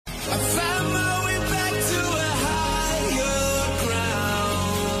I found my way back to a higher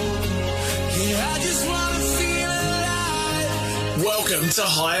ground. Yeah, I just want to feel alive. Welcome to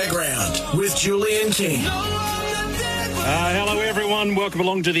Higher Ground with Julian King. Hello, everyone. Welcome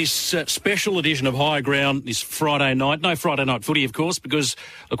along to this special edition of High Ground this Friday night. No Friday night footy, of course, because,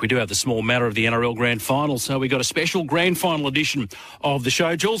 look, we do have the small matter of the NRL Grand Final, so we've got a special Grand Final edition of the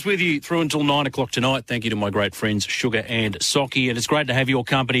show. Jules with you through until 9 o'clock tonight. Thank you to my great friends Sugar and Socky, and it's great to have your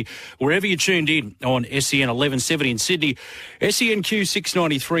company wherever you're tuned in on SEN 1170 in Sydney, SENQ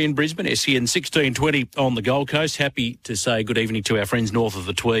 693 in Brisbane, SEN 1620 on the Gold Coast. Happy to say good evening to our friends north of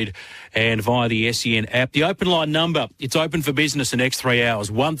the Tweed and via the SEN app. The open line number, it's open for business the next 3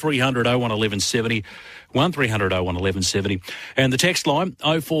 hours, 1300 01 1170, 1300 01 1170. And the text line,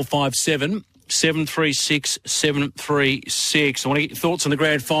 0457 736 736. I want to get your thoughts on the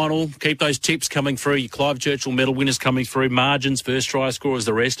grand final. Keep those tips coming through. Your Clive Churchill medal winners coming through. Margins, first try scorers,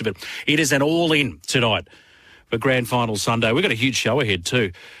 the rest of it. It is an all-in tonight for Grand Final Sunday. We've got a huge show ahead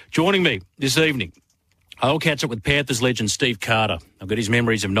too. Joining me this evening, I'll catch up with Panthers legend Steve Carter. I've got his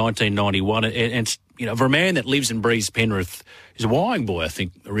memories of 1991. And you know, for a man that lives and breathes Penrith, he's a Wyong boy, I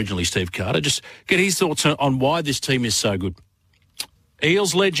think, originally, Steve Carter. Just get his thoughts on why this team is so good.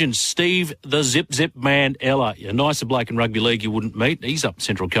 Eels legend Steve the Zip Man Ella. A nicer bloke in rugby league you wouldn't meet. He's up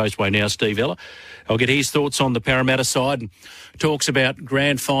Central Coastway now, Steve Ella. I'll get his thoughts on the Parramatta side and talks about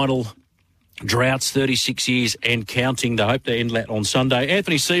grand final droughts, 36 years and counting. They hope to end that on Sunday.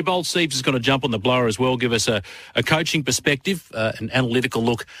 Anthony Seibold, Steve's is going to jump on the blower as well, give us a coaching perspective, an analytical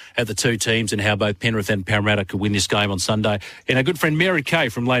look at the two teams and how both Penrith and Parramatta could win this game on Sunday. And our good friend Mary Kay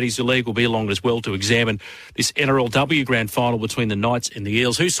from Ladies of League will be along as well to examine this NRLW grand final between the Knights and the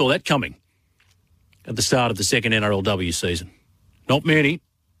Eels. Who saw that coming at the start of the second NRLW season? Not many.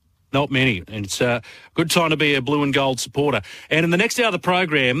 Not many, and it's a good time to be a blue and gold supporter. And in the next hour of the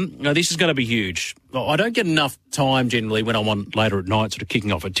program, this is going to be huge. I don't get enough time generally when I'm on later at night, sort of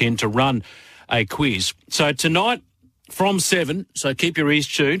kicking off at 10, to run a quiz. So tonight from 7, so keep your ears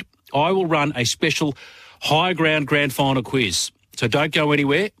tuned, I will run a special High Ground Grand Final quiz. So don't go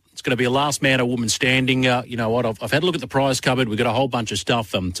anywhere. It's going to be a last man or woman standing. You know what? I've had a look at the prize cupboard. We've got a whole bunch of stuff.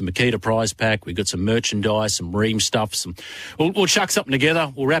 Some Makita prize pack. We've got some merchandise, some Ream stuff. We'll chuck something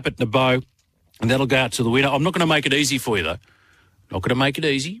together. We'll wrap it in a bow, and that'll go out to the winner. I'm not going to make it easy for you, though. Not going to make it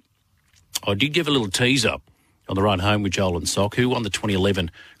easy. I did give a little teaser on the run home with Joel and Sock. Who won the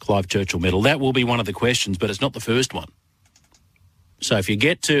 2011 Clive Churchill medal? That will be one of the questions, but it's not the first one. So if you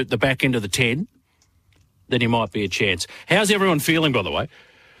get to the back end of the 10, then you might be a chance. How's everyone feeling, by the way?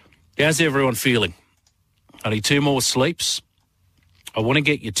 How's everyone feeling? Only 2 more sleeps. I want to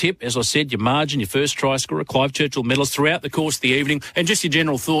get your tip, as I said, your margin, your first try scorer, Clive Churchill medalist throughout the course of the evening, and just your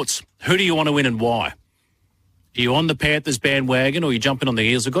general thoughts. Who do you want to win and why? Are you on the Panthers bandwagon or are you jumping on the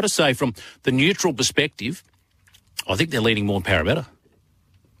Eels? I've got to say, from the neutral perspective, I think they're leaning more Parramatta.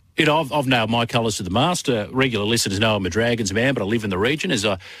 I've nailed my colours to the mast. Regular listeners know I'm a Dragons man, but I live in the region. As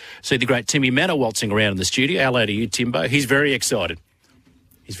I see the great Timmy Manor waltzing around in the studio. Hello to you, Timbo. He's very excited.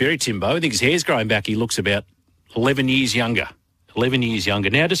 He's very Timbo. I think his hair's growing back. He looks about 11 years younger. 11 years younger.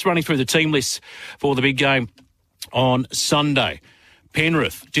 Now, just running through the team lists for the big game on Sunday.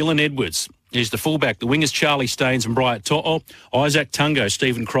 Penrith, Dylan Edwards is the fullback. The wingers, Charlie Staines and Bryant To'o. Isaac Tungo,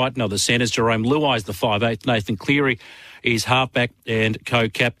 Stephen Crichton are the centres. Jerome Luai is the 5'8". Nathan Cleary is halfback and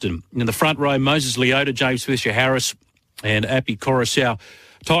co-captain. In the front row, Moses Leota, James Fisher-Harris and Api Coruscant.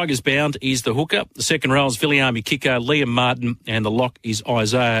 Tigers bound is the hooker. The second row is Viliami Kiko, Liam Martin, and the lock is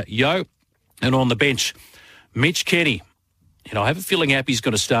Isaiah Yeo. And on the bench, Mitch Kenny. And I have a feeling Appy's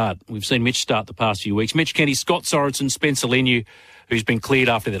going to start. We've seen Mitch start the past few weeks. Mitch Kenny, Scott Sorensen, Spencer Leniu, who's been cleared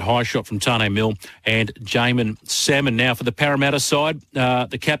after that high shot from Tane Mill, and Jamin Salmon. Now for the Parramatta side,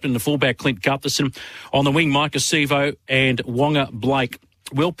 the captain, the fullback, Clint Gutherson. On the wing, Micah Sevo and Wonga Blake.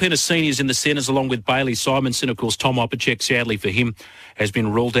 Will Penner Senior is in the centres along with Bailey Simonson. Of course, Tom Opacek, sadly for him, has been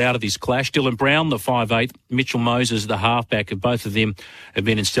ruled out of this clash. Dylan Brown, the 5'8", Mitchell Moses, the halfback, and both of them have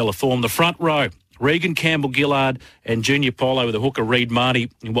been in stellar form. The front row, Regan Campbell-Gillard and Junior Polo with the hooker Reid Marnie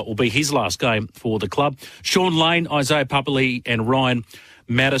in what will be his last game for the club. Sean Lane, Isaiah Papali and Ryan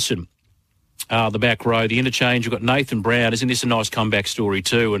Madison. The back row, the interchange, we've got Nathan Brown. Isn't this a nice comeback story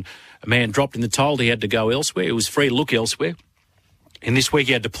too? And a man dropped in the told he had to go elsewhere. It was free to look elsewhere. And this week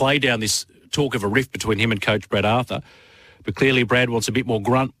he had to play down this talk of a rift between him and coach Brad Arthur. But clearly Brad wants a bit more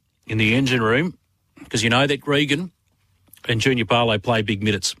grunt in the engine room because you know that Regan and Junior Barlow play big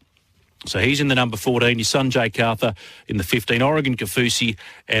minutes. So he's in the number 14. His son, Jake Arthur, in the 15. Oregon, Kafusi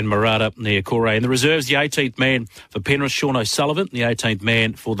and Murata Niokore. In the reserves, the 18th man for Penrith, Sean O'Sullivan. The 18th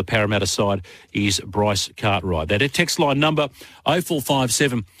man for the Parramatta side is Bryce Cartwright. That text line number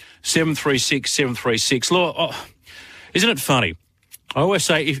 0457 736 736. Look, isn't it funny? I always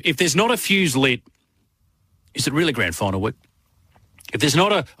say, if there's not a fuse lit, is it really grand final week? If there's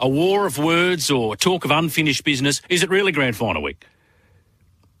not a war of words or talk of unfinished business, is it really grand final week?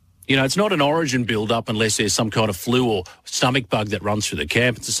 You know, it's not an origin build-up unless there's some kind of flu or stomach bug that runs through the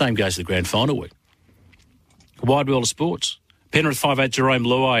camp. It's the same goes to the grand final week. Wide world of sports. Penrith 5'8" Jerome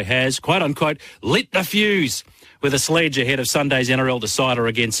Luai has, quote-unquote, lit the fuse with a sledge ahead of Sunday's NRL decider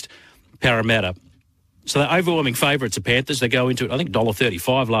against Parramatta. So they're overwhelming favourites of Panthers. They go into it, I think,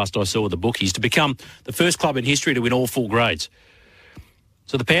 $1.35 last I saw with the bookies, to become the first club in history to win all full grades.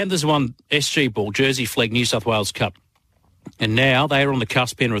 So the Panthers won SG Ball, Jersey Flegg, New South Wales Cup. And now they are on the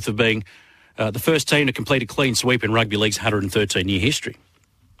cusp, Penrith, of being the first team to complete a clean sweep in rugby league's 113-year history.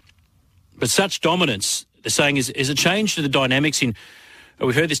 But such dominance, they're saying, is a change to the dynamics in,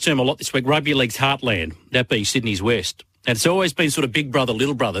 we've heard this term a lot this week, rugby league's heartland, that being Sydney's West. And it's always been sort of big brother,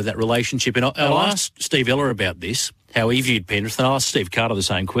 little brother, that relationship. And I'll ask Steve Ella about this, how he viewed Penrith, and I'll ask Steve Carter the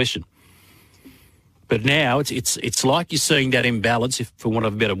same question. But now it's like you're seeing that imbalance, if for want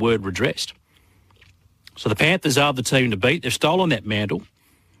of a better word, redressed. So the Panthers are the team to beat. They've stolen that mantle.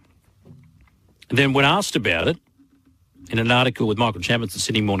 And then when asked about it, in an article with Michael Chambers, the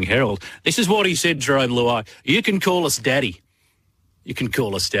Sydney Morning Herald, this is what he said, Jerome Luai: "You can call us daddy. You can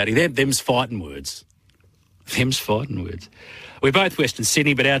call us daddy." Them's fighting words. Them's fighting words. We're both Western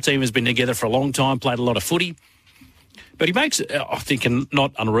Sydney, but our team has been together for a long time, played a lot of footy. But he makes, I think, a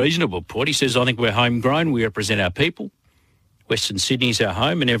not unreasonable point. He says, "I think we're homegrown. We represent our people. Western Sydney's our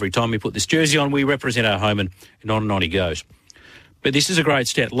home, and every time we put this jersey on, we represent our home," and on and on he goes. But this is a great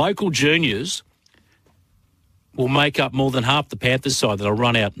stat. Local juniors will make up more than half the Panthers side that'll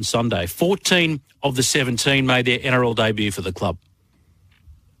run out on Sunday. 14 of the 17 made their NRL debut for the club.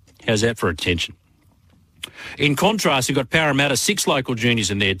 How's that for attention? In contrast, you've got Parramatta, 6 local juniors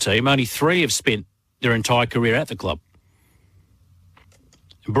in their team. Only 3 have spent their entire career at the club.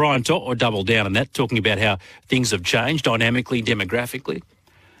 Brian To'o doubled down on that, talking about how things have changed dynamically, demographically.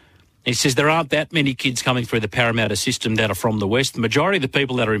 He says there aren't that many kids coming through the Parramatta system that are from the West. The majority of the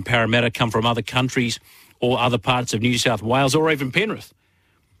people that are in Parramatta come from other countries or other parts of New South Wales or even Penrith.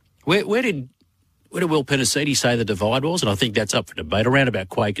 Where did Will Penasiti say the divide was? And I think that's up for debate. Around about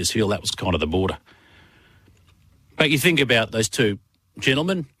Quakers Hill, that was kind of the border. But you think about those two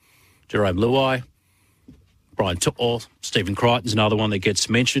gentlemen, Jerome Luai, Brian To'o, Stephen Crichton's another one that gets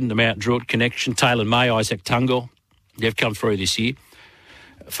mentioned, the Mount Druitt connection, Taylor May, Isaac Tungo, they've come through this year.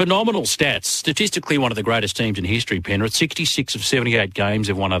 Phenomenal stats. Statistically, one of the greatest teams in history, Penrith. 66 of 78 games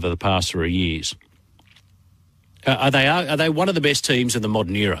have won over the past 3 years. Are they one of the best teams in the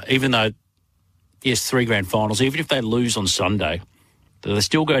modern era? Even though, yes, 3 grand finals, even if they lose on Sunday, they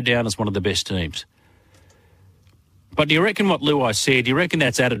still go down as one of the best teams. But do you reckon what Luai said, do you reckon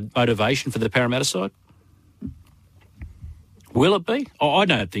that's added motivation for the Parramatta side? Will it be? Oh, I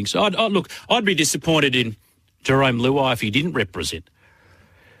don't think so. I'd be disappointed in Jerome Luai if he didn't represent.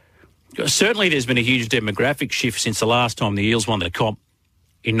 Certainly there's been a huge demographic shift since the last time the Eels won the comp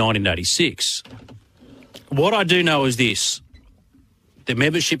in 1986. What I do know is this: their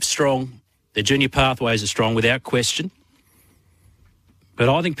membership's strong, their junior pathways are strong without question. But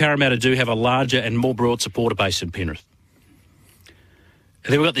I think Parramatta do have a larger and more broad supporter base than Penrith.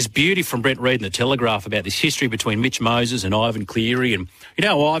 And then we've got this beauty from Brent Reid in the Telegraph about this history between Mitch Moses and Ivan Cleary. And you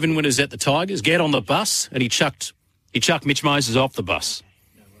know, Ivan, when he was at the Tigers, get on the bus, and he chucked Mitch Moses off the bus.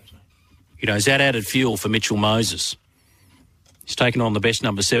 You know, is that added fuel for Mitchell Moses? He's taken on the best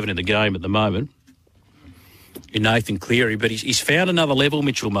number 7 in the game at the moment, in Nathan Cleary, but he's found another level,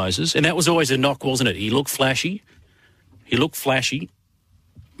 Mitchell Moses, and that was always a knock, wasn't it? He looked flashy,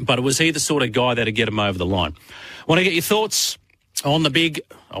 but was he the sort of guy that'd get him over the line? I want to get your thoughts on the big,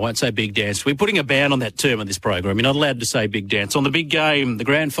 I won't say big dance. We're putting a ban on that term on this program. You're not allowed to say big dance. On the big game, the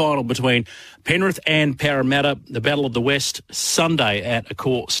grand final between Penrith and Parramatta, the Battle of the West, Sunday at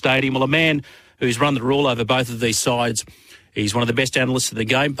Accor Stadium. Well, a man who's run the rule over both of these sides, he's one of the best analysts of the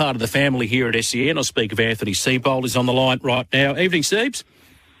game, part of the family here at SEN. I speak of Anthony Seibold. He's on the line right now. Evening, Seibs.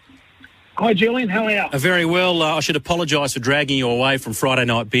 Hi, Julian. How are you? Very well. I should apologise for dragging you away from Friday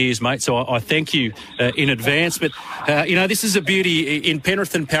night beers, mate, so I thank you in advance. But, you know, this is a beauty. In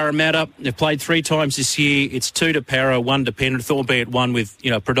Penrith and Parramatta, they've played 3 times this year. It's 2 to Para, 1 to Penrith, albeit one with,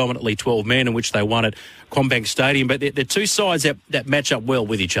 you know, predominantly 12 men, in which they won at CommBank Stadium. But they're 2 sides that match up well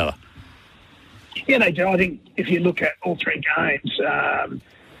with each other. Yeah, they do. I think if you look at all 3 games,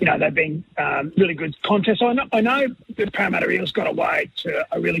 they've been really good contests. I know the Parramatta Eels got away to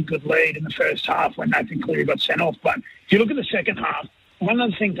a really good lead in the first half when Nathan Cleary got sent off. But if you look at the second half, one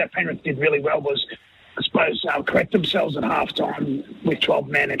of the things that Penrith did really well was, I suppose, correct themselves at half-time with 12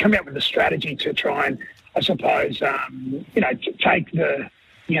 men and come out with a strategy to try and, I suppose, take the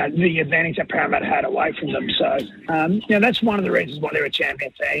advantage that Parramatta had away from them. So, that's one of the reasons why they're a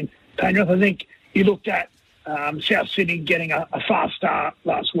champion team. Penrith, I think you looked at South Sydney getting a fast start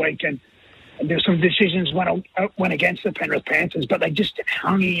last week, and there were some decisions went against the Penrith Panthers, but they just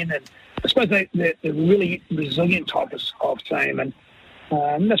hung in, and I suppose they're really resilient type of team, and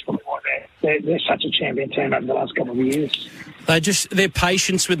that's probably why they're such a champion team over the last couple of years. Their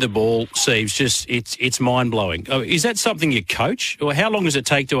patience with the ball, Seeves, it's mind-blowing. Is that something you coach, or how long does it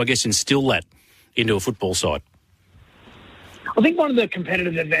take to, I guess, instill that into a football side? I think one of the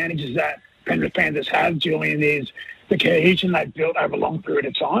competitive advantages that Penrith Panthers have, Julian, is the cohesion they've built over a long period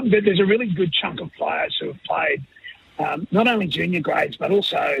of time. But there's a really good chunk of players who have played not only junior grades, but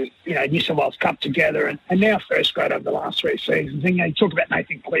also, New South Wales Cup together and now first grade over the last 3 seasons. And, you talk about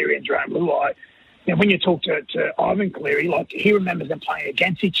Nathan Cleary and Jerome Luai. When you talk to Ivan Cleary, he remembers them playing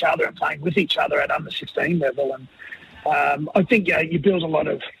against each other and playing with each other at under 16 level. And I think you build a lot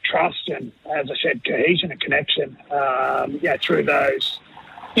of trust and, as I said, cohesion and connection through those,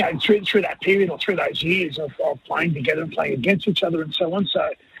 through that period or through those years of playing together and playing against each other and so on. So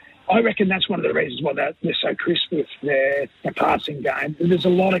I reckon that's one of the reasons why they're so crisp with their passing game. There's a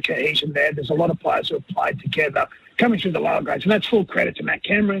lot of cohesion there. There's a lot of players who have played together coming through the lower grades. And that's full credit to Matt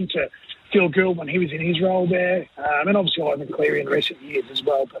Cameron, to Phil Gould when he was in his role there, and obviously Ivan Cleary in recent years as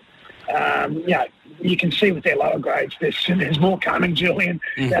well. But, you can see with their lower grades, there's more coming, Julian.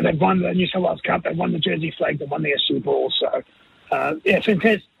 Mm. They've won the New South Wales Cup, they've won the Jersey Flag, they've won the SU Ball. So, a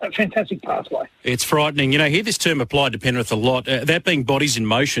fantastic pathway. It's frightening. I hear this term applied to Penrith a lot, that being bodies in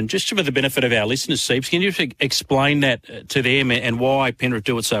motion. Just for the benefit of our listeners, Seeps, can you explain that to them and why Penrith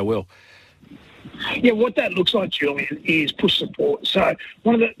do it so well? Yeah, what that looks like, Julian, is push support. So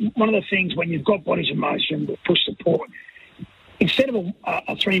one of the things when you've got bodies in motion with push support, instead of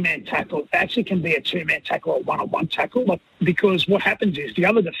a three-man tackle, it actually can be a two-man tackle or a one-on-one tackle, because what happens is the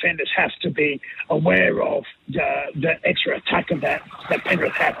other defenders have to be aware of the extra attacker that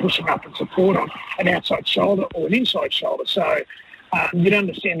Penrith have pushing up and support on an outside shoulder or an inside shoulder. So you'd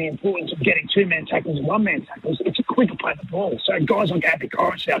understand the importance of getting two-man tackles and one-man tackles. It's a quicker play the ball. So guys like Abby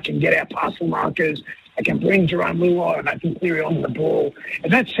Corus now can get out past the markers. They can bring Jerome Luai and they can clear onto the ball.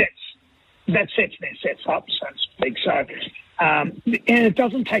 And that sets their sets up, so to speak. So, and it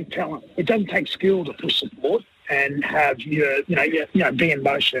doesn't take talent. It doesn't take skill to push support and have your be in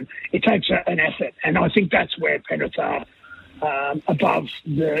motion. It takes an effort. And I think that's where Penrith are above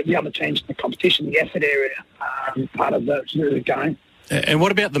the other teams in the competition, the effort area, part of the game. And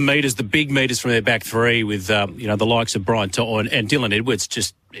what about the metres, the big metres from their back three with, the likes of Brian To'o and Dylan Edwards,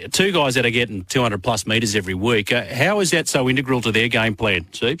 just two guys that are getting 200-plus metres every week. How is that so integral to their game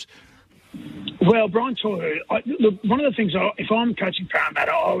plan, Seeps? Well, Brian To'o, look, one of the things, if I'm coaching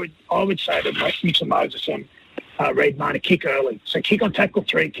Parramatta, I would say to Mitchell Moses and Reid Marnie, kick early. So kick on tackle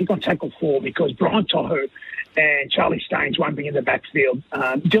 3, kick on tackle 4, because Brian To'o and Charlie Staines won't be in the backfield.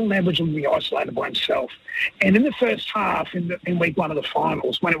 Dylan Edwards will be isolated by himself. And in the first half, in week 1 of the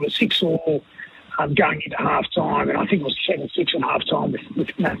finals, when it was 6-6 going into half-time, and I think it was 7-6 in half-time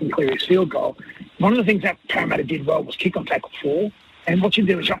with Nathan Cleary's field goal, one of the things that Parramatta did well was kick on tackle 4. And what you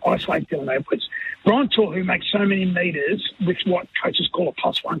do is you isolate Dylan Edwards. Brian To'o makes so many metres with what coaches call a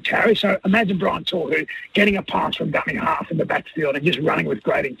 +1 carry. So imagine Brian To'o getting a pass from dummy half in the backfield and just running with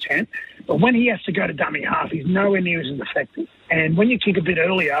great intent. But when he has to go to dummy half, he's nowhere near as effective. And when you kick a bit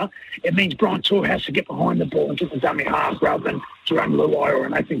earlier, it means Brian To'o has to get behind the ball and get the dummy half rather than Jerome Luai or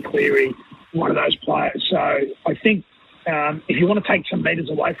Nathan Cleary, one of those players. So I think if you want to take some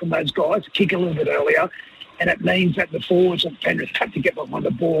metres away from those guys, kick a little bit earlier. And it means that the forwards of Penrith have to get behind the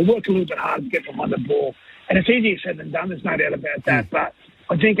ball, work a little bit hard to get behind the ball. And it's easier said than done, there's no doubt about that. But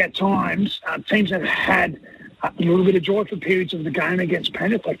I think at times, teams have had a little bit of joy for periods of the game against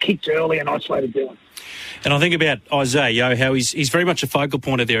Penrith. They kicked early and isolated Dylan. And I think about Isaiah, how he's very much a focal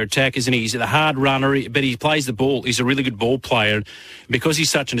point of their attack, isn't he? He's a hard runner, but he plays the ball. He's a really good ball player. And because he's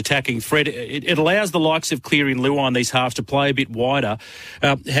such an attacking threat, it allows the likes of Cleary and Luai in these halves to play a bit wider.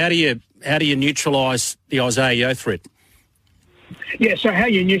 How do you neutralise the Isaiah Yeo threat? Yeah, so how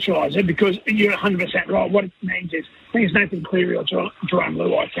you neutralise it, because you're 100% right. What it means is Nathan Cleary or Jerome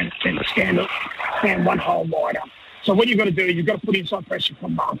Luai tend to stand one hole wider. So what you've got to do is you've got to put inside pressure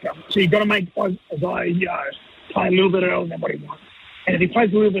from marker. So you've got to make Isaiah Yeo play a little bit earlier than what he wants. And if he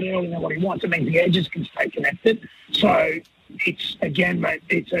plays a little bit earlier than what he wants, it means the edges can stay connected. So it's, again, mate,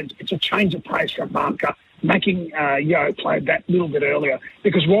 it's a change of pace from Marker, making Yeo play that little bit earlier.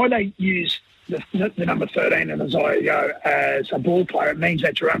 Because why they use the number 13 and Isaiah Yeo as a ball player, it means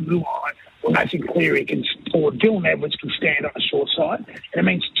that Jerome Luai or Nathan Cleary or Dylan Edwards can stand on the short side. And it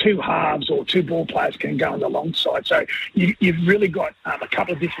means two halves or two ball players can go on the long side. So you've really got a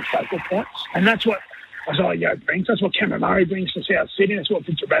couple of different focal points. And that's what Isaiah Yeo brings. That's what Cameron Murray brings to South Sydney. That's what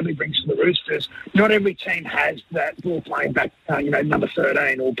Victor Radley brings to the Roosters. Not every team has that ball playing back, number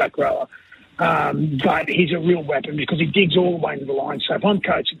 13 or back rower. But he's a real weapon because he digs all the way into the line. So if I'm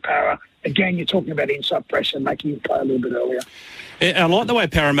coaching Para, again, you're talking about inside pressure, making him play a little bit earlier. I like the way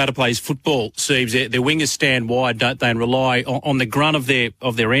Parramatta plays football, Siebes. Their wingers stand wide, don't they, and rely on the grunt of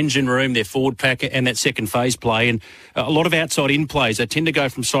their engine room, their forward pack, and that second phase play. And a lot of outside-in plays, they tend to go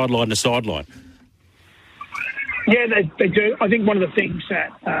from sideline to sideline. Yeah, they do. I think one of the things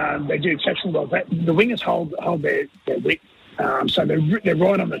that they do exceptionally well is that the wingers hold their width. So they're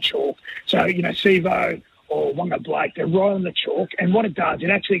right on the chalk. So, Sivo or Wonga Blake, they're right on the chalk. And what it does, it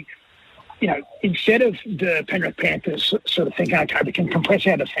actually, instead of the Penrith Panthers sort of thinking, okay, we can compress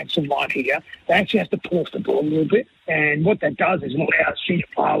our defensive line here, they actually have to pull off the ball a little bit. And what that does is allow Junior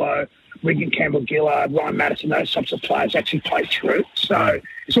Paulo, Regan Campbell-Gillard, Ryan Madison, those types of players actually play through. So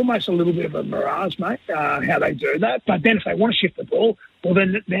it's almost a little bit of a mirage, mate, how they do that. But then if they want to shift the ball, well,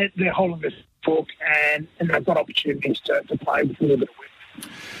 then they're holding this talk and they've got opportunities to play with a little bit of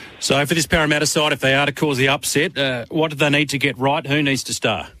width. So for this Parramatta side, if they are to cause the upset, what do they need to get right? Who needs to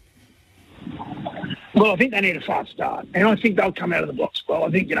star? Well, I think they need a fast start. And I think they'll come out of the blocks well. I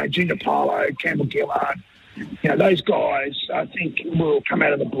think, Junior Paulo, Campbell-Gillard, those guys, I think, will come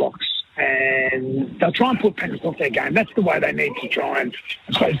out of the blocks and they'll try and put Penrith off their game. That's the way they need to try and,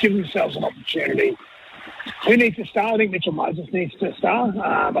 I suppose, give themselves an opportunity. Who needs to start? I think Mitchell Moses needs to start.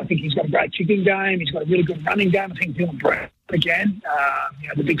 I think he's got a great kicking game. He's got a really good running game. I think Dylan Brown, again,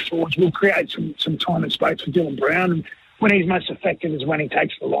 the big forwards will create some time and space for Dylan Brown. And when he's most effective is when he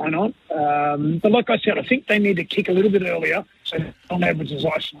takes the line on. But like I said, I think they need to kick a little bit earlier so Dylan Edwards is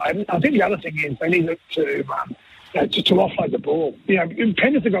isolated. I think the other thing is they need to offload the ball.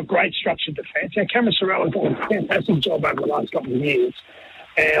 Penrith have got great structured defence. Cameron Sorrell has done a fantastic job over the last couple of years.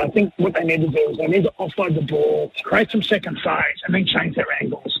 And I think what they need to do is they need to offload the ball, create some second phase, and then change their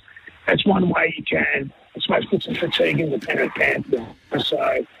angles. That's one way you can, I suppose, put some fatigue in the Penrith Panthers.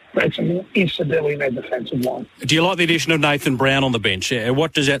 So create some instability in their defensive line. Do you like the addition of Nathan Brown on the bench?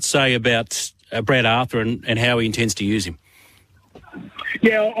 What does that say about Brad Arthur and how he intends to use him?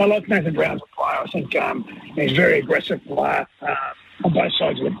 Yeah, I like Nathan Brown as a player. I think he's a very aggressive player on both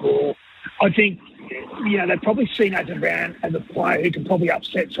sides of the ball. I think, they probably see Nathan Brown as a player who can probably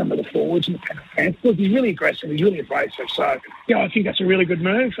upset some of the forwards in the Penrith Panthers. He's really aggressive. He's really abrasive. So, I think that's a really good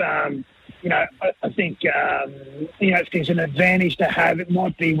move. I think, if there's an advantage to have, it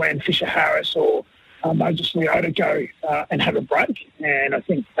might be when Fisher Harris or Moses Leota go and have a break. And I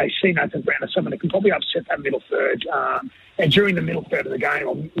think they see Nathan Brown as someone that can probably upset that middle third and during the middle third of the game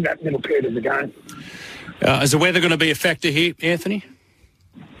or that middle period of the game. Is the weather going to be a factor here, Anthony?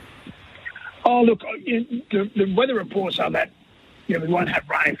 Oh, look, the weather reports are that, we won't have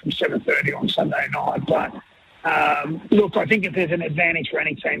rain from 7:30 on Sunday night. But, look, I think if there's an advantage for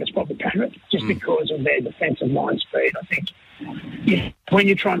any team, it's probably Penrith, just because of their defensive line speed. I think when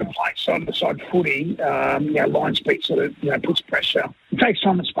you're trying to play side-to-side footy, line speed sort of, puts pressure. It takes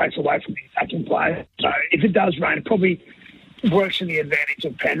time and space away from the attacking player. So if it does rain, it probably works in the advantage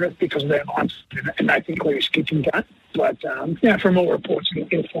of Penrith because of their line speed and they think Cleary's kicking game. But, from all reports,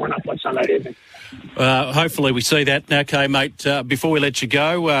 it'll fine up on Sunday evening. Hopefully we see that. Okay, mate, before we let you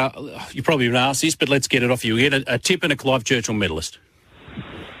go, you probably been asked this, but let's get it off you again. A tip and a Clive Churchill medalist.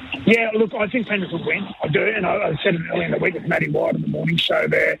 Yeah, look, I think Penrith will win. I do, and I said it earlier in the week with Matty White on the morning show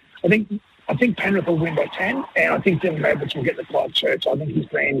there. I think Penrith will win by 10, and I think Dylan Edwards will get the Clive Churchill. I think he's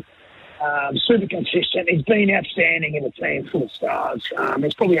been super consistent. He's been outstanding in a team full of stars.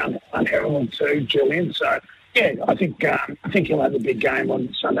 He's probably unheralded too, Julian, so... Yeah, I think he'll have a big game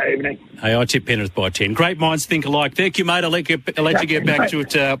on Sunday evening. Hey, I tip Penrith by 10. Great minds think alike. Thank you, mate. I'll let you get back to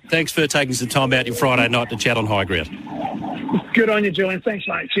it. Thanks for taking some time out your Friday night to chat on High Ground. Good on you, Julian. Thanks,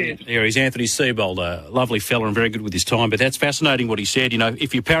 mate. Cheers. There he's Anthony Seibold, a lovely fella and very good with his time. But that's fascinating what he said.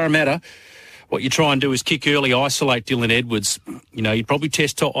 If you're Parramatta, what you try and do is kick early, isolate Dylan Edwards. You'd probably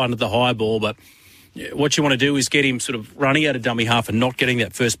test top one at the high ball, but what you want to do is get him sort of running out of dummy half and not getting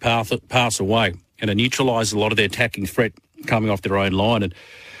that first pass away. And to neutralise a lot of their attacking threat coming off their own line. And,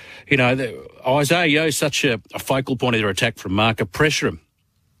 Isaiah Yeo is such a focal point of their attack from Marker. Pressure him.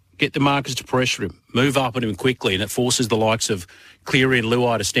 get the markers to pressure him, move up at him quickly, and it forces the likes of Cleary and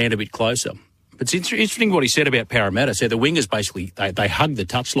Luai to stand a bit closer. But it's interesting what he said about Parramatta. So the wingers basically, they hug the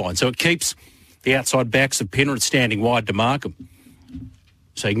touchline. So it keeps the outside backs of Penrith standing wide to mark them.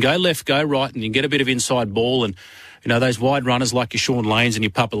 So you can go left, go right, and you can get a bit of inside ball. And, you know, those wide runners like your Sean Lanes and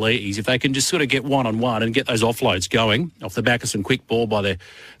your Papali'is, if they can just sort of get one-on-one and get those offloads going off the back of some quick ball by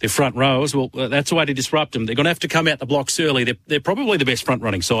their front rowers, well, that's the way to disrupt them. They're going to have to come out the blocks early. They're probably the best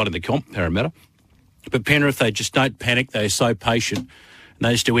front-running side in the comp, Parramatta. But Penrith, they just don't panic. They're so patient. And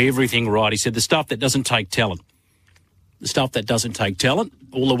they just do everything right. He said the stuff that doesn't take talent. The stuff that doesn't take talent,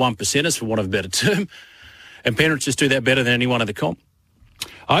 all the one-percenters, for want of a better term. And Penrith just do that better than anyone in the comp.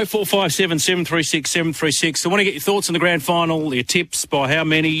 0457 736 736. I want to get your thoughts on the grand final, your tips, by how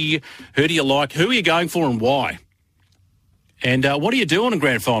many, who do you like, who are you going for and why? And what are you doing on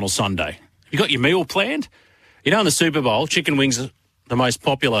grand final Sunday? You got your meal planned? You know, in the Super Bowl, chicken wings are the most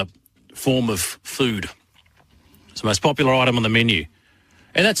popular form of food. It's the most popular item on the menu.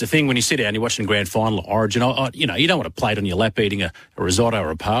 And that's the thing when you sit down and you're watching grand final at Origin, you know, you don't want a plate on your lap eating a risotto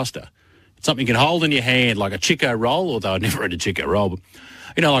or a pasta. It's something you can hold in your hand like a Chico roll, although I've never had a Chico roll, but,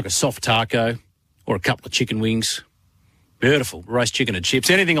 you know, like a soft taco or a couple of chicken wings. Beautiful. Roast chicken and chips,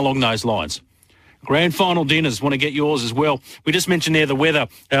 anything along those lines. Grand final dinners, want to get yours as well. We just mentioned there the weather.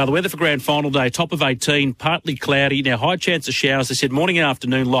 The weather for grand final day, top of 18, partly cloudy. Now, high chance of showers. They said morning and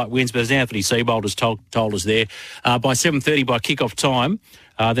afternoon light winds, but as Anthony Seibold has told us there, by 7:30 by kick-off time,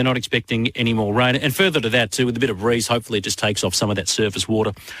 they're not expecting any more rain. And further to that too, with a bit of breeze, hopefully it just takes off some of that surface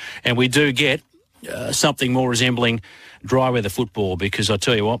water. And we do get something more resembling dry weather football, because I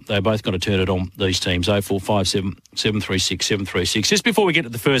tell you what, they're both going to turn it on, these teams. 0457 736 736. Just before we get to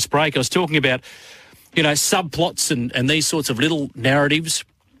the first break, I was talking about, you know, subplots and these sorts of little narratives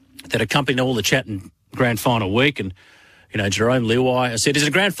that accompany all the chat in grand final week. And, you know, Jerome Luai, I said, is it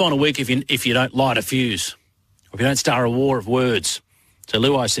a grand final week if you don't light a fuse, or if you don't start a war of words? So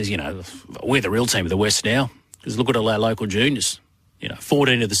Luai says, you know, we're the real team of the West now, because look at all our local juniors. You know,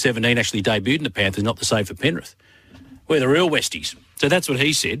 14 of the 17 actually debuted in the Panthers, not the same for Penrith. We're the real Westies. So that's what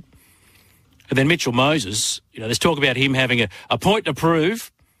he said. And then Mitchell Moses, you know, there's talk about him having a point to prove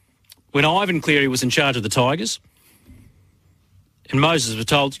when Ivan Cleary was in charge of the Tigers. And Moses was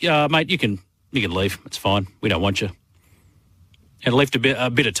told, mate, you can leave. It's fine. We don't want you. And it left a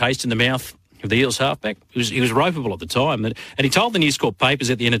bit of taste in the mouth of the Eels halfback. He was ropeable at the time. And he told the News Corp papers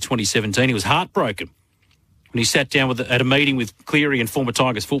at the end of 2017 he was heartbroken when he sat down at a meeting with Cleary and former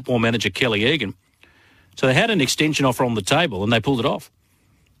Tigers football manager Kelly Egan. So they had an extension offer on the table and they pulled it off.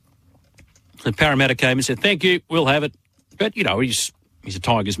 And Parramatta came and said, thank you, we'll have it. But, you know, he's a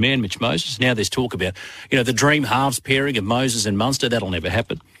Tigers man, Mitch Moses. Now there's talk about, you know, the dream halves pairing of Moses and Munster. That'll never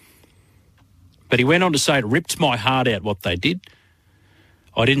happen. But he went on to say, it ripped my heart out what they did.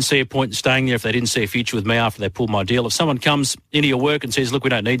 I didn't see a point in staying there if they didn't see a future with me after they pulled my deal. If someone comes into your work and says, look, we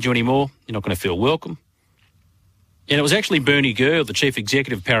don't need you anymore, you're not going to feel welcome. And it was actually Bernie Gurr, the chief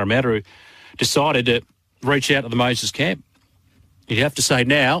executive of Parramatta, who decided to reach out to the Moses camp. You'd have to say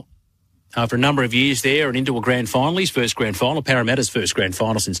now, after a number of years there and into a grand final, his first grand final, Parramatta's first grand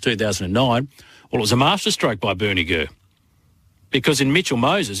final since 2009, well, it was a masterstroke by Bernie Gurr. Because in Mitchell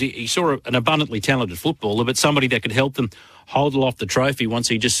Moses, he saw an abundantly talented footballer, but somebody that could help them hold aloft the trophy once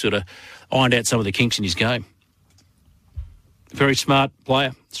he just sort of ironed out some of the kinks in his game. Very smart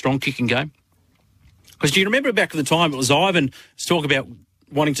player, strong kicking game. Because do you remember back at the time it was Ivan talk about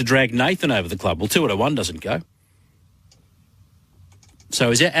wanting to drag Nathan over the club? Well, 2-1 doesn't go.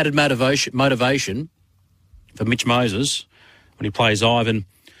 So is that added motivation for Mitch Moses when he plays Ivan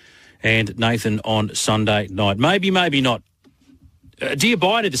and Nathan on Sunday night? Maybe, maybe not. Do you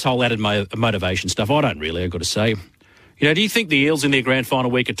buy into this whole added motivation stuff? I don't really, I've got to say. You know, do you think the Eels in their grand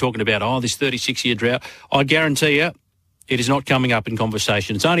final week are talking about, this 36-year drought? I guarantee you it is not coming up in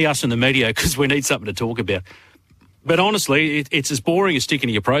conversation. It's only us in the media because we need something to talk about. But honestly, it's as boring as sticking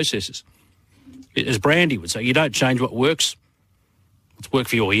to your processes. As Brandy would say, you don't change what works. It's work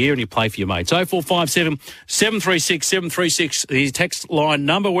for your year and you play for your mates. 0457 736 736, the text line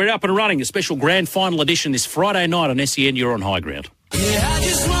number. We're up and running. A special grand final edition this Friday night on SEN. You're on High Ground. Yeah, I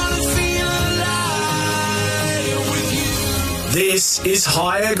just want to feel alive with you. This is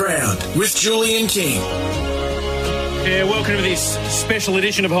Higher Ground with Julian King. Yeah, welcome to this special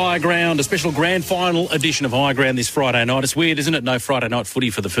edition of High Ground, a special grand final edition of High Ground this Friday night. It's weird, isn't it? No Friday night footy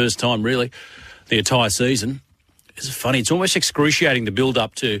for the first time, really, the entire season. It's funny. It's almost excruciating the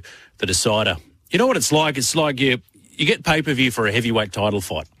build-up to the decider. You know what it's like? It's like you get pay-per-view for a heavyweight title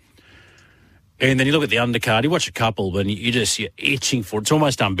fight. And then you look at the undercard, you watch a couple, and you're itching for it. It's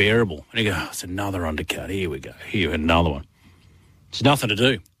almost unbearable. And you go, it's another undercard. Here we go. Here, another one. It's nothing to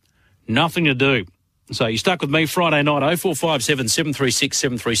do. Nothing to do. So you're stuck with me Friday night, 0457 736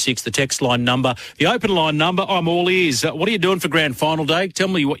 736, the text line number. The open line number, I'm all ears. What are you doing for grand final day? Tell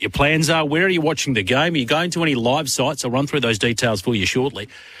me what your plans are. Where are you watching the game? Are you going to any live sites? I'll run through those details for you shortly.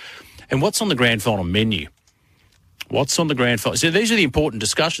 And what's on the grand final menu? What's on the grand final? So these are the important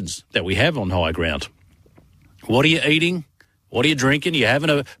discussions that we have on High Ground. What are you eating? What are you drinking? Are you having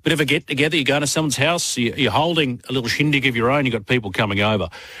a bit of a get-together? You're going to someone's house? You're holding a little shindig of your own? You've got people coming over.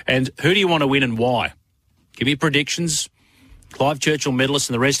 And who do you want to win and why? Give me predictions, Clive Churchill medalists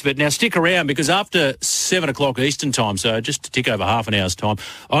and the rest of it. Now, stick around because after 7 o'clock Eastern time, so just to tick over half an hour's time,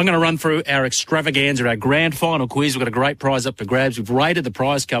 I'm going to run through our extravaganza, our grand final quiz. We've got a great prize up for grabs. We've rated the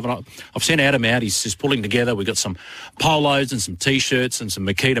prize cover. I've sent Adam out. He's just pulling together. We've got some polos and some T-shirts and some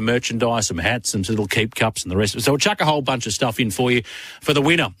Makita merchandise, some hats, some little keep cups and the rest of it. So we'll chuck a whole bunch of stuff in for you for the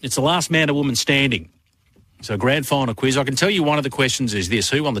winner. It's the last man or woman standing. So grand final quiz. I can tell you one of the questions is this.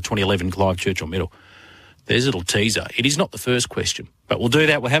 Who won the 2011 Clive Churchill medal? There's a little teaser. It is not the first question, but we'll do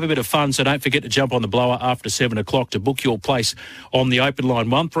that. We'll have a bit of fun, so don't forget to jump on the blower after 7 o'clock to book your place on the open line,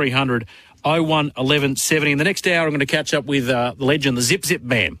 1300 01 1170. In the next hour, I'm going to catch up with the legend, the Zip Zip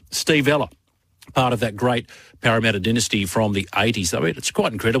man, Steve Ella, part of that great Parramatta dynasty from the 80s. I mean, it's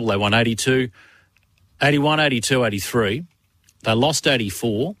quite incredible. They won 82, 81, 82, 83. They lost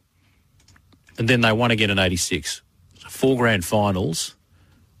 84, and then they won again in 86. So 4 grand finals.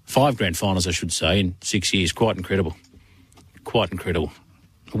 5 grand finals, I should say, in 6 years. Quite incredible. Quite incredible.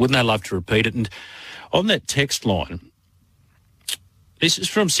 Wouldn't they love to repeat it? And on that text line, this is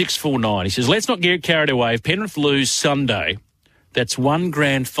from 649. He says, let's not get carried away. If Penrith lose Sunday, that's 1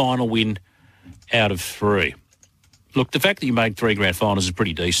 grand final win out of 3. Look, the fact that you made 3 grand finals is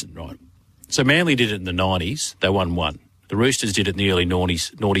pretty decent, right? So Manly did it in the 90s. They won 1. The Roosters did it in the early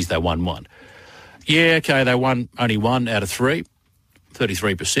noughties. They won 1. Yeah, okay, they won only 1 out of 3.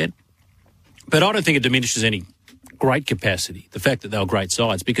 33%. But I don't think it diminishes any great capacity, the fact that they were great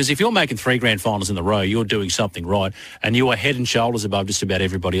sides, because if you're making 3 grand finals in a row, you're doing something right and you are head and shoulders above just about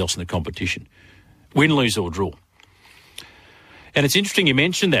everybody else in the competition. Win, lose or draw. And it's interesting you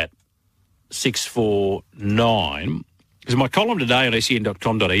mentioned that, 649, because my column today on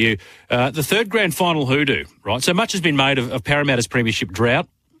sen.com.au, the third grand final hoodoo, right? So much has been made of Parramatta's premiership drought,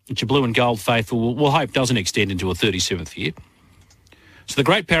 which your blue and gold faithful will hope doesn't extend into a 37th year. So the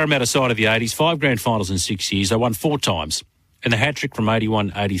great Parramatta side of the 80s, 5 grand finals in 6 years. They won 4 times. And the hat-trick from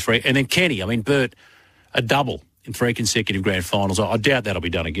 81, 83. And then Kenny, Bert, a double in 3 consecutive grand finals. I doubt that'll be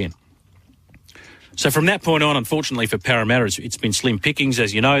done again. So from that point on, unfortunately for Parramatta, it's been slim pickings.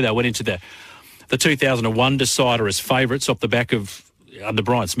 As you know, they went into the 2001 decider as favourites off the back of, under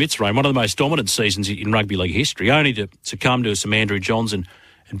Brian Smith's reign, one of the most dominant seasons in rugby league history, only to succumb to some Andrew Johns and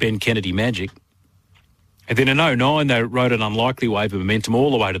Ben Kennedy magic. And then in 2009, they rode an unlikely wave of momentum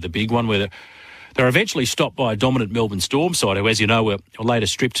all the way to the big one, where they were eventually stopped by a dominant Melbourne Storm side, who, as you know, were later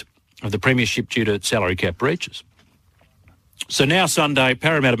stripped of the premiership due to salary cap breaches. So now Sunday,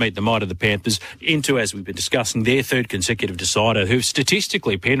 Parramatta meet the might of the Panthers into, as we've been discussing, their 3rd consecutive decider, who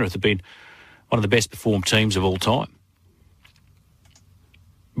statistically, Penrith have been one of the best performed teams of all time.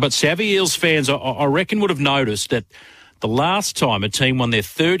 But savvy Eels fans, I reckon, would have noticed that the last time a team won their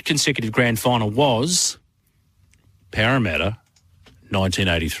 3rd consecutive grand final was Parramatta,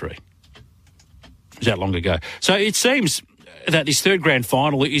 1983. It was that long ago. So it seems that this 3rd grand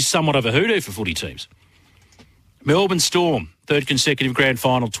final is somewhat of a hoodoo for footy teams. Melbourne Storm, 3rd consecutive grand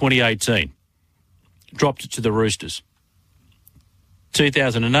final, 2018. Dropped it to the Roosters.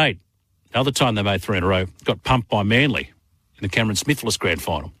 2008, another time they made 3 in a row, got pumped by Manly in the Cameron Smith-less grand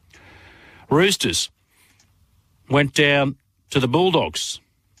final. Roosters went down to the Bulldogs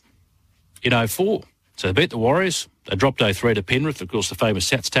in 04. So they beat the Warriors. They dropped 0-3 to Penrith, of course, the famous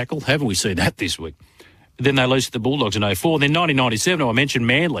Sats tackle. Haven't we seen that this week? Then they lose to the Bulldogs in 04. Then 1997, I mentioned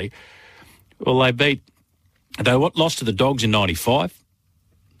Manly. Well, they lost to the Dogs in 95.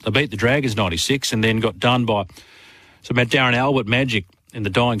 They beat the Dragons in 96 and then got done by some Darren Albert magic in the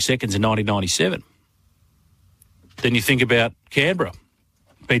dying seconds in 1997. Then you think about Canberra.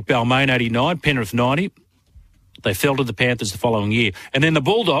 Beat Balmain 89, Penrith 90. They fell to the Panthers the following year. And then the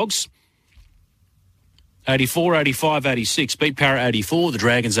Bulldogs, 84, 85, 86, beat Parra 84, the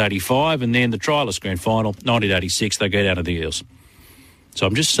Dragons 85, and then the trialist grand final, 1986, they go down to the Eels. So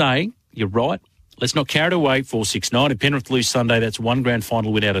I'm just saying, you're right. Let's not carry it away, 4-6-9. If Penrith lose Sunday, that's 1 grand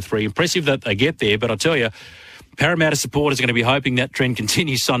final win out of 3. Impressive that they get there, but I tell you, Parramatta supporters are going to be hoping that trend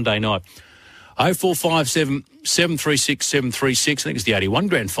continues Sunday night. 0457 736 736. I think it's the 81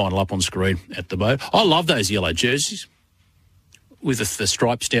 grand final up on screen at the moment. I love those yellow jerseys with the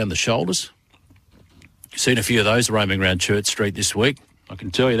stripes down the shoulders. Seen a few of those roaming around Church Street this week. I can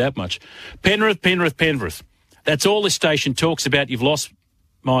tell you that much. Penrith. That's all this station talks about. You've lost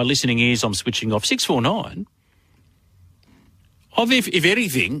my listening ears. I'm switching off. 649. If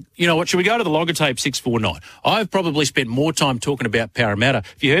anything, you know what, should we go to the logger tape 649? I've probably spent more time talking about Parramatta.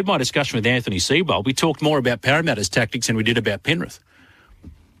 If you heard my discussion with Anthony Seibold, we talked more about Parramatta's tactics than we did about Penrith.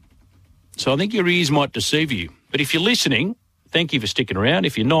 So I think your ears might deceive you. But if you're listening, thank you for sticking around.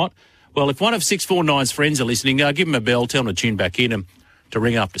 If you're not, well, if one of 649's friends are listening, give them a bell, tell them to tune back in and to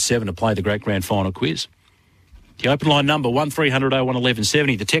ring after 7 to play the Great Grand Final quiz. The open line number, 1300 01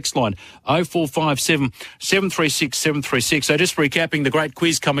 1170. The text line, 0457 736 736. So just recapping the great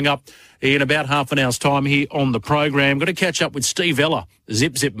quiz coming up in about half an hour's time here on the program. Going to catch up with Steve Ella, the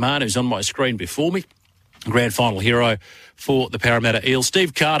Zip man, who's on my screen before me. Grand final hero for the Parramatta Eels.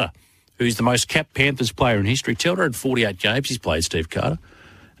 Steve Carter, who's the most capped Panthers player in history. 248 games he's played, Steve Carter.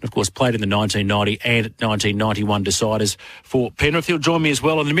 And, of course, played in the 1990 and 1991 deciders for Penrith. He'll join me as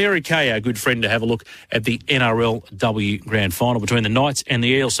well. And Amiri Kay, our good friend, to have a look at the NRLW Grand Final between the Knights and the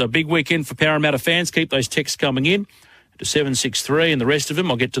Eels. So a big weekend for Parramatta fans. Keep those texts coming in to 763 and the rest of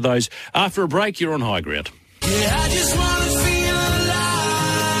them. I'll get to those after a break. You're on High Ground. Yeah, I just want to feel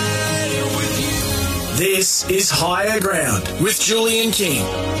alive with you. This is Higher Ground with Julian King.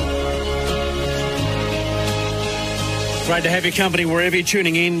 Great to have your company wherever you're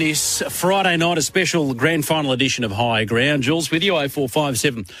tuning in this Friday night, a special grand final edition of High Ground. Jules with you,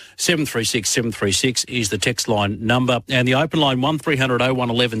 0457 736 736 is the text line number. And the open line, 1300 01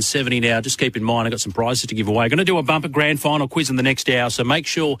 1170. Now, just keep in mind, I've got some prizes to give away. Going to do a bumper grand final quiz in the next hour, so make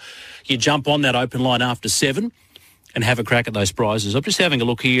sure you jump on that open line after 7 and have a crack at those prizes. I'm just having a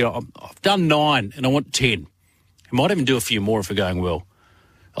look here. I've done 9 and I want 10. I might even do a few more if we're going well.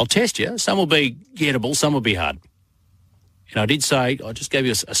 I'll test you. Some will be gettable, some will be hard. And I did say, I just gave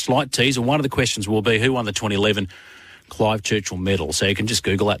you a slight teaser. One of the questions will be who won the 2011 Clive Churchill medal. So you can just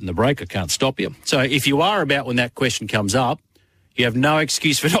Google that in the break. I can't stop you. So if you are about when that question comes up, you have no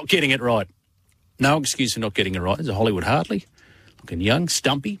excuse for not getting it right. No excuse for not getting it right. There's a Hollywood Hartley, looking young,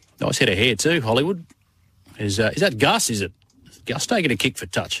 stumpy. Nice head of hair too, Hollywood. Is that Gus, is it? Gus taking a kick for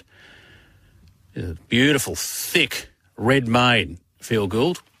touch. Beautiful, thick, red mane, Phil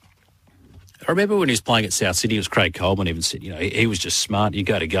Gould. I remember when he was playing at South Sydney, it was Craig Coleman even said, you know, he was just smart. You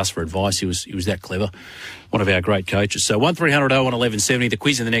go to Gus for advice. He was that clever. One of our great coaches. So 1300 01 1170, the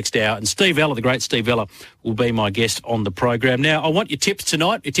quiz in the next hour. And Steve Ella, the great Steve Ella, will be my guest on the program. Now, I want your tips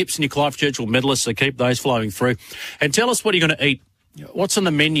tonight, your tips and your Clive Churchill medalists, so keep those flowing through. And tell us what you're going to eat. What's on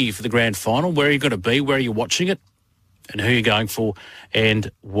the menu for the grand final? Where are you going to be? Where are you watching it? And who are you going for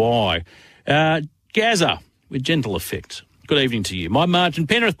and why? Gazza with gentle effect. Good evening to you. My margin,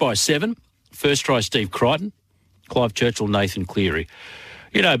 Penrith by 7. First try, Steve Crichton. Clive Churchill, Nathan Cleary.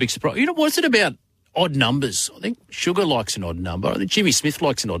 You know, big surprise. You know, what's it about odd numbers? I think Sugar likes an odd number. I think Jimmy Smith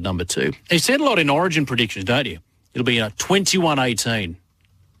likes an odd number too. You said a lot in Origin predictions, don't you? It'll be 21-18.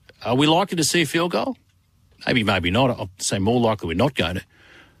 Are we likely to see a field goal? Maybe, maybe not. I'll say more likely we're not going to.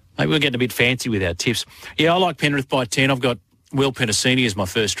 Maybe we're getting a bit fancy with our tips. Yeah, I like Penrith by 10. I've got Will Penasini as my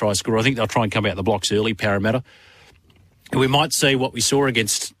first try scorer. I think they'll try and come out the blocks early, Parramatta. And we might see what we saw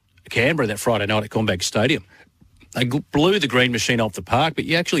against Canberra that Friday night at CommBank Stadium. They blew the green machine off the park, but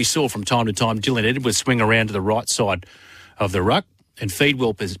you actually saw from time to time Dylan Edwards swing around to the right side of the ruck and feed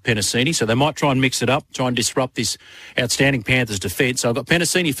Will Penasini. So they might try and mix it up, try and disrupt this outstanding Panthers defence. So I've got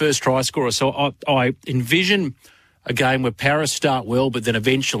Penasini first try scorer. So I envision a game where Paris start well, but then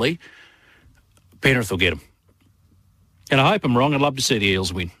eventually Penrith will get them. And I hope I'm wrong. I'd love to see the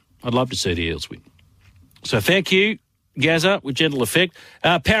Eels win. So thank you, Gazza, with gentle effect.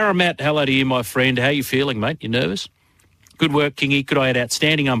 Paramat, hello to you, my friend. How are you feeling, mate? You nervous? Good work, Kingy. Could I add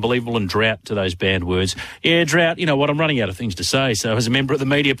outstanding, unbelievable and drought to those banned words? Yeah, drought, you know what, I'm running out of things to say. So as a member of the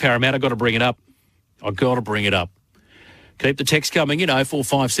media, Paramat, I've got to bring it up. Keep the text coming,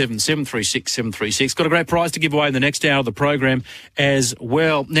 0457 736 736. Got a great prize to give away in the next hour of the program as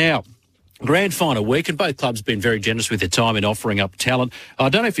well. Now, grand final week, and both clubs have been very generous with their time in offering up talent. I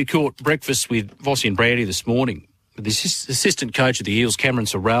don't know if you caught breakfast with Vossi and Brandy this morning. The assistant coach of the Eels, Cameron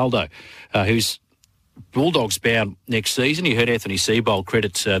Ciraldo, who's Bulldogs bound next season. You heard Anthony Seibold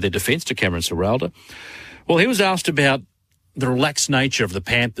credit their defence to Cameron Ciraldo. Well, he was asked about the relaxed nature of the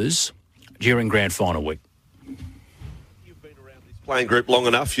Panthers during grand final week. You've been around this playing group long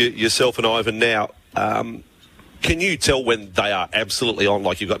enough, yourself and Ivan now. Can you tell when they are absolutely on,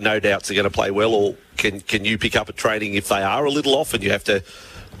 like you've got no doubts they're going to play well, or can you pick up at training if they are a little off and you have to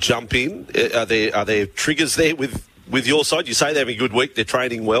jump in? Are there triggers there with your side? You say they're having a good week, they're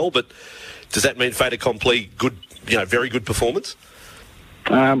training well, but does that mean fait accompli, good, very good performance?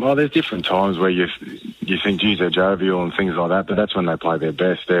 There's different times where you think, geez, they're jovial and things like that, but that's when they play their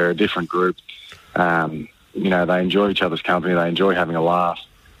best. They're a different group. They enjoy each other's company. They enjoy having a laugh.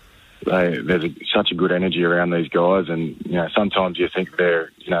 There's such a good energy around these guys, and sometimes you think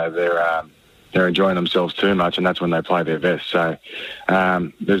they're enjoying themselves too much, and that's when they play their best. So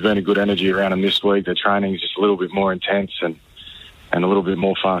there's been a good energy around them this week. Their training is just a little bit more intense and a little bit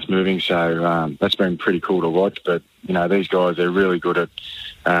more fast moving. So that's been pretty cool to watch. But these guys, they're really good at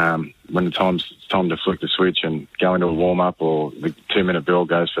when it's time to flick the switch and go into a warm up or the 2-minute bell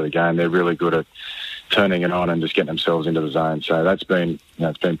goes for the game. They're really good at turning it on and just getting themselves into the zone. So that's been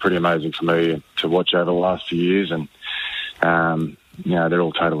it's been pretty amazing for me to watch over the last few years, and they're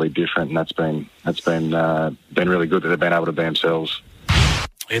all totally different, and that's been really good that they've been able to be themselves.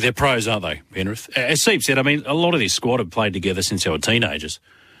 Yeah, they're pros, aren't they, Penrith? As Steve said, I mean, a lot of this squad have played together since they were teenagers.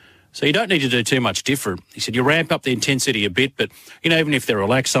 So you don't need to do too much different. He said you ramp up the intensity a bit, but, even if they're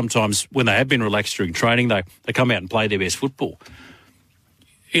relaxed, sometimes when they have been relaxed during training, they come out and play their best football.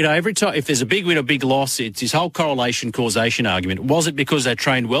 Every time, if there's a big win or big loss, it's this whole correlation-causation argument. Was it because they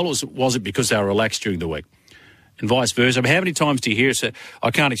trained well, or was it because they were relaxed during the week? And vice versa. I mean, how many times do you hear us say, I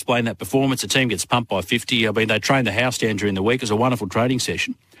can't explain that performance, the team gets pumped by 50. I mean, they trained the house down during the week. It was a wonderful training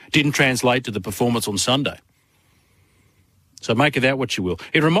session. Didn't translate to the performance on Sunday. So make of that what you will.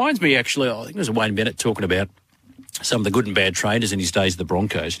 It reminds me, actually, I think it was Wayne Bennett talking about some of the good and bad trainers in his days at the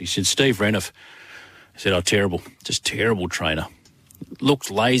Broncos. He said, Steve Reniff, he said, terrible, just terrible trainer. Looked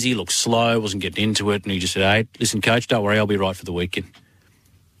lazy, looked slow, wasn't getting into it. And he just said, hey, listen, coach, don't worry, I'll be right for the weekend.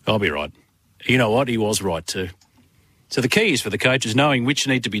 I'll be right. You know what? He was right too. So the key is for the coaches knowing which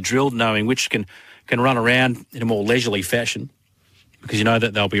need to be drilled, knowing which can run around in a more leisurely fashion, because you know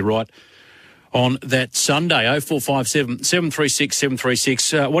that they'll be right on that Sunday. 0457 736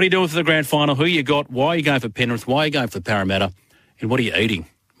 736. What are you doing for the grand final? Who you got? Why are you going for Penrith? Why are you going for Parramatta? And what are you eating,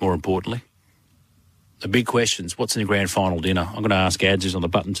 more importantly? The big questions. What's in the grand final dinner? I'm going to ask Ads, who's on the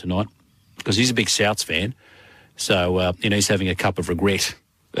button tonight, because he's a big Souths fan. So, he's having a cup of regret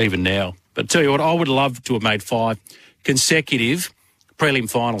even now. But tell you what, I would love to have made 5 consecutive prelim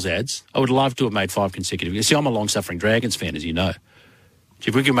finals, Ads. I would love to have made 5 consecutive. You see, I'm a long-suffering Dragons fan, as you know.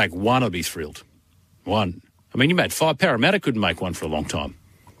 If we could make 1, I'd be thrilled. 1. I mean, you made 5. Parramatta couldn't make 1 for a long time.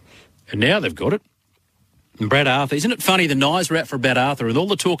 And now they've got it. And Brad Arthur, isn't it funny, the knives were out for Brad Arthur, and all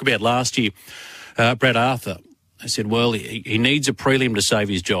the talk about last year, Brad Arthur, they said, well, he needs a prelim to save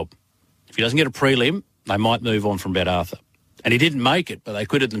his job. If he doesn't get a prelim, they might move on from Brad Arthur. And he didn't make it, but they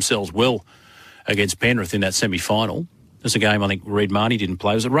acquitted themselves well against Penrith in that semi-final. There's a game I think Reid Marnie didn't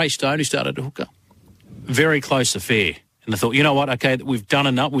play. Was it Ray Stone who started at hooker? Very close affair. And they thought, you know what, okay, we've done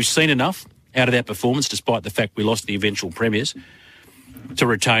enough, we've seen enough out of that performance, despite the fact we lost the eventual premiers, to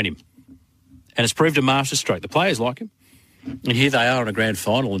retain him. And it's proved a masterstroke. The players like him. And here they are in a grand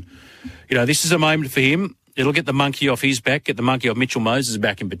final. And, this is a moment for him. It'll get the monkey off his back, get the monkey off Mitchell Moses'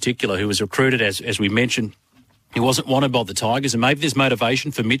 back in particular, who was recruited, as we mentioned. He wasn't wanted by the Tigers, and maybe there's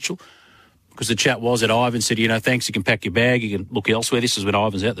motivation for Mitchell, because the chat was that Ivan said, thanks, you can pack your bag, you can look elsewhere. This is when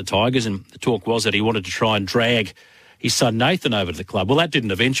Ivan's out the Tigers, and the talk was that he wanted to try and drag his son Nathan over to the club. Well, that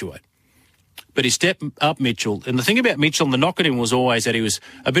didn't eventuate. But he stepped up Mitchell, and the thing about Mitchell and the knock at him was always that he was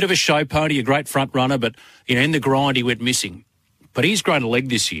a bit of a show pony, a great front runner, but, in the grind he went missing. But he's grown a leg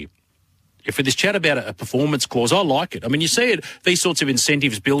this year. For this chat about a performance clause, I like it. I mean, you see it, these sorts of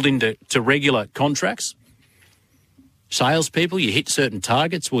incentives build into regular contracts. Salespeople, you hit certain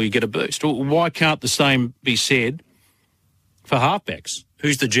targets, well, you get a boost. Well, why can't the same be said for halfbacks?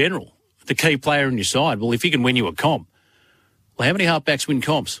 Who's the general, the key player in your side? Well, if he can win you a comp, well, how many halfbacks win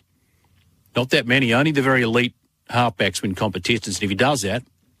comps? Not that many. Only the very elite halfbacks win competitions. And if he does that,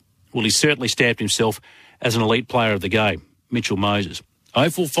 well, he's certainly stamped himself as an elite player of the game, Mitchell Moses.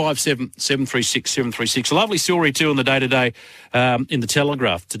 0457 736 736. A lovely story too on the day-to-day in the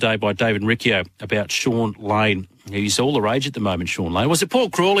Telegraph today by David Riccio about Sean Lane. He's all the rage at the moment, Sean Lane. Was it Paul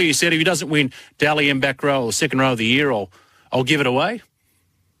Crawley who said if he doesn't win Dally M back row or second row of the year, I'll give it away?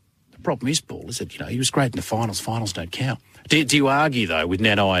 The problem is, Paul, is that, he was great in the finals. Finals don't count. Do you argue, though, with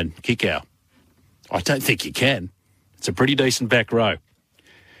Nanai and Kikau? I don't think you can. It's a pretty decent back row.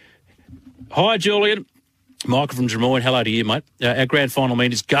 Hi, Julian. Michael from Drummoyne. Hello to you, mate. Our grand final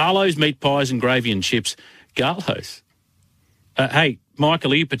meat is Garlo's, meat pies and gravy and chips. Garlo's. Hey,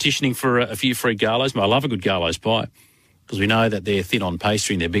 Michael, are you petitioning for a few free Garlo's? I love a good Garlo's pie because we know that they're thin on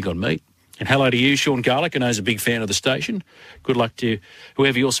pastry and they're big on meat. And hello to you, Sean Garlick. I know he's a big fan of the station. Good luck to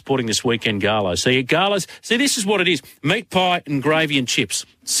whoever you're supporting this weekend, Garlo's. See, Garlo's, this is what it is. Meat pie and gravy and chips.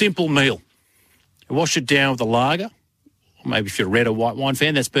 Simple meal. Wash it down with a lager. Or maybe if you're a red or white wine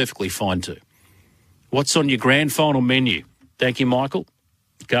fan, that's perfectly fine too. What's on your grand final menu? Thank you, Michael.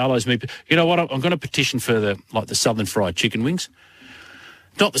 Carlo's meat. You know what? I'm going to petition for the Southern Fried Chicken wings.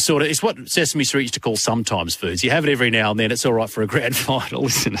 Not the sort of, it's what Sesame Street used to call sometimes foods. You have it every now and then. It's all right for a grand final,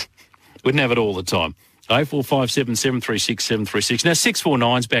 isn't it? Wouldn't have it all the time. 0457 736 736. Now,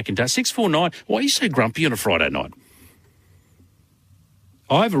 649's back in touch. 649, why are you so grumpy on a Friday night?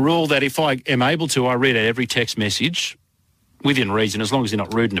 I have a rule that if I am able to, I read out every text message within reason, as long as they're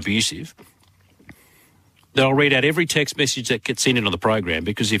not rude and abusive, that I'll read out every text message that gets in on the program,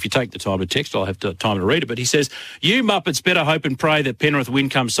 because if you take the time to text, I'll have time to read it. But he says, you Muppets better hope and pray that Penrith win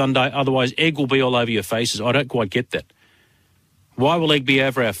come Sunday, otherwise egg will be all over your faces. I don't quite get that. Why will egg be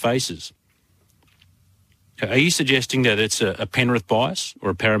over our faces? Are you suggesting that it's a Penrith bias or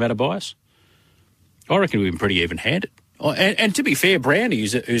a Parramatta bias? I reckon we've been pretty even-handed. Oh, and to be fair, Brownie,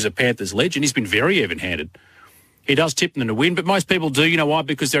 who's a Panthers legend, he's been very even-handed. He does tip them to win, but most people do, you know why?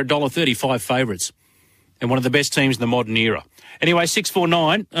 Because they're $1.35 favourites and one of the best teams in the modern era. Anyway,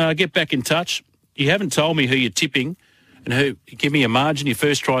 649, get back in touch. You haven't told me who you're tipping and who. Give me a margin, your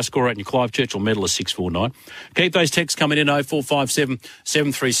first try scorer and your Clive Churchill medalist, 649. Keep those texts coming in, 0457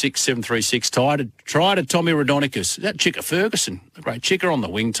 736 736. Try to Tommy Raudonikis. That Chicker Ferguson, a great Chicker on the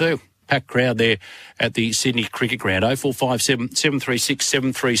wing too. Packed crowd there at the Sydney Cricket Ground, 0457 736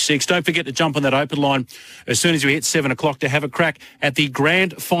 736. Don't forget to jump on that open line as soon as we hit 7 o'clock to have a crack at the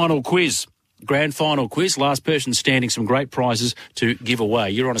grand final quiz. Grand final quiz, last person standing, some great prizes to give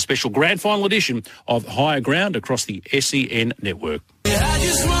away. You're on a special grand final edition of Higher Ground across the SEN network. I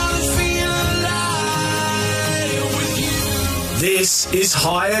just wanna feel alive with you. This is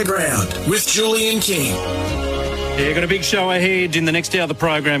Higher Ground with Julian King. Yeah, got a big show ahead in the next hour of the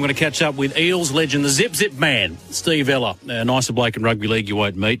program. I'm going to catch up with Eels legend, the Zip man, Steve Ella. A nicer bloke in rugby league you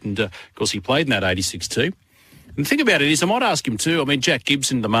won't meet. And, of course, he played in that 86 too. And the thing about it is, I might ask him too. I mean, Jack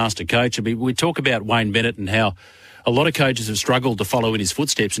Gibson, the master coach. I mean, we talk about Wayne Bennett and how a lot of coaches have struggled to follow in his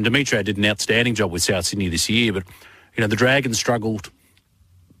footsteps. And Demetrio did an outstanding job with South Sydney this year. But, you know, the Dragons struggled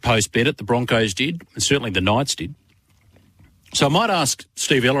post-Bennett. The Broncos did. And certainly the Knights did. So I might ask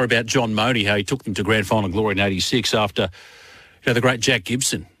Steve Ella about John Mooney, how he took them to grand final glory in 86 after, the great Jack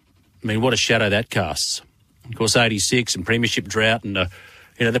Gibson. I mean, what a shadow that casts. Of course, 86 and premiership drought and,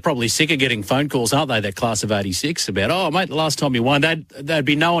 they're probably sick of getting phone calls, aren't they, that class of 86, about, oh, mate, the last time you won, they'd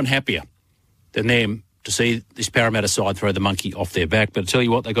be no one happier than them to see this Parramatta side throw the monkey off their back. But I tell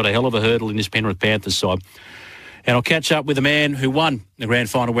you what, they've got a hell of a hurdle in this Penrith Panthers side. And I'll catch up with a man who won the grand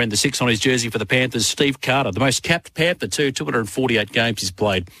final wearing the 6 on his jersey for the Panthers, Steve Carter, the most capped Panther too, 248 games he's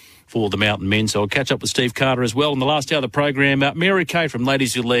played for the Mountain Men. So I'll catch up with Steve Carter as well. In the last hour of the program, Mary Kay from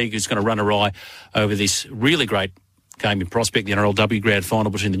Ladies of the League, who's going to run a eye over this really great game in prospect, the NRLW grand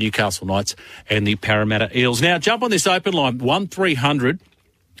final between the Newcastle Knights and the Parramatta Eels. Now, jump on this open line, 1300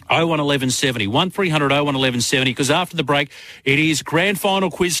 01 1170, 1300 01 1170, because after the break, it is grand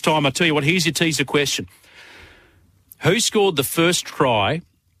final quiz time. I tell you what, here's your teaser question. Who scored the first try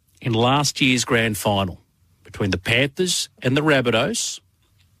in last year's grand final between the Panthers and the Rabbitohs?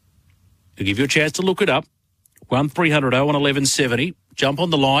 I'll give you a chance to look it up. 1300 01 1170. Jump on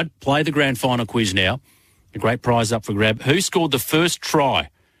the line, play the grand final quiz now. A great prize up for grab. Who scored the first try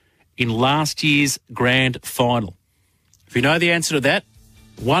in last year's grand final? If you know the answer to that,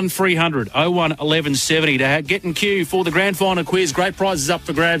 1300 01 1170 to get in queue for the grand final quiz. Great prizes up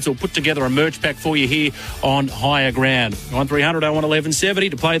for grabs. We'll put together a merch pack for you here on Higher Ground. 1300 01 1170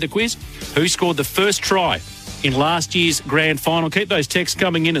 to play the quiz. Who scored the first try in last year's grand final? Keep those texts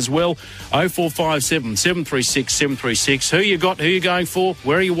coming in as well. 0457 736 736. Who you got? Who you going for?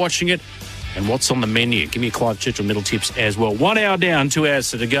 Where are you watching it? And what's on the menu? Give me a Clive Churchill middle tips as well. 1 hour down, 2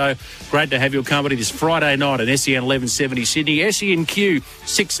 hours to go. Great to have your company this Friday night at SEN 1170 Sydney, SENQ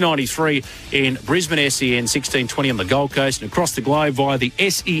 693 in Brisbane, SEN 1620 on the Gold Coast and across the globe via the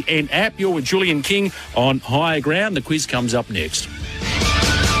SEN app. You're with Julian King on Higher Ground. The quiz comes up next.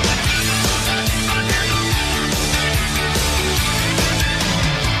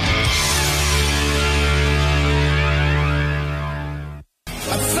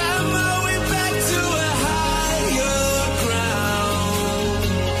 I found my way back to a higher ground.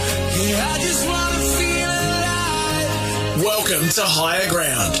 Yeah, I just wanna feel alive. Welcome to Higher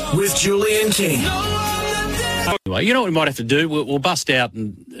Ground with Julian King. Anyway, you know what we might have to do? We'll bust out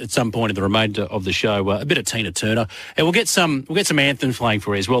at some point in the remainder of the show a bit of Tina Turner, and we'll get some anthems playing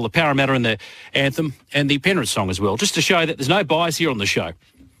for you as well. The Parramatta and the anthem and the Penrith song as well, just to show that there's no bias here on the show.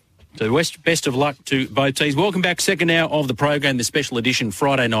 So best of luck to both teams. Welcome back, second hour of the program, the special edition,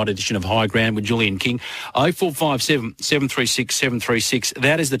 Friday night edition of High Ground with Julian King. 0457 736 736.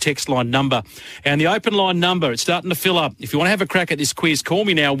 That is the text line number. And the open line number, it's starting to fill up. If you want to have a crack at this quiz, call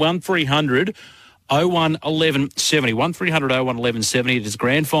me now, 1300 01 11 70. 1300 01 11 70. It is a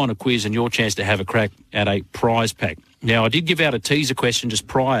grand final quiz and your chance to have a crack at a prize pack. Now, I did give out a teaser question just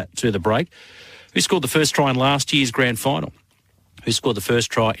prior to the break. Who scored the first try in last year's grand final? Who scored the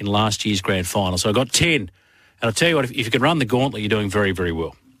first try in last year's grand final? So I got 10. And I'll tell you what, if you can run the gauntlet, you're doing very, very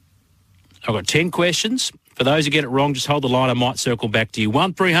well. I've got 10 questions. For those who get it wrong, just hold the line. I might circle back to you.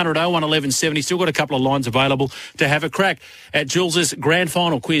 1300 01 11 70. Still got a couple of lines available to have a crack at Jules's grand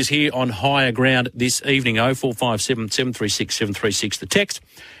final quiz here on Higher Ground this evening. 0457 736 736 the text.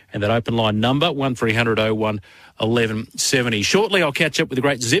 And that open line number, 1300 01 11 70. Shortly, I'll catch up with the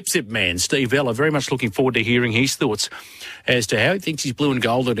great Zip Zip man, Steve Vella. Very much looking forward to hearing his thoughts as to how he thinks his blue and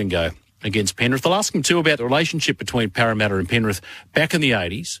gold are going to go against Penrith. I'll ask him too about the relationship between Parramatta and Penrith back in the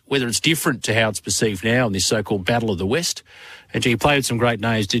 80s, whether it's different to how it's perceived now in this so-called Battle of the West. And he played with some great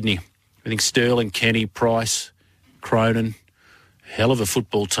names, didn't he? I think Sterling, Kenny, Price, Cronin, hell of a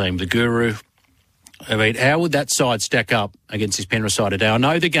football team, the Guru. I mean, how would that side stack up against this Penrith side today? I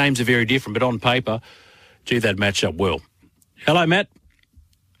know the games are very different, but on paper, gee, they'd match up well. Hello, Matt.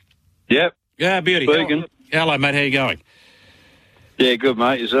 Yep. Yeah, beauty. Speaking. Hello, mate. How you going? Yeah, good,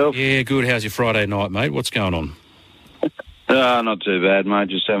 mate. Yourself? Yeah, good. How's your Friday night, mate? What's going on? Not too bad, mate.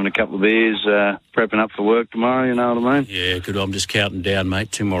 Just having a couple of beers, prepping up for work tomorrow, you know what I mean? Yeah, good. I'm just counting down,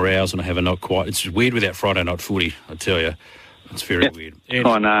 mate. 2 more hours and I have a not quite. It's weird without Friday night footy, I tell you. It's very weird. And,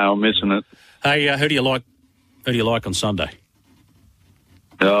 I know, I'm missing it. hey, who do you like? Who do you like on Sunday?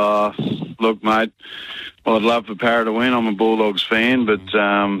 Look, mate, I'd love for Parra to win. I'm a Bulldogs fan, but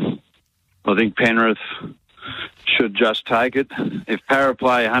I think Penrith should just take it. If Parra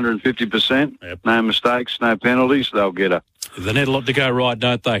play 150%, Yep. no mistakes, no penalties, they'll get her. They need a lot to go right,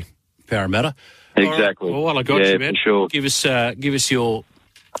 don't they, Parramatta? Exactly. All right. Well, I got Yeah, you, man. for sure. Give us your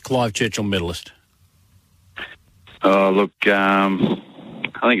Clive Churchill medalist. Look, I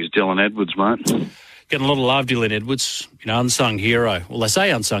think it's Dylan Edwards, mate. Getting a lot of love, Dylan Edwards, unsung hero. Well, they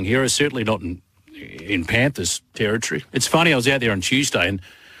say unsung hero, certainly not in Panthers territory. It's funny, I was out there on Tuesday and,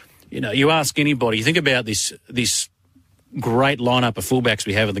 you ask anybody, you think about this great lineup of fullbacks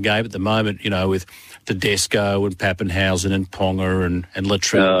we have in the game at the moment, with Tedesco and Pappenhausen and Ponga and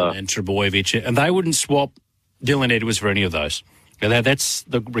Latrell and Trebojevic, and they wouldn't swap Dylan Edwards for any of those. And that's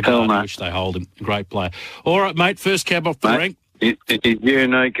the regard in which they hold him. Great player. All right, mate, first cab off the rank. He's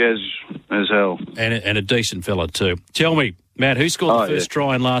unique as hell. And a decent fella too. Tell me, Matt, who scored the first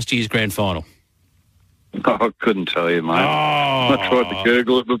try in last year's grand final? I couldn't tell you, mate. Oh. I tried to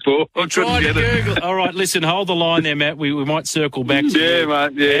Google it before. I couldn't get it. Google. All right, listen, hold the line there, Matt. We might circle back to Yeah, you.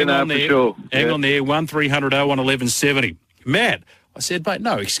 mate. Yeah, Hang on for there. sure. Hang Yeah. on there. 1300 01 11 70. Matt, I said, mate,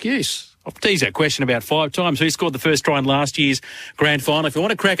 no excuse. I've teased that question about 5 times. Who scored the first try in last year's grand final? If you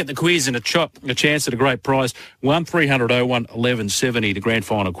want to crack at the quiz and a chance at a great prize, 1300 01 11 70. The grand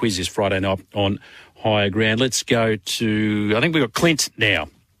final quiz is Friday night on Higher Ground. Let's go to, I think we've got Clint now.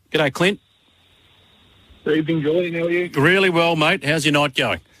 G'day, Clint. Good evening, Julian. How are you? Really well, mate. How's your night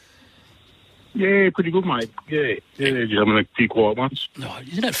going? Yeah, pretty good, mate. Yeah, just having a few quiet ones. Oh,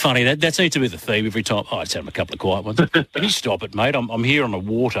 isn't that funny? That seems to be the theme every time. Oh, I just had a couple of quiet ones. Can you stop it, mate? I'm here on the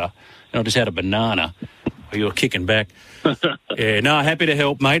water, and I just had a banana. Oh, you're kicking back. Yeah, no, happy to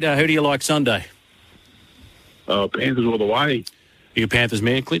help, mate. Who do you like Sunday? Panthers all the way. Are you a Panthers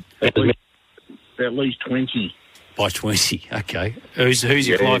man, Clint? At least 20. By 20, okay. Who's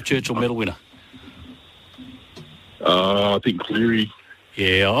your Clive Churchill medal winner? I think Cleary.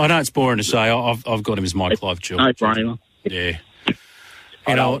 Yeah, I know it's boring to say. I've got him as my Clive Churchill. No brainer. Yeah.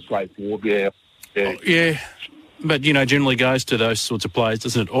 I know it's straightforward. Yeah. Yeah, but, generally goes to those sorts of players,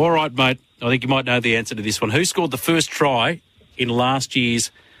 doesn't it? All right, mate. I think you might know the answer to this one. Who scored the first try in last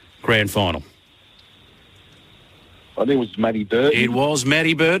year's grand final? I think it was Matty Burton. It was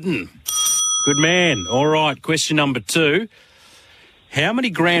Matty Burton. Good man. All right, question number 2. How many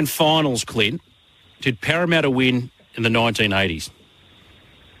grand finals, Clint, did Parramatta win in the 1980s?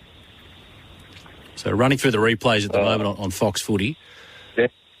 So running through the replays at the moment on Fox Footy.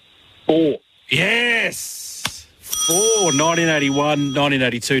 4. Yes! 4. 1981,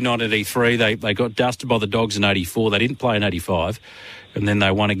 1982, 1983. They got dusted by the Dogs in 84. They didn't play in 85. And then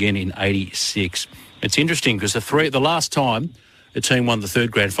they won again in 86. It's interesting because the last time a team won the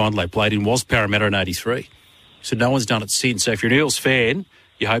third grand final they played in was Parramatta in 83. So no one's done it since. So if you're an Eels fan,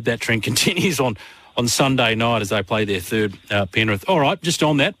 you hope that trend continues on Sunday night as they play their third Penrith. All right, just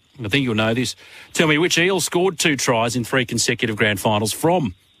on that, I think you'll know this. Tell me, which Eels scored 2 tries in 3 consecutive grand finals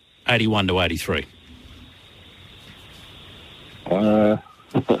from 81 to 83? Was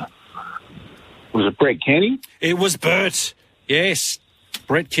it Brett Kenny? It was Bert. Yes,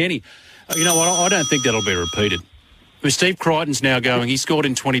 Brett Kenny. You know what? I don't think that'll be repeated. Well, Steve Crichton's now going. He scored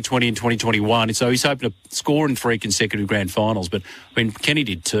in 2020 and 2021, so he's hoping to score in 3 consecutive grand finals. But, I mean, Kenny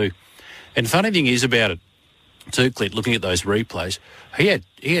did too. And the funny thing is about it, too, Clint, looking at those replays, he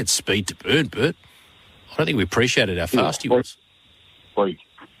had speed to burn, Bert. I don't think we appreciated how fast he was. Freak.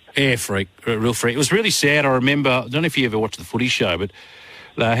 Yeah, freak, a real freak. It was really sad. I remember, I don't know if you ever watched the footy show, but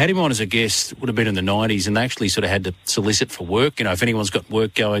they had him on as a guest, would have been in the 90s, and they actually sort of had to solicit for work. You know, if anyone's got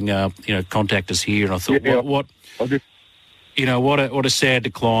work going, contact us here. And I thought, what a sad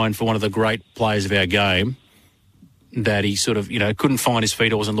decline for one of the great players of our game, that he sort of, couldn't find his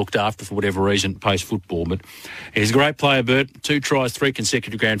feet or wasn't looked after for whatever reason post-football. But he's a great player, Bert. 2 tries, 3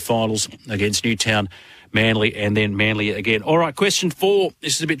 consecutive grand finals against Newtown, Manly, and then Manly again. All right, question 4.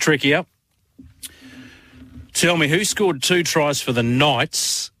 This is a bit trickier. Tell me, who scored 2 tries for the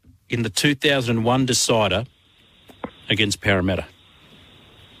Knights in the 2001 decider against Parramatta?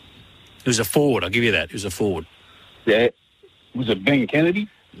 It was a forward, I'll give you that. It was a forward. Yeah. Was it Ben Kennedy?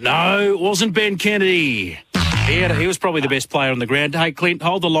 No, it wasn't Ben Kennedy. He was probably the best player on the ground. Hey, Clint,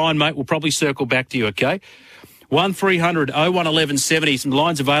 hold the line, mate. We'll probably circle back to you, okay? 1300 01 1170. Some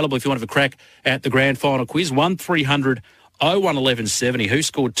lines available if you want to have a crack at the grand final quiz. 1300 01 1170. Who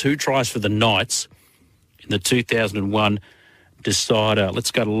scored 2 tries for the Knights in the 2001 decider?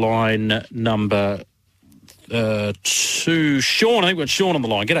 Let's go to line number 2. Sean, I think we've got Sean on the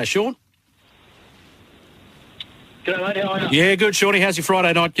line. G'day, Sean. G'day, mate. How are you? Yeah, good, Shawnee. How's your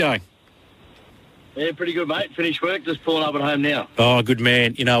Friday night going? Yeah, pretty good, mate. Finished work, just pulling up at home now. Oh, good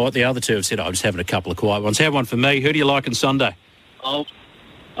man. You know what? The other two have said, I'm just having a couple of quiet ones. Have one for me. Who do you like on Sunday? Oh,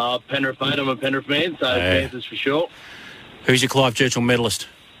 Penrith, mate. I'm a Penrith man, so Panthers for sure. Who's your Clive Churchill medalist?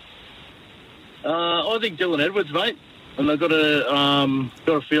 I think Dylan Edwards, mate. And I've got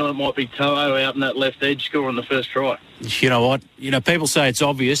a feeling it might be To'o out in that left edge scoring the first try. You know what? People say it's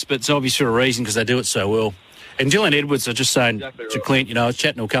obvious, but it's obvious for a reason because they do it so well. And Dylan Edwards, I was just saying to Clint, I was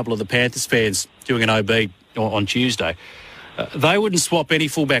chatting to a couple of the Panthers fans doing an OB on Tuesday. They wouldn't swap any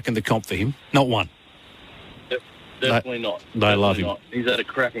fullback in the comp for him. Not one. Definitely not. They love him. Not. He's had a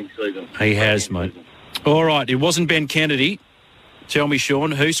cracking season. He has, mate. All right, it wasn't Ben Kennedy. Tell me,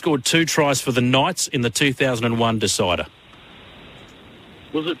 Sean, who scored 2 tries for the Knights in the 2001 decider?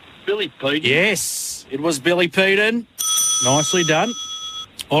 Was it Billy Peden? Yes, it was Billy Peden. Nicely done.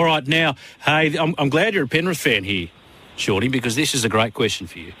 All right, now, hey, I'm glad you're a Penrith fan here, Shorty, because this is a great question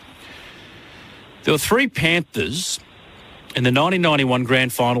for you. There were 3 Panthers in the 1991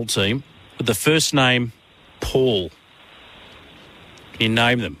 grand final team with the first name Paul. Can you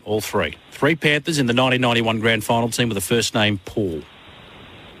name them, all 3? 3 Panthers in the 1991 grand final team with the first name Paul.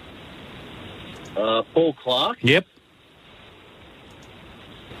 Paul Clark? Yep.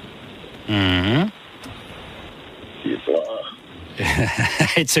 Mm-hmm.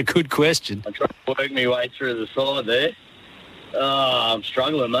 It's a good question. I'm trying to work my way through the side there. I'm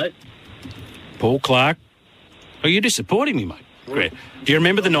struggling, mate. Paul Clark. Oh, you're disappointing me, mate. Great. Do you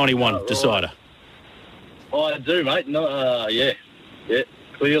remember the 91 decider? Oh, I do, mate. No, yeah,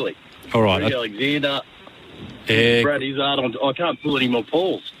 clearly. All right. Greg Alexander, Brad Izzard. I can't pull any more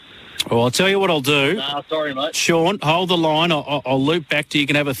Pauls. Well, I'll tell you what I'll do. Nah, sorry, mate. Sean, hold the line. I'll loop back to you. You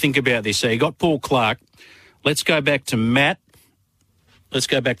can have a think about this. So you got Paul Clark. Let's go back to Matt. Let's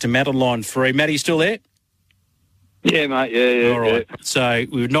go back to Matt on line 3. Matt, are you still there? Yeah, mate. Yeah. All right. So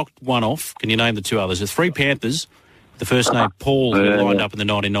we've knocked one off. Can you name the 2 others? There's 3 Panthers. The first name Paul, who lined up in the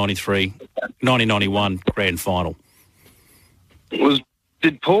 1991 grand final.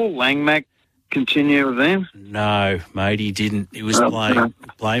 Did Paul Langmack continue with them? No, mate, he didn't. He was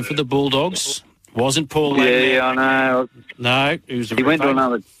playing for the Bulldogs. Wasn't Paul Langmack. Yeah, I know. No, he went to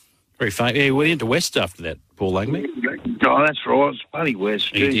another. Very famous. Yeah, he went into West after that, Paul Langmack. Oh, that's right. It's bloody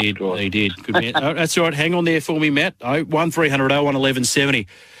West. He did. Good man. Oh, that's all right. Hang on there for me, Matt. 1300 01 1170.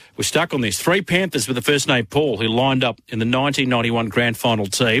 We're stuck on this. 3 Panthers with the first name Paul, who lined up in the 1991 grand final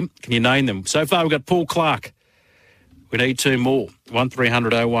team. Can you name them? So far, we've got Paul Clark. We need 2 more.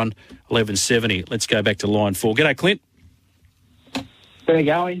 1300 01 1170. Let's go back to line 4. G'day, Clint. How you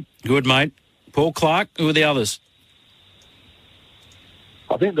going? Good, mate. Paul Clark. Who are the others?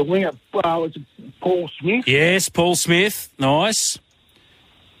 I think the winger was Paul Smith. Yes, Paul Smith. Nice.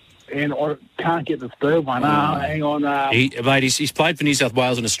 And I can't get the third one. Hang on. He's played for New South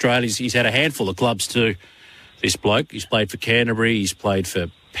Wales and Australia. He's had a handful of clubs too, this bloke. He's played for Canterbury. He's played for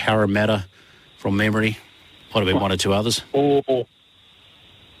Parramatta from memory. Might have been 1 or 2 others.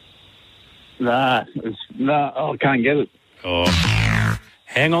 No, I can't get it. Oh,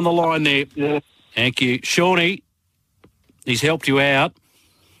 hang on the line there. Yeah. Thank you. Shawnee, he's helped you out.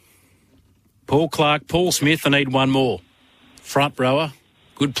 Paul Clark, Paul Smith, I need 1 more. Front rower,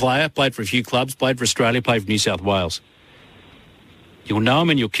 good player, played for a few clubs, played for Australia, played for New South Wales. You'll know him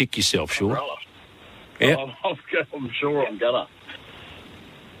and you'll kick yourself, sure. Yeah. I'm sure I'm gonna.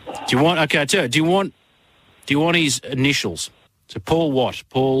 Do you want? Okay, I tell you. Do you want his initials? So Paul what?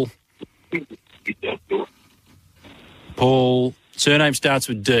 Paul. Surname starts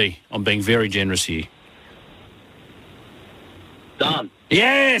with D. I'm being very generous here. Done.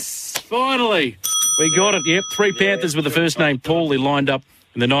 Yes, finally. We got it. Yep, 3 Panthers with the first name Paul. They lined up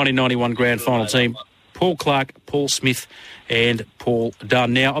in the 1991 Grand Final team. Paul Clark, Paul Smith and Paul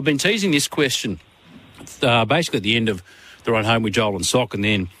Dunn. Now, I've been teasing this question basically at the end of the run home with Joel and Sock and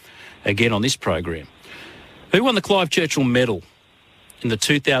then again on this program. Who won the Clive Churchill medal in the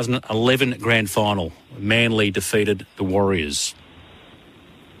 2011 Grand Final? Manly defeated the Warriors.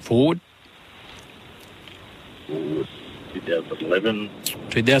 Forward.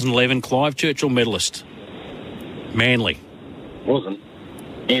 2011 Clive Churchill medalist. Manly. Wasn't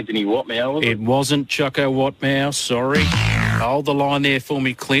Anthony Watmow, was it? It wasn't Chucko Watmow, sorry. Hold the line there for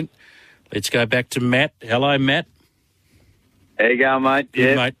me, Clint. Let's go back to Matt. Hello, Matt. How you going, mate?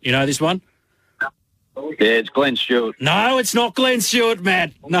 Good, mate. You know this one? Yeah, it's Glenn Stewart. No, it's not Glenn Stewart,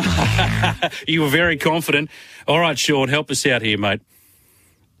 Matt. No. You were very confident. All right, Sean, help us out here, mate.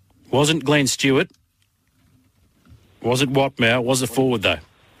 Wasn't Glenn Stewart. Wasn't Watmow. Was it forward, though?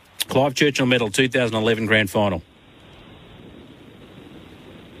 Clive Churchill medal, 2011 Grand Final.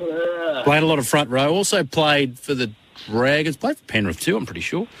 Played a lot of front row. Also played for the Dragons. Played for Penrith too, I'm pretty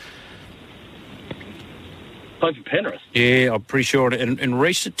sure. Played for Penrith? Yeah, I'm pretty sure. And in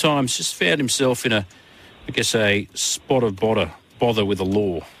recent times, just found himself in a spot of bother with the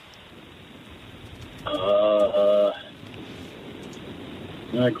law.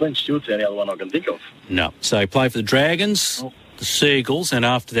 No, Glenn Stewart's the only other one I can think of. No. So he played for the Dragons, the Seagulls, and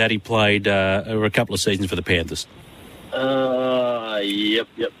after that he played a couple of seasons for the Panthers. Yep.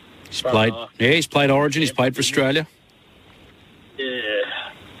 He's played Origin. He's played for Australia. Yeah.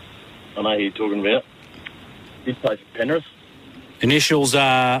 I know who you're talking about. He played for Penrith. Initials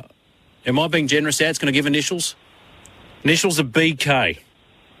are... Am I being generous, Ad's going to give initials? Initials are BK.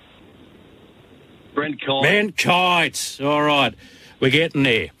 Brent Kite. Brent Kite. All right. We're getting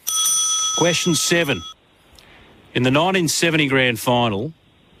there. Question 7. In the 1970 Grand Final...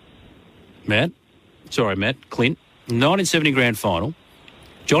 Clint. In the 1970 Grand Final...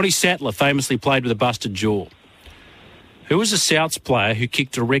 Johnny Sattler famously played with a busted jaw. Who was a Souths player who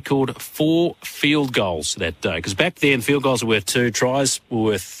kicked a record 4 field goals that day? Because back then, field goals were worth 2, tries were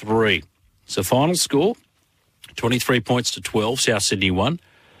worth 3. So final score, 23 points to 12, South Sydney won.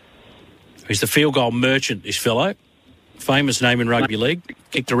 He's the field goal merchant, this fellow. Famous name in rugby league.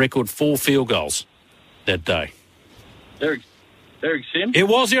 Kicked a record 4 field goals that day. Eric Sims? It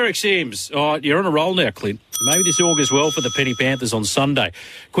was Eric Sims. Oh, you're on a roll now, Clint. Maybe this augurs well for the Penny Panthers on Sunday.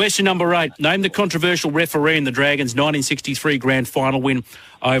 Question number 8. Name the controversial referee in the Dragons' 1963 Grand Final win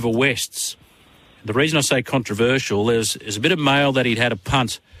over Wests. The reason I say controversial, there's a bit of mail that he'd had a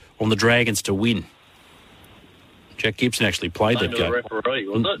punt on the Dragons to win. Jack Gibson actually played that game. Referee,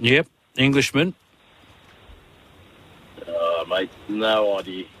 was it? Yep, Englishman. Mate, no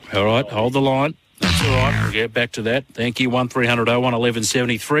idea. All right, hold the line. That's all right. We'll get back to that. Thank you. 1300 01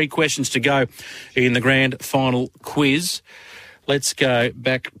 1173. Questions to go in the grand final quiz. Let's go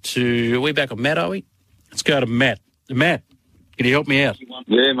back to... Are we back on Matt, are we? Let's go to Matt. Matt, can you help me out?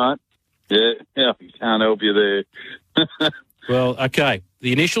 Yeah, mate. Yeah, can't help you there. Well, okay.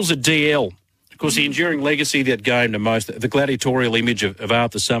 The initials are DL. Of course, the enduring legacy of that game, the gladiatorial image of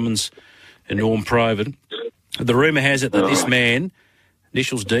Arthur Summons and Norm Provan. The rumour has it that this man...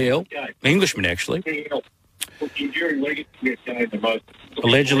 Initials DL, Englishman actually.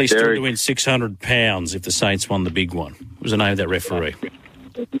 Allegedly stood to win £600 if the Saints won the big one. What was the name of that referee?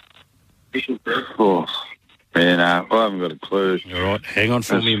 Oh, man, I haven't got a clue. All right, hang on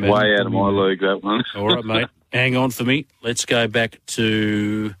for me, mate. Way out of my league, that one. All right, mate. Hang on for me. Let's go back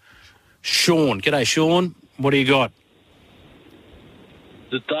to Sean. G'day, Sean. What do you got?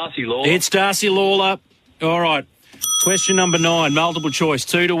 It's Darcy Lawler. It's Darcy Lawler. All right. Question number 9, multiple choice,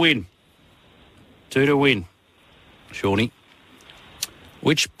 2 to win. 2 to win. Shawnee.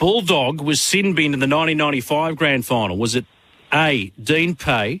 Which Bulldog was sin binned in the 1995 Grand Final? Was it A, Dean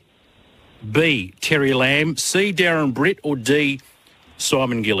Pay, B, Terry Lamb, C, Darren Britt, or D,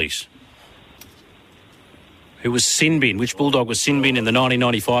 Simon Gillies? Who was sin binned? Which Bulldog was sin binned in the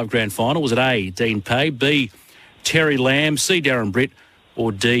 1995 Grand Final? Was it A, Dean Pay, B, Terry Lamb, C, Darren Britt,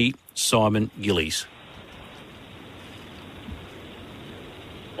 or D, Simon Gillies?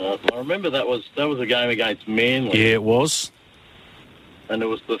 I remember that was a game against Manly. Yeah, it was. And it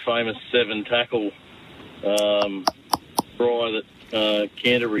was the famous 7-tackle try that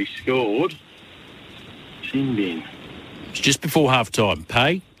Canterbury scored. Sin bin. It's just before half-time.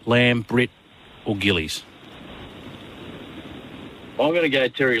 Pay, Lamb, Britt or Gillies? I'm going to go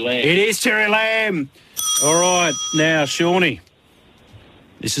Terry Lamb. It is Terry Lamb. All right, now, Shawnee.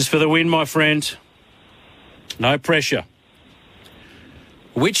 This is for the win, my friend. No pressure.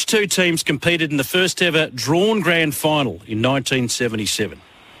 Which two teams competed in the first ever drawn grand final in 1977?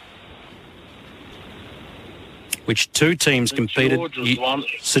 Which two teams competed?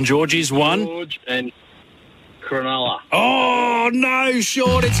 St George's won. George and Cronulla. Oh, no,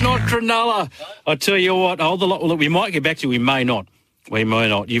 Sean, it's not Cronulla. I tell you what, look, we might get back to you. We may not. We may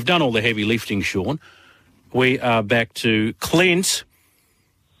not. You've done all the heavy lifting, Sean. We are back to Clint.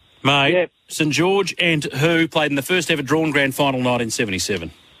 Mate, yep. St George and who played in the first ever drawn grand final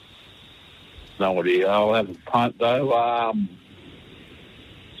 1977? No idea. I'll have a punt, though.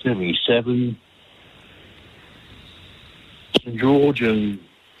 77. St George and...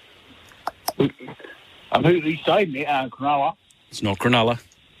 who did he say? Cronulla. It's not Cronulla.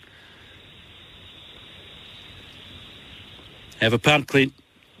 Have a punt, Clint.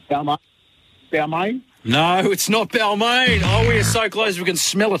 Balmain? No, it's not Balmain. Oh, we are so close. We can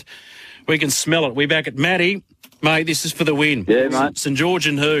smell it. We can smell it. We're back at Matty. Mate, this is for the win. Yeah, mate. St George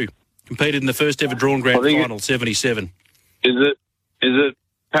and who competed in the first ever drawn grand final, 77. Is it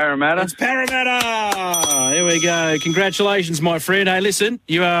Parramatta? It's Parramatta. Here we go. Congratulations, my friend. Hey, listen,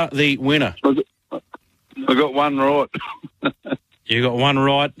 you are the winner. I got one right. You got one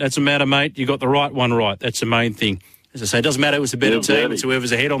right. That's a matter, mate. You got the right one right. That's the main thing. As I say, it doesn't matter who's a better team. It's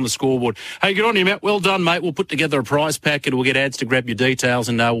whoever's ahead on the scoreboard. Hey, good on you, Matt. Well done, mate. We'll put together a prize pack and we'll get ads to grab your details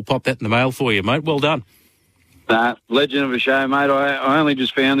and we'll pop that in the mail for you, mate. Well done. Legend of a show, mate. I only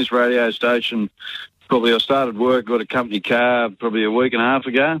just found this radio station. I started work, got a company car probably a week and a half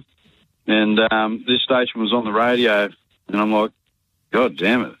ago. And this station was on the radio. And I'm like, God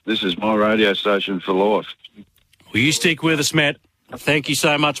damn it, this is my radio station for life. Well, you stick with us, Matt. Thank you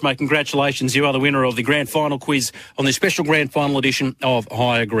so much, mate. Congratulations. You are the winner of the grand final quiz on the special grand final edition of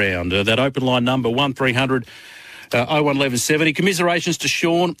Higher Ground. That open line number 1300 011170. Commiserations to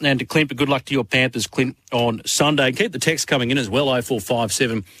Sean and to Clint, but good luck to your Panthers, Clint, on Sunday. Keep the text coming in as well,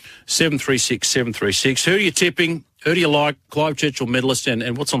 0457 736 736. Who are you tipping? Who do you like? Clive Churchill medalist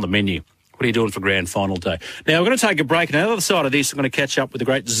and what's on the menu? What are you doing for grand final day? Now, we're going to take a break, and on the other side of this, I'm going to catch up with the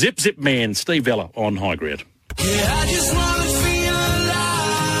great Zip man, Steve Vella, on High Ground. Yeah, I just want to feel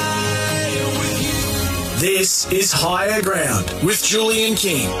alive with you. This is Higher Ground with Julian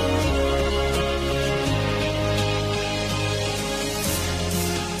King.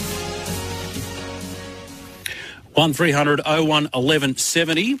 One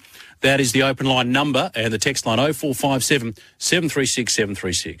 1170. That is the open line number, and the text line 0457 736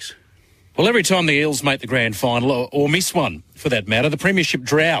 736. Well, every time the Eels make the grand final, or miss one for that matter, the premiership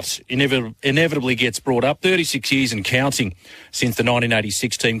drought inevitably gets brought up. 36 years and counting since the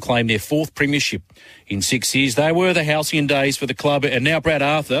 1986 team claimed their fourth premiership in 6 years. They were the halcyon days for the club, and now Brad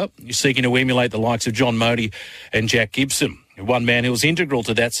Arthur is seeking to emulate the likes of John Modi and Jack Gibson. One man who was integral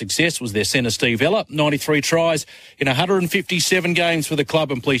to that success was their centre, Steve Vella. 93 tries in 157 games for the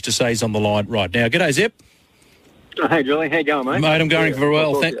club. I'm pleased to say he's on the line right now. G'day, Zep. Hey, Julie. How you going, mate? Mate, I'm going very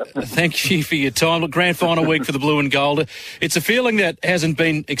well. Thank you for your time. Look, grand final week for the Blue and Gold. It's a feeling that hasn't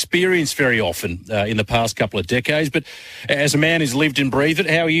been experienced very often in the past couple of decades. But as a man who's lived and breathed it,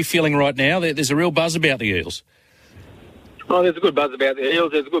 how are you feeling right now? There's a real buzz about the Eels. Oh, there's a good buzz about the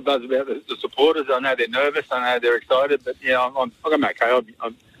Eels. There's a good buzz about the supporters. I know they're nervous. I know they're excited. But, yeah, I'm okay.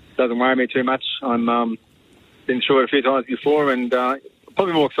 It doesn't worry me too much. I'm been through it a few times before and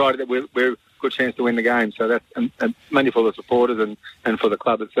probably more excited that we're good chance to win the game. So that's mainly for the supporters and for the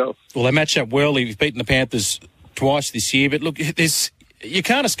club itself. Well, they match up well. You've beaten the Panthers twice this year. But, look, you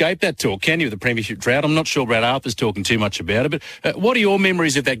can't escape that talk, can you, the premiership drought? I'm not sure Brad Arthur's talking too much about it. But what are your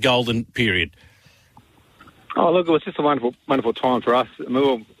memories of that golden period? Oh, look, it was just a wonderful, wonderful time for us.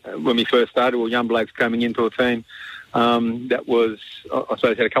 When we first started, we were young blokes coming into a team that was, I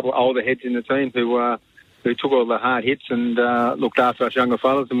suppose, had a couple of older heads in the team who took all the hard hits and looked after us younger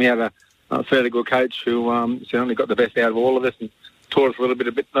fellas. And we had a fairly good coach who certainly got the best out of all of us and taught us a little bit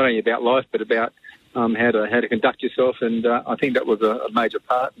not only about life but about how to conduct yourself. And I think that was a major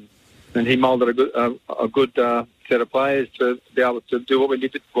part. And he moulded a good set of players to be able to do what we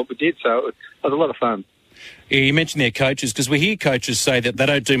did. So it was a lot of fun. Yeah, you mentioned their coaches, because we hear coaches say that they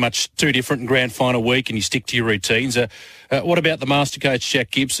don't do much too different in grand final week and you stick to your routines. What about the master coach, Jack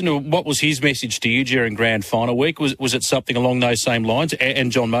Gibson? What was his message to you during grand final week? Was it something along those same lines,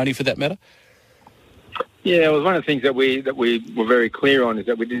 and John Modi for that matter? Yeah, it was one of the things that we were very clear on, is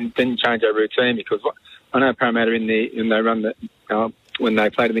that we didn't change our routine, because I know Parramatta when they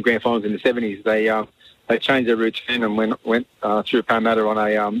played in the grand finals in the 70s, they they changed their routine and went through Parramatta on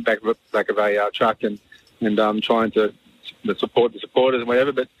a back of a truck and trying to support the supporters and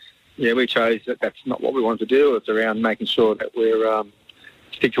whatever. But yeah, we chose that that's not what we wanted to do. It's around making sure that we're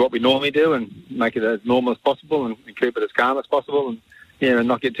stick to what we normally do and make it as normal as possible and keep it as calm as possible and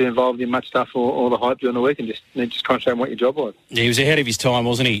not get too involved in much stuff or the hype during the week and just concentrate on what your job was. Yeah, he was ahead of his time,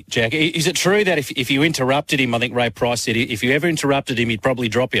 wasn't he, Jack? Is it true that if you interrupted him, I think Ray Price said, if you ever interrupted him, he'd probably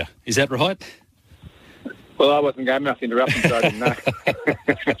drop you? Is that right? Well, I wasn't game enough to interrupt him, so I didn't know.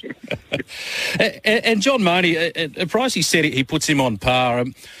 And John Mooney, Pricey said he puts him on par.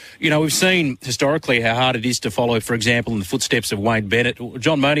 We've seen historically how hard it is to follow, for example, in the footsteps of Wayne Bennett.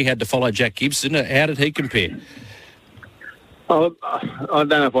 John Mooney had to follow Jack Gibson. How did he compare? I don't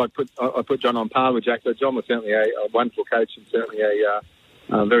know if I put John on par with Jack, but John was certainly a wonderful coach and certainly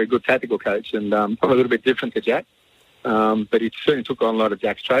a very good tactical coach and probably a little bit different to Jack. But he certainly took on a lot of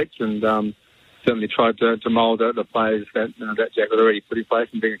Jack's traits and certainly tried to mould the players that Jack had already put in place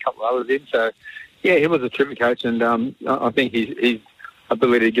and bring a couple of others in. So, yeah, he was a terrific coach, and I think his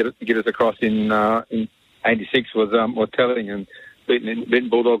ability to get us across in '86 was telling. And beating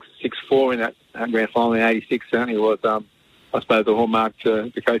Bulldogs 6-4 in that grand final in '86 certainly was, I suppose, the hallmark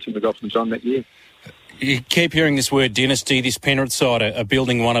to the coaching we got from John that year. You keep hearing this word dynasty. This Penrith side are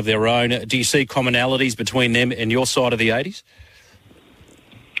building one of their own. Do you see commonalities between them and your side of the '80s?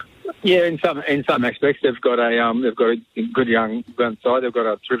 Yeah, in some aspects, they've got a good young side. They've got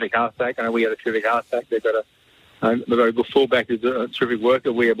a terrific halfback. I know we had a terrific halfback. They've got a good fullback who's a terrific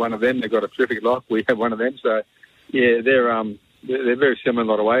worker. We have one of them. They've got a terrific lock. We have one of them. So, yeah, they're very similar in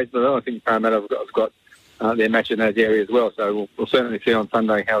a lot of ways. But I think Parramatta have got their match in those areas as well. So we'll certainly see on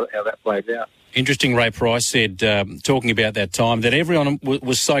Sunday how that plays out. Interesting, Ray Price said, talking about that time, that everyone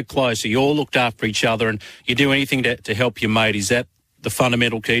was so close. You all looked after each other and you do anything to help your mate. Is that the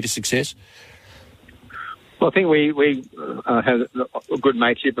fundamental key to success? Well, I think we have a good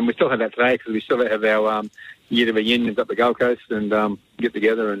mateship, and we still have that today because we still have our year reunions up the Gold Coast and get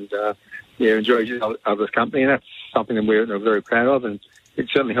together and enjoy each other's company, and that's something that we're very proud of, and it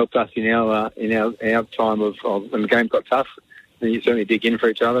certainly helped us in our time of when the game got tough. And you certainly dig in for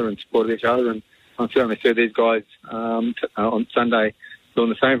each other and support each other, and I certainly see these guys on Sunday doing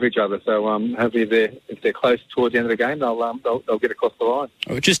the same for each other. So hopefully if they're close towards the end of the game, they'll get across the line.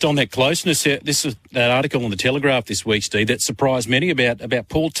 Just on that closeness, this is that article in the Telegraph this week, Steve, that surprised many about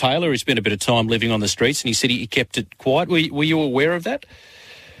Paul Taylor, who spent a bit of time living on the streets, and he said he kept it quiet. Were you aware of that?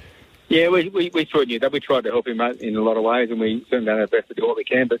 Yeah, we sort of knew that. We tried to help him out in a lot of ways, and we certainly done our best to do what we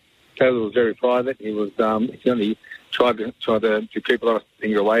can. But Taylor was very private. He was he certainly tried to keep a lot of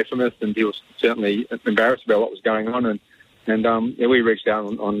things away from us, and he was certainly embarrassed about what was going on. And we reached out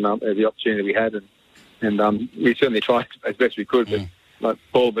on the opportunity we had, and we certainly tried as best we could. But like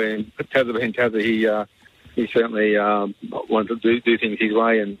Paul being Tazza, he certainly wanted to do things his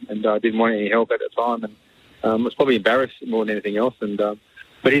way, and didn't want any help at the time, and was probably embarrassed more than anything else. And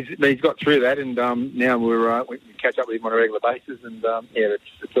but he's got through that, and now we catch up with him on a regular basis, and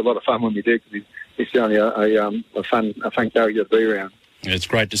it's a lot of fun when we do because he's certainly a fun character to be around. It's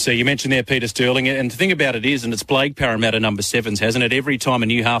great to see. You mentioned there Peter Sterling, and the thing about it is, and it's plagued Parramatta number 7s, hasn't it? Every time a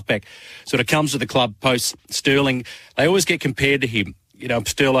new halfback sort of comes to the club post Sterling, they always get compared to him. You know,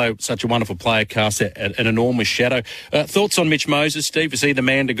 Sterlo, such a wonderful player, casts an enormous shadow. Thoughts on Mitch Moses, Steve? Is he the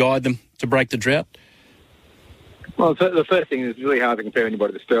man to guide them to break the drought? Well, the first thing is it's really hard to compare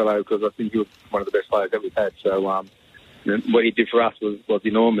anybody to Sterlo because I think he was one of the best players that we've had. So what he did for us was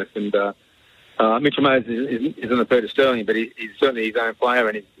enormous, and Mitchell Moses isn't a third of Sterling, but he's certainly his own player.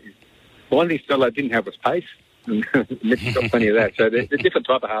 And one thing Sterling didn't have was pace, and Mitchell's got plenty of that. So they're different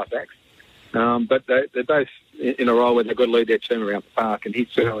type of halfbacks, but they're both in a role where they've got to lead their team around the park, and he's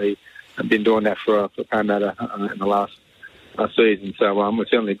certainly been doing that for Parramatta in the last season. So we've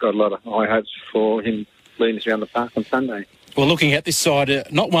certainly got a lot of high hopes for him leading us around the park on Sunday. Well, looking at this side,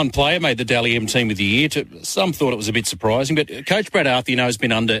 not one player made the Dally M team of the year. Some thought it was a bit surprising, but Coach Brad Arthur, has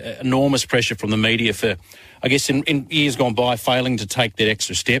been under enormous pressure from the media for, I guess, in years gone by, failing to take that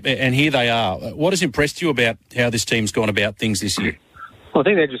extra step, and here they are. What has impressed you about how this team's gone about things this year? Well, I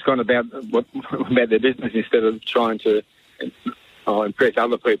think they've just gone about their business instead of trying to impress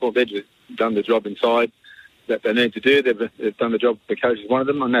other people. They've just done the job inside that they need to do. They've done the job the coaches wanted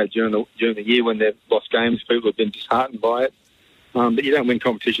them. I know during the year when they've lost games, people have been disheartened by it. But you don't win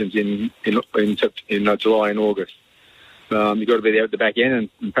competitions in July and August. You've got to be there at the back end,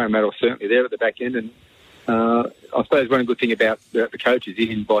 and Parramatta was certainly there at the back end. And I suppose one good thing about the coach is he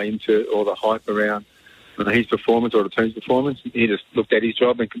didn't buy into all the hype around his performance or the team's performance. He just looked at his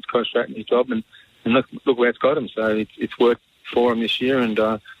job and concentrated on his job, and look where it's got him. So it's worked for him this year, and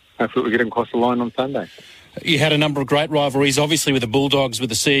hopefully we get them across the line on Sunday. You had a number of great rivalries, obviously with the Bulldogs, with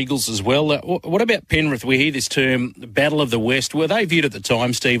the Sea Eagles as well. What about Penrith? We hear this term, the Battle of the West. Were they viewed at the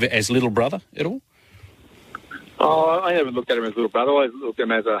time, Steve, as little brother at all? Oh, I never looked at him as little brother. I always looked at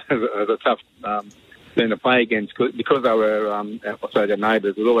him as a tough team to play against because they were, I suppose, their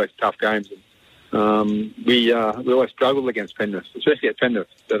neighbours. It was always tough games. We always struggled against Penrith, especially at Penrith.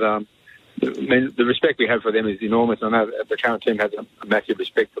 But the respect we have for them is enormous. I know the current team has a massive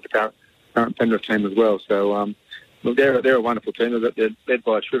respect for the current Penrith team as well. So look, they're a wonderful team. They're led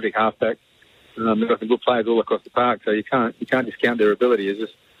by a terrific halfback. They've got some good players all across the park, so you can't discount their ability. It's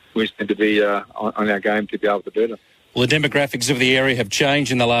just we just need to be on our game to be able to beat them. Well, the demographics of the area have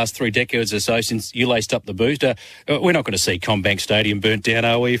changed in the last 3 decades or so since you laced up the boot. We're not going to see CommBank Stadium burnt down,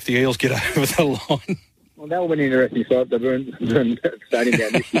 are we, if the Eels get over the line? Well, that will be an interesting sight. They burn stadium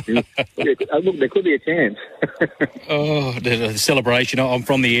down this year. Look, there could be a chance. Oh, the celebration. I'm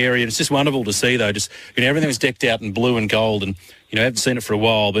from the area. It's just wonderful to see, though. Just, everything was decked out in blue and gold, and, I haven't seen it for a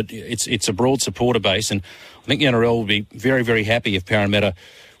while, but it's a broad supporter base, and I think the NRL would be very, very happy if Parramatta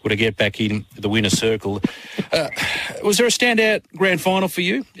were to get back in the winner's circle. Was there a standout grand final for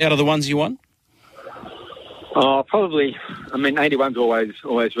you out of the ones you won? Oh, probably. 81's always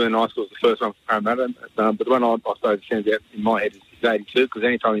really nice. It was the first one for Parramatta. But the one I suppose stands out in my head is 82, because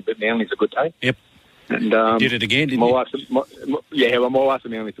any time you beat Manly is a good day. Yep. And did it again, didn't my you? Wife's my wife's a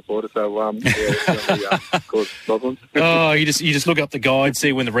Manly supporter, so it caused problems. Oh, you just look up the guide,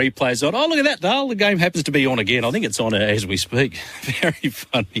 see when the replay's on. Oh, look at that, Dale. The game happens to be on again. I think it's on as we speak. Very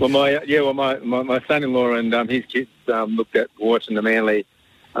funny. Well, my son-in-law and his kids looked at watching the Manly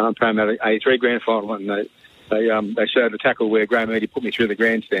Parramatta 83 grand final, and they showed the tackle where Graham Eady put me through the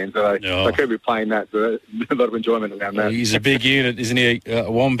grandstand, so I could be playing that. So a lot of enjoyment around that. He's a big unit, isn't he,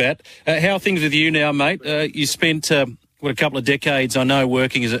 Wombat? How are things with you now, mate? You spent a couple of decades, I know,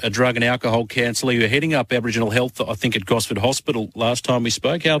 working as a drug and alcohol counsellor. You were heading up Aboriginal Health, I think, at Gosford Hospital last time we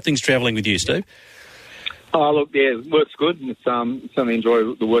spoke. How are things travelling with you, Steve? Oh, look, yeah, work's good. Certainly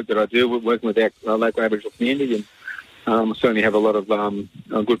enjoy the work that I do, working with our local Aboriginal community, and certainly have a lot of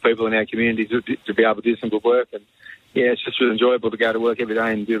good people in our community to be able to do some good work. And, yeah, it's just really enjoyable to go to work every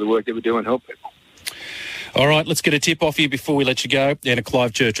day and do the work that we do and help people. All right, let's get a tip off you before we let you go. And a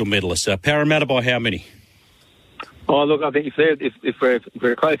Clive Churchill medalist. Parramatta by how many? Oh, look, I think if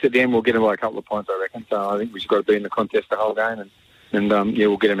we're close at the end, we'll get them by a couple of points, I reckon. So I think we've got to be in the contest the whole game, and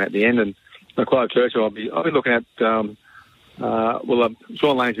we'll get them at the end. And Clive Churchill, I'll be looking at...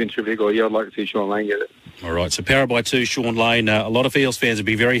 Sean Lane's been terrific all year. I'd like to see Sean Lane get it. All right, so Parra by 2, Sean Lane. A lot of Eels fans would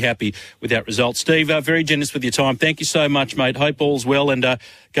be very happy with that result. Steve, very generous with your time. Thank you so much, mate. Hope all's well, and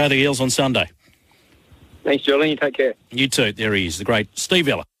go the Eels on Sunday. Thanks, Julian. Take care. You too. There he is, the great Steve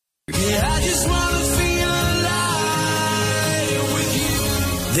Ella. Yeah, I just want to feel alive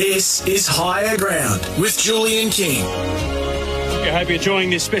with you. This is Higher Ground with Julian King. I hope you're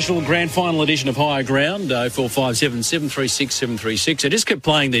enjoying this special grand final edition of Higher Ground. 0457 736 736. I just kept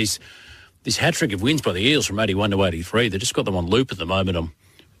playing this hat-trick of wins by the Eels from 81 to 83. They just got them on loop at the moment on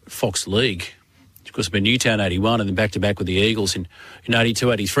Fox League. Of course, it's been Newtown 81 and then back-to-back with the Eagles in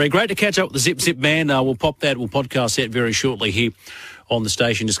 82, 83. Great to catch up with the Zip Zip man. We'll podcast that very shortly here on the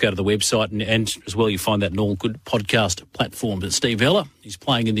station. Just go to the website and as well you find that in all good podcast platforms. But Steve Ella, he's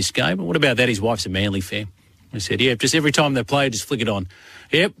playing in this game. And what about that? His wife's a Manly fan. I said, yeah, just every time they play, just flick it on.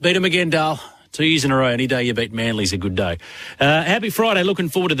 Yep, beat them again, Dale. 2 years in a row. Any day you beat Manly's a good day. Happy Friday. Looking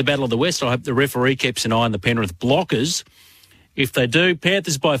forward to the Battle of the West. I hope the referee keeps an eye on the Penrith Blockers. If they do,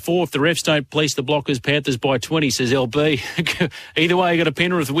 Panthers by 4. If the refs don't police the Blockers, Panthers by 20, says LB. Either way, you got a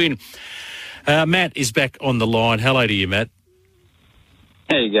Penrith win. Matt is back on the line. Hello to you, Matt.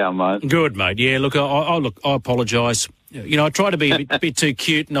 How you going, mate? Good, mate. Yeah, look, I apologise. I tried to be a bit too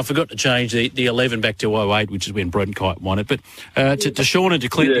cute, and I forgot to change the 11 back to 08, which is when Brent Kite won it. But to Sean and to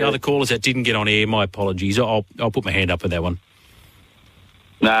Clint, the other callers that didn't get on air, my apologies. I'll put my hand up for that one.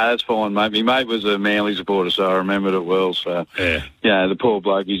 No, that's fine, mate. My mate was a Manly supporter, so I remembered it well. So, yeah, the poor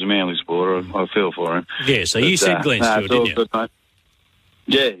bloke, he's a Manly supporter. I feel for him. Yeah, so you said Glenn Stewart, didn't you? Good, mate.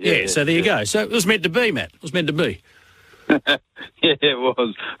 Yeah. So there you go. So it was meant to be, Matt. It was meant to be. Yeah, it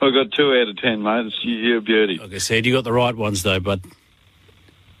was. I got 2 out of 10, mate. You're a beauty. Like I said, you got the right ones, though, bud.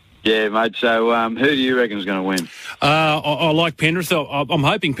 Yeah, mate. So who do you reckon is going to win? I like Penrith. I'm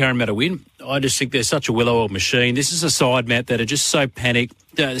hoping Parramatta win. I just think they're such a well-oiled machine. This is a side, Matt, that are just so panicked.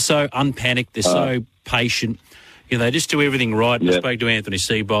 They're so unpanicked. They're so patient. They just do everything right. I spoke to Anthony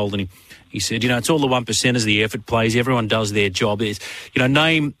Seibold, and he said, it's all the 1%ers, the effort plays. Everyone does their job.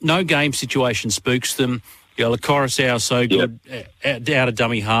 No game situation spooks them. Yeah, Coruscant so good. Out of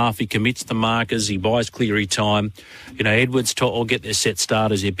dummy half, he commits the markers, he buys Cleary time. Edwards will get their set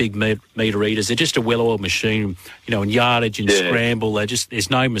starters, their big meter eaters. They're just a well-oiled machine, in yardage and scramble. There's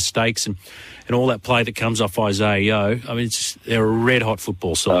no mistakes and all that play that comes off Isaiah Yeo. I mean, they're a red-hot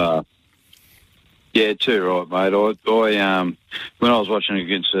football side. Yeah, too right, mate. I when I was watching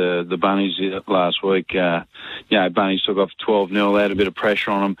against the Bunnies last week, Bunnies took off 12-0. They had a bit of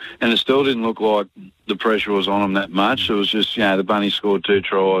pressure on them, and it still didn't look like the pressure was on them that much. It was just, the Bunnies scored 2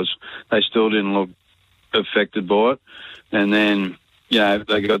 tries. They still didn't look affected by it. And then,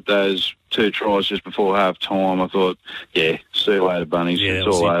 they got those 2 tries just before half-time. I thought, see you later, Bunnies. It's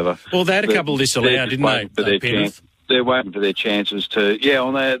all over. Well, they had a couple disallowed, didn't they? They're waiting for their chances to...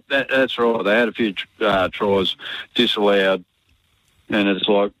 that's right. They had a few tries disallowed, and it's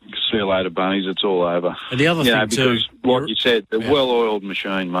like, see you later, Bunnies, it's all over. And the other thing, because, like you said, they're well-oiled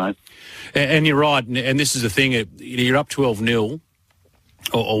machine, mate. And you're right, and this is the thing, you're up 12-0,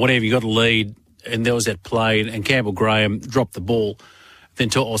 or whatever, you got a lead, and there was that play, and Campbell Graham dropped the ball, then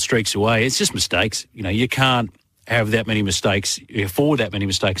To'o streaks away. It's just mistakes. You can't have that many mistakes, afford that many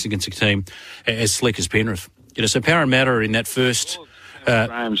mistakes against a team as slick as Penrith. So Parramatta in that first...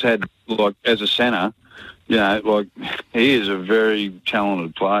 Graham's had, as a centre, he is a very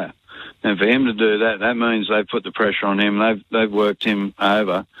talented player. And for him to do that, that means they've put the pressure on him. They've worked him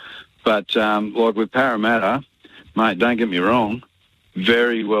over. But, with Parramatta, mate, don't get me wrong,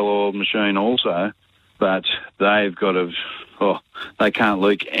 very well-oiled machine also, but they've got to... they can't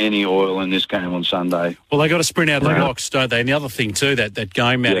leak any oil in this game on Sunday. Well, they got to sprint out of the blocks, don't they? And the other thing too, that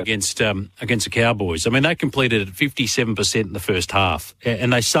game out against the Cowboys. I mean, they completed at 57% in the first half,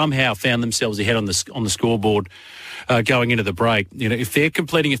 and they somehow found themselves ahead on the scoreboard going into the break. If they're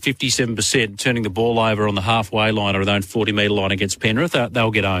completing at 57%, turning the ball over on the halfway line or their own 40-metre line against Penrith,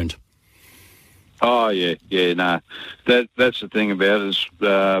 they'll get owned. Oh yeah, no. That's the thing about it is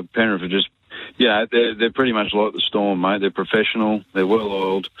Penrith are just. They're pretty much like the Storm, mate. They're professional, they're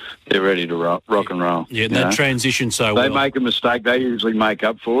well-oiled, they're ready to rock and roll. Yeah, and that transition so well. They make a mistake, they usually make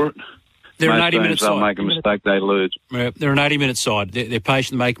up for it. They're an 80-minute side. They'll make a mistake, they lose. They're an 80-minute side. They're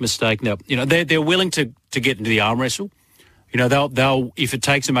patient, make a mistake. Now, they're willing to get into the arm wrestle. They'll if it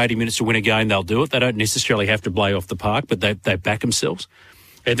takes them 80 minutes to win a game, they'll do it. They don't necessarily have to play off the park, but they back themselves.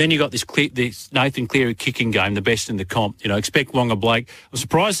 And then you got this Nathan Cleary kicking game, the best in the comp. Expect Wonga Blake. I'm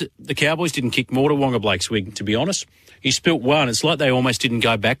surprised that the Cowboys didn't kick more to Wonga Blake's wing, to be honest. He spilt one. It's like they almost didn't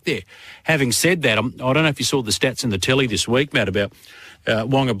go back there. Having said that, I don't know if you saw the stats in the telly this week, Matt, about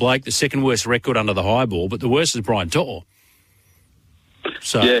Wonga Blake, the second worst record under the high ball, but the worst is Brian To'o.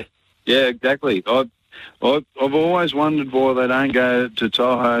 So Yeah, exactly. I've always wondered why they don't go to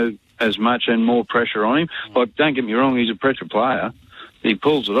Toho as much and more pressure on him. Don't get me wrong, he's a pressure player. He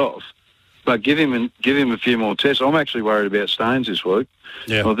pulls it off, but give him a few more tests. I'm actually worried about Staines this week.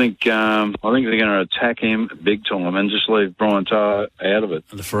 Yeah, I think they're going to attack him big time and just leave Brian To'o out of it.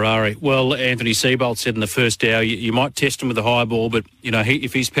 And the Ferrari. Well, Anthony Seibold said in the first hour you might test him with the high ball, but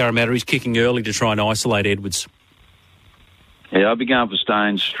if he's Parramatta, he's kicking early to try and isolate Edwards. Yeah, I'd be going for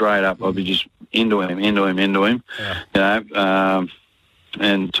Staines straight up. I'd be just into him. Yeah.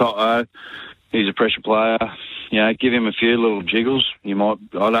 And To'o, he's a pressure player. Give him a few little jiggles. You might.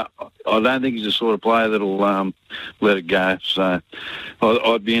 I don't think he's the sort of player that'll let it go. So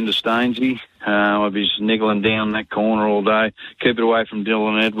I'd be into Stainesy. I'd be just niggling down that corner all day. Keep it away from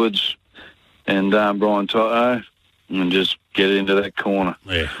Dylan Edwards and Brian To'o, and just get into that corner.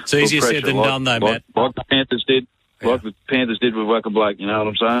 Yeah, it's easier said than done, though, Matt. Like the Panthers did. Like the Panthers did with Wonga Blake. You know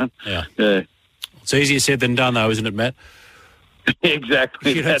what I'm saying? Yeah. It's easier said than done, though, isn't it, Matt?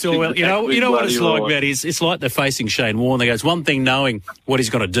 Exactly. That's all. Well, you know what it's like, Matt. It's like they're facing Shane Warne. They go, it's one thing knowing what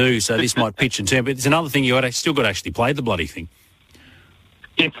he's going to do, so this might pitch and turn, but it's another thing still got to actually play the bloody thing.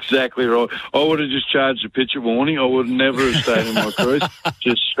 Exactly right. I would have just charged a pitch at warning. I would never have stayed in my crease.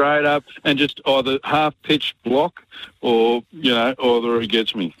 Just straight up and just either half pitch block or either he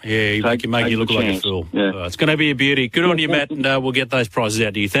gets me. Yeah, he can make you look like a fool. Yeah. It's going to be a beauty. Good on you, Matt, and we'll get those prizes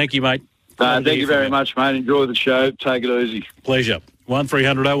out to you. Thank you, mate. Thank you very much, mate. Enjoy the show. Take it easy. Pleasure.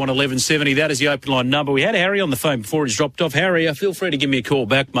 1300 01 1170. That is the open line number. We had Harry on the phone before he's dropped off. Harry, feel free to give me a call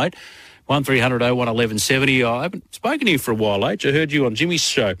back, mate. 1300 01 1170. I haven't spoken to you for a while, H. I heard you on Jimmy's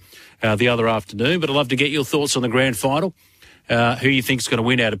show the other afternoon, but I'd love to get your thoughts on the grand final, who you think's going to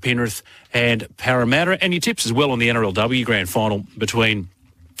win out of Penrith and Parramatta, and your tips as well on the NRLW grand final between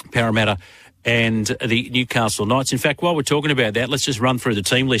Parramatta and the Newcastle Knights. In fact, while we're talking about that, let's just run through the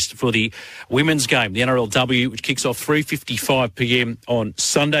team list for the women's game, the NRLW, which kicks off 3:55 p.m. on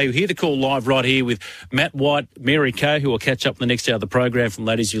Sunday. We'll hear the call live right here with Matt White, Mary Kay, who will catch up in the next hour of the program from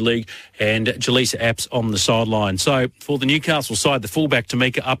Ladies U League, and Jaleesa Apps on the sideline. So for the Newcastle side, the fullback,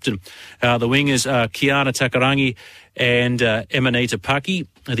 Tamika Upton, the wingers are Kiana Takarangi and Emanita Paki.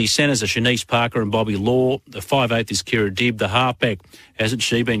 The centres are Shanice Parker and Bobby Law. The 5'8" is Kira Dibb. The halfback, hasn't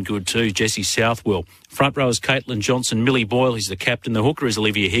she been good too, Jessie Southwell. Front row is Caitlin Johnson. Millie Boyle, he's the captain. The hooker is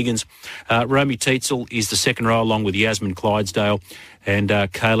Olivia Higgins. Romy Tietzel is the second row, along with Yasmin Clydesdale. And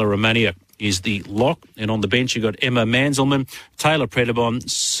Kayla Romania is the lock. And on the bench, you've got Emma Manzelman, Taylor Predabon,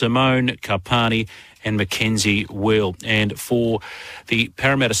 Simone Carpani, and Mackenzie Wheel. And for the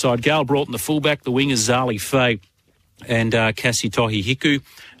Parramatta side, Gail Broughton, the fullback. The wingers, Zali Faye and Cassie Tohi Hiku.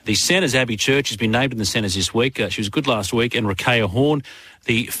 The centres, Abby Church, has been named in the centres this week. She was good last week. And Rakea Horn,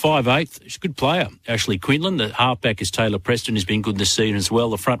 the 5'8", she's a good player. Ashley Quinlan, the halfback, is Taylor Preston, who's been good this season as well.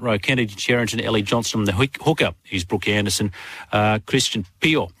 The front row, Kennedy Cherrington, Ellie Johnston. The hooker is Brooke Anderson. Christian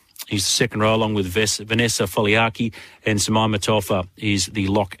Pio, he's the second row, along with Vanessa Foliaki, and Samai Matofa is the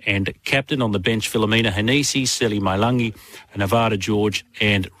lock and captain. On the bench, Philomena Hanisi, Seli Mailangi, Nevada George,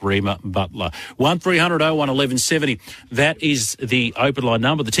 and Rima Butler. 1300 01 1170. That is the open line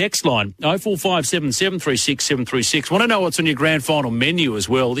number. The text line, 0457 736 736. Want to know what's on your grand final menu as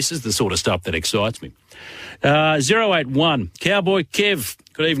well? This is the sort of stuff that excites me. 081 Cowboy Kev.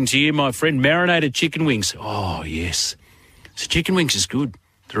 Good evening to you, my friend. Marinated chicken wings. Oh, yes. So chicken wings is good.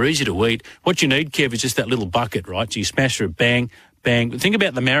 They're easy to eat. What you need, Kev, is just that little bucket, right? So you smash through, bang, bang. But think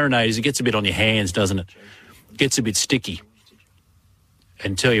about the marinades. It gets a bit on your hands, doesn't it? Gets a bit sticky.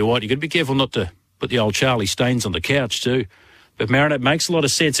 And tell you what, you've got to be careful not to put the old Charlie stains on the couch too. But marinade makes a lot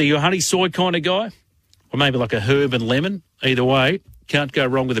of sense. Are you a honey soy kind of guy? Or maybe like a herb and lemon? Either way, can't go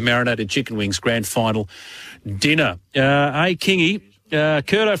wrong with the marinated chicken wings grand final dinner. Hey, Kingy,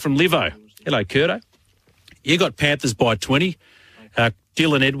 Curto from Livo. Hello, Curto. You got Panthers by 20.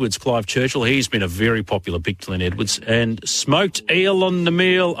 Dylan Edwards, Clive Churchill, he's been a very popular pick, Dylan Edwards. And smoked eel on the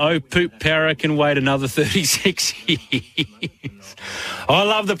meal, oh, poop para can wait another 36 years. I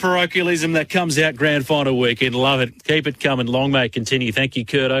love the parochialism that comes out grand final weekend. Love it. Keep it coming. Long may it continue. Thank you,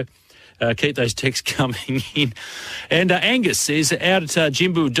 Curto. Keep those texts coming in. And Angus is out at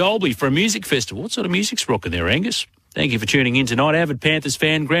Jimbo Dolby for a music festival. What sort of music's rocking there, Angus? Thank you for tuning in tonight. Avid Panthers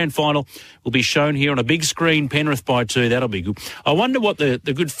fan, grand final will be shown here on a big screen, Penrith by 2. That'll be good. I wonder what the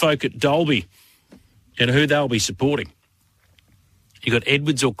good folk at Dolby and who they'll be supporting. You got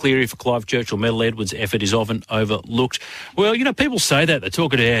Edwards or Cleary for Clive Churchill medal. Edwards' effort is often overlooked. Well, you know, people say that. They're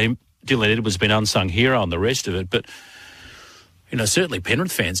talking about him. Dylan Edwards has been unsung hero and the rest of it. But, you know, certainly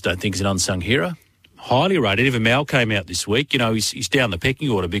Penrith fans don't think he's an unsung hero. Highly rated. Even Mal came out this week. You know, he's down the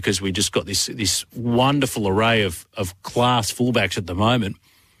pecking order because we just got this wonderful array of class fullbacks at the moment.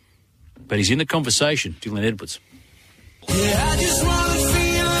 But he's in the conversation, Dylan Edwards. Yeah, I just want to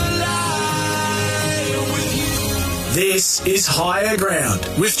feel alive with you. This is Higher Ground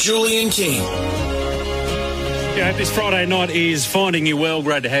with Julian King. Yeah, this Friday night is finding you well.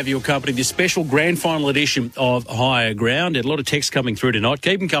 Great to have your company. This special grand final edition of Higher Ground. A lot of texts coming through tonight.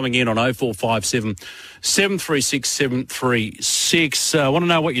 Keep them coming in on 0457 736 736. Want to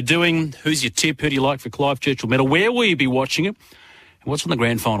know what you're doing? Who's your tip? Who do you like for Clive Churchill medal? Where will you be watching it? And what's on the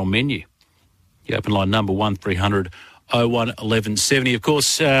grand final menu? The open line number 1300 01 1170. Of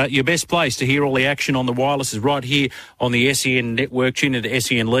course, your best place to hear all the action on the wireless is right here on the SEN network. Tune into the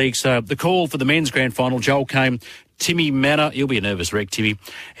SEN League. So the call for the men's grand final, Joel came, Timmy Manor, he'll be a nervous wreck, Timmy,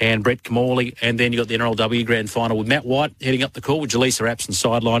 and Brett Kamali. And then you got the NRLW grand final with Matt White heading up the call with Jaleesa Apps and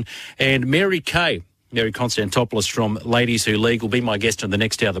sideline. And Mary Kay, Mary Constantopoulos from Ladies Who League will be my guest on the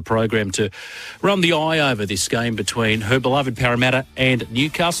next hour of the program to run the eye over this game between her beloved Parramatta and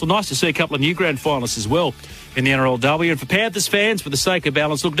Newcastle. Nice to see a couple of new grand finalists as well in the NRLW. And for Panthers fans, for the sake of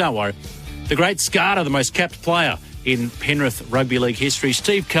balance, look, don't worry. The great Scarter, the most capped player in Penrith Rugby League history,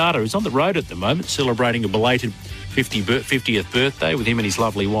 Steve Carter, is on the road at the moment, celebrating a belated 50th birthday with him and his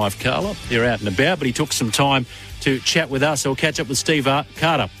lovely wife, Carla. They're out and about, but he took some time to chat with us. So we'll catch up with Steve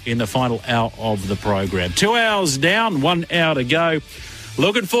Carter in the final hour of the program. 2 hours down, 1 hour to go.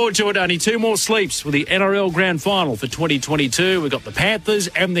 Looking forward to it. Only 2 more sleeps with the NRL Grand Final for 2022. We've got the Panthers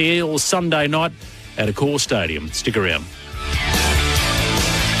and the Eels Sunday night at Accor Stadium. Stick around.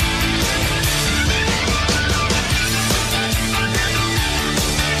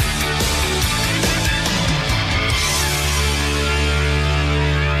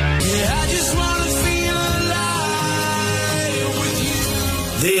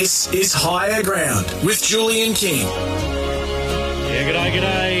 This is Higher Ground with Julian King. Yeah,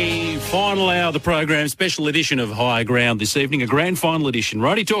 g'day. Final hour of the program, special edition of High Ground this evening, a grand final edition.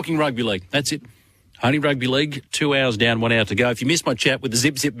 Righty, talking rugby league. That's it. Only rugby league, 2 hours down, 1 hour to go. If you missed my chat with the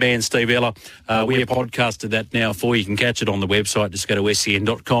Zip Zip man, Steve Ella, we have podcasted that now for you. You can catch it on the website. Just go to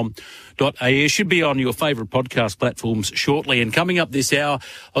sen.com.au. It should be on your favourite podcast platforms shortly. And coming up this hour,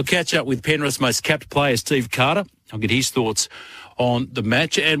 I'll catch up with Penrith's most capped player, Steve Carter. I'll get his thoughts on the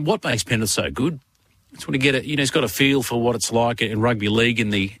match and what makes Penrith so good. Just want to get it. You know, he's got a feel for what it's like in rugby league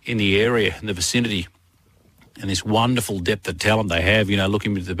in the area, in the vicinity. And this wonderful depth of talent they have, you know,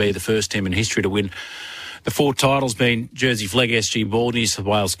 looking to be the first team in history to win the 4 titles, being Jersey Flegg, SG Ball, New South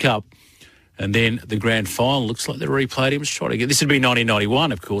Wales Cup, and then the grand final. Looks like they replayed him. Just trying to get this would be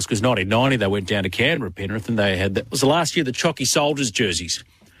 1991, of course, because 1990 they went down to Canberra, Penrith, and they had that was the last year the Chalky Soldiers jerseys.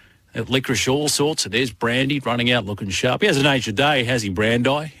 Licorice, all sorts. And there's Brandy running out, looking sharp. He has an age of day, has he?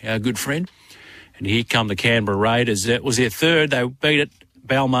 Brandy, our good friend. And here come the Canberra Raiders. That was their third. They beat it.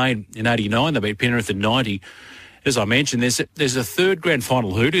 Balmain in 89, they beat Penrith in 90. As I mentioned, there's a third grand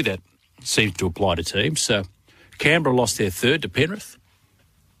final hoodoo that seems to apply to teams. So Canberra lost their third to Penrith.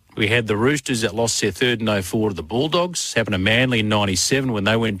 We had the Roosters that lost their third in 04 to the Bulldogs. Happened to Manly in 97 when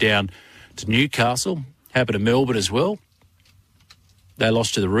they went down to Newcastle. Happened to Melbourne as well. They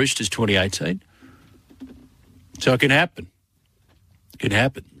lost to the Roosters 2018. So it can happen. It can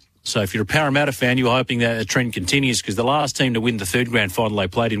happen. So if you're a Parramatta fan, you're hoping that the trend continues because the last team to win the third grand final they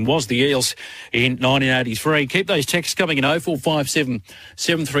played in was the Eels in 1983. Keep those texts coming in 0457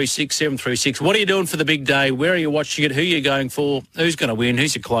 736 736. What are you doing for the big day? Where are you watching it? Who are you going for? Who's going to win?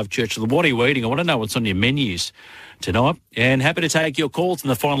 Who's your Clive Churchill? What are you eating? I want to know what's on your menus tonight. And happy to take your calls in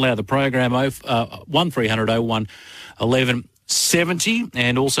the final hour of the program, 1300 01 11 70,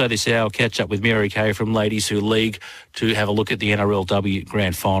 and also this hour I'll catch up with Mary Kay from Ladies Who League to have a look at the NRLW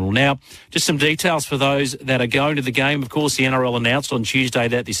Grand Final. Now, just some details for those that are going to the game. Of course, the NRL announced on Tuesday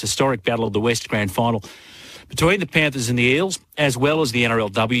that this historic Battle of the West Grand Final between the Panthers and the Eels, as well as the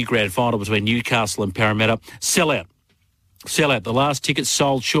NRLW Grand Final between Newcastle and Parramatta, sell out. The last tickets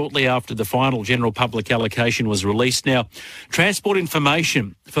sold shortly after the final general public allocation was released. Now, transport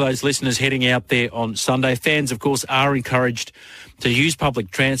information for those listeners heading out there on Sunday. Fans, of course, are encouraged to use public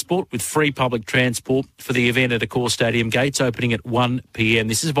transport with free public transport for the event at Accor Stadium. Gates opening at 1 p.m.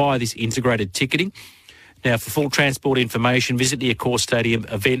 This is via this integrated ticketing. Now, for full transport information, visit the Accor Stadium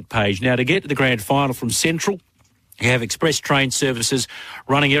event page. Now, to get to the grand final from Central, you have express train services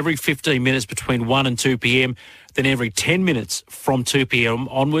running every 15 minutes between 1 and 2 p.m, then every 10 minutes from 2 p.m.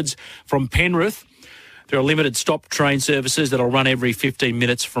 onwards. From Penrith, there are limited stop train services that will run every 15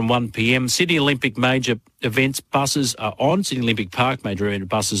 minutes from 1 p.m. Sydney Olympic major events buses are on. Sydney Olympic Park major event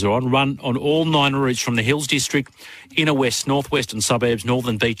buses are on. Run on all 9 routes from the Hills District, Inner West, Northwestern Suburbs,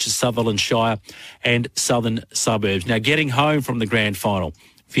 Northern Beaches, Sutherland Shire and Southern Suburbs. Now, getting home from the grand final,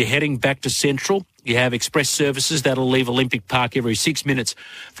 if you're heading back to Central, you have express services that'll leave Olympic Park every 6 minutes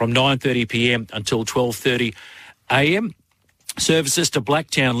from 9:30 p.m. until 12:30 a.m. Services to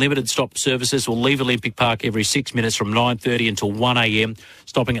Blacktown, limited stop services will leave Olympic Park every 6 minutes from 9:30 until 1 a.m,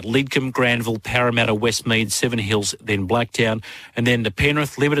 stopping at Lidcombe, Granville, Parramatta, Westmead, Seven Hills, then Blacktown. And then to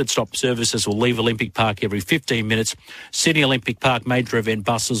Penrith, limited stop services will leave Olympic Park every 15 minutes. Sydney Olympic Park major event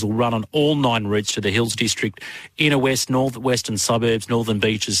buses will run on all 9 routes to the Hills District, Inner West, Northwestern Suburbs, Northern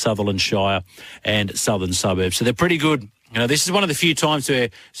Beaches, Sutherland Shire and Southern Suburbs. So they're pretty good. You know, this is one of the few times where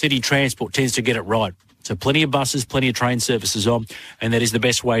City Transport tends to get it right. So plenty of buses, plenty of train services on, and that is the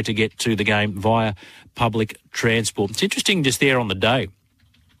best way to get to the game via public transport. It's interesting just there on the day.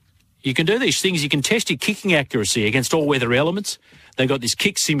 You can do these things. You can test your kicking accuracy against all weather elements. They've got this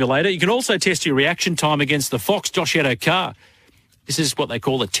kick simulator. You can also test your reaction time against the Fox Joshetto car. This is what they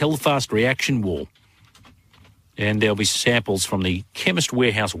call a Telfast reaction wall. And there'll be samples from the Chemist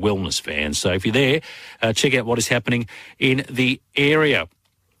Warehouse Wellness van. So if you're there, check out what is happening in the area.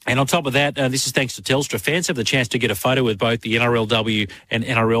 And on top of that, this is thanks to Telstra. Fans have the chance to get a photo with both the NRLW and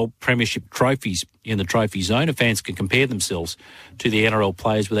NRL Premiership trophies in the trophy zone. And fans can compare themselves to the NRL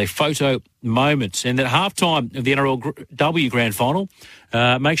players with a photo moment. And at halftime of the NRLW Grand Final,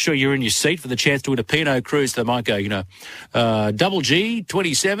 make sure you're in your seat for the chance to win a Pinot Cruise. They might go, Double G,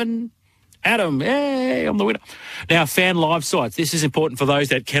 27... Adam, hey, I'm the winner. Now, fan live sites. This is important for those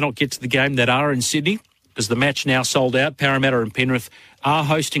that cannot get to the game that are in Sydney, because the match now sold out. Parramatta and Penrith are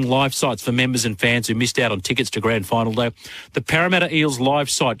hosting live sites for members and fans who missed out on tickets to Grand Final Day. The Parramatta Eels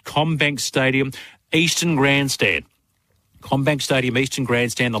live site, CommBank Stadium, Eastern Grandstand. CommBank Stadium, Eastern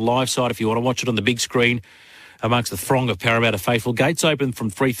Grandstand, the live site if you want to watch it on the big screen amongst the throng of Parramatta faithful. Gates open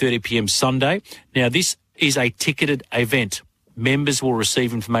from 3:30 p.m. Sunday. Now, this is a ticketed event. Members will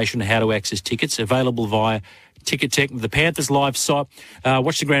receive information on how to access tickets available via Ticket Tech, the Panthers live site.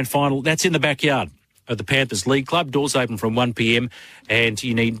 Watch the grand final. That's in the backyard of the Panthers League Club. Doors open from 1 p.m, and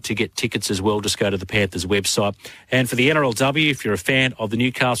you need to get tickets as well. Just go to the Panthers website. And for the NRLW, if you're a fan of the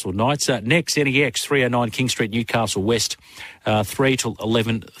Newcastle Knights, next NEX 309 King Street, Newcastle West, 3 till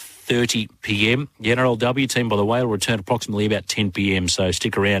 11:30 p.m. The NRLW team, by the way, will return approximately about 10 p.m, so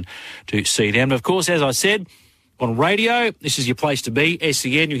stick around to see them. And of course, as I said, on radio, this is your place to be.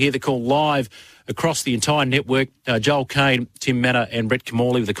 SEN, you hear the call live across the entire network. Joel Kane, Tim Manor and Brett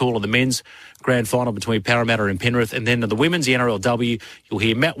Camorley with the call of the men's grand final between Parramatta and Penrith. And then the women's, the NRLW, you'll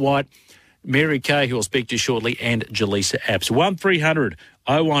hear Matt White, Mary Kay, who I'll speak to shortly, and Jaleesa Apps. 1300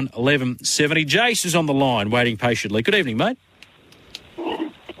 01 11 70. Jace is on the line, waiting patiently. Good evening, mate.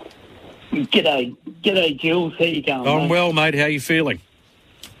 G'day, Jules. How you going? I'm well, mate. How are you feeling?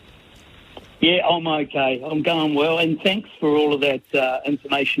 Yeah, I'm okay. I'm going well, and thanks for all of that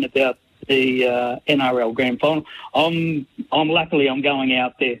information about the NRL Grand Final. I'm luckily going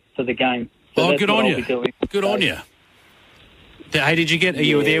out there for the game. So that's good what on I'll you. be doing. Good on you. Hey, did you get? Are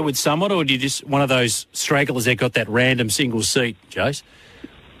you there with someone, or did you just one of those stragglers that got that random single seat, Jace?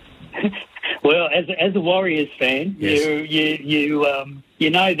 Well, as a Warriors fan, Yes. you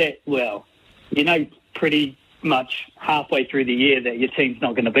know that well. You know pretty much halfway through the year that your team's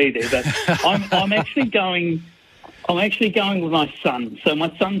not going to be there. But I'm actually going. I'm actually going with my son. So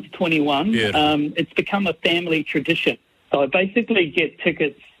my son's 21. Yeah. It's become a family tradition. So I basically get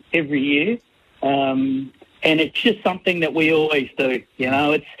tickets every year, and it's just something that we always do. You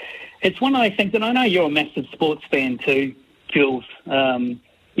know, it's one of those things. And I know you're a massive sports fan too, Jules.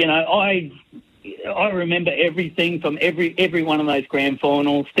 You know, I remember everything from every one of those grand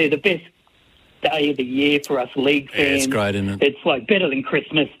finals. They're the best day of the year for us league fans. Yeah, it's great, isn't it? It's like better than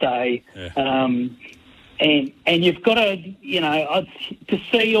Christmas Day. Yeah. And you've got to, you know, to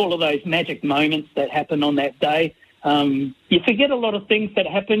see all of those magic moments that happen on that day. You forget a lot of things that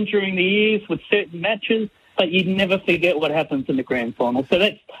happen during the years with certain matches, but you never forget what happens in the grand final. So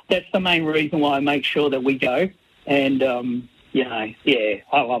that's the main reason why I make sure that we go. And, you know, yeah,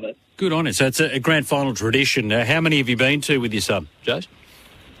 I love it. Good on it. So it's a grand final tradition. How many have you been to with your son, Jace?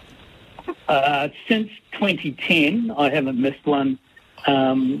 Since 2010, I haven't missed one.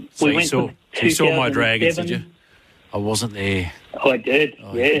 So we you went saw my Dragons, did 2007. you? I wasn't there. I did,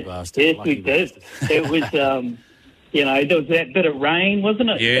 Oh, you yeah. bastard. Yes, Lucky we did. It was, you know, there was that bit of rain, wasn't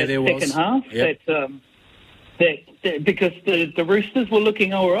it? Yeah, that there was. second half. Yep. That because the Roosters were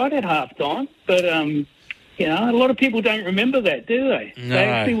looking all right at halftime, but you know, a lot of people don't remember that, do they? No. They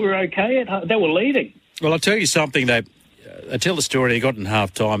actually were okay at they were leading. Well, I'll tell you something. They tell the story. They got in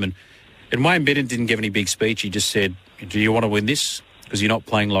half time, and Wayne Bennett didn't give any big speech. He just said, "Do you want to win this? Because you're not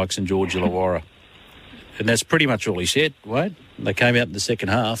playing like St George Illawarra." And that's pretty much all he said, Wayne. They came out in the second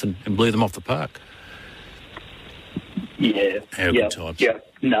half and blew them off the park. Yeah. How good times. Yeah.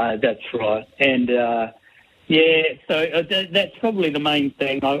 No, that's right. And yeah, so that's probably the main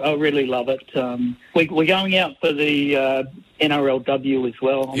thing. I really love it. We're going out for the NRLW as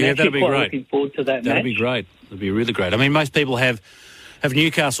well. I'm Yeah, that'll actually be quite great. looking forward to that That'll match. be great. It'll be really great. I mean, most people have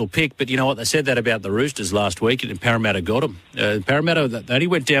Newcastle picked, but you know what? They said that about the Roosters last week, and Parramatta got them. Parramatta, they only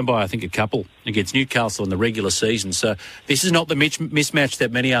went down by, I think, a couple against Newcastle in the regular season. So this is not the mismatch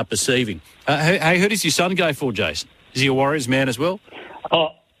that many are perceiving. Hey, who does your son go for, Jason? Is he a Warriors man as well? Oh,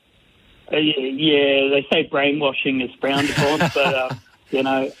 yeah, they say brainwashing is frowned upon, but, you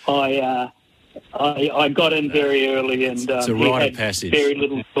know, I got in very early and It's a he rite had of passage. very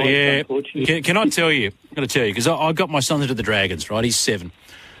little choice, unfortunately. Can I tell you? I'm going to tell you, because I got my son into the Dragons, right? He's 7.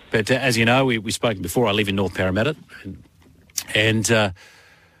 But as you know, we've spoken before, I live in North Parramatta. And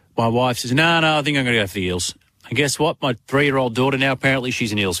my wife says, no, I think I'm going to go for the Eels. And guess what? My 3-year-old daughter now, apparently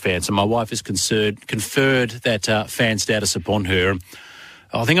she's an Eels fan. So my wife has conferred that fan status upon her.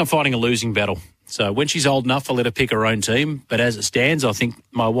 I think I'm fighting a losing battle. So when she's old enough, I'll let her pick her own team. But as it stands, I think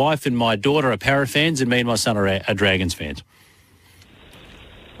my wife and my daughter are Para fans and me and my son are Dragons fans.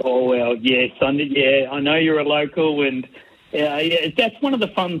 Oh, well, yes. I know you're a local, and that's one of the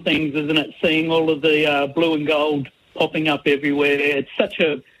fun things, isn't it? Seeing all of the blue and gold popping up everywhere. It's such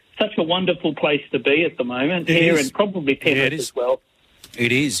a wonderful place to be at the moment here, and probably Penrith as well.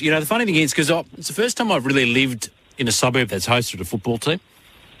 It is. You know, the funny thing is, because it's the first time I've really lived in a suburb that's hosted a football team.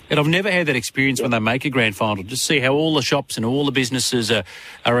 And I've never had that experience when they make a grand final. Just see how all the shops and all the businesses are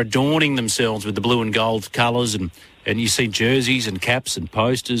adorning themselves with the blue and gold colours, and you see jerseys and caps and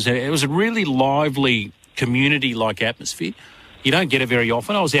posters. It was a really lively community-like atmosphere. You don't get it very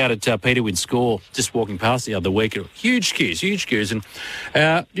often. I was out at Peter Wynn Score just walking past the other week. Huge queues. And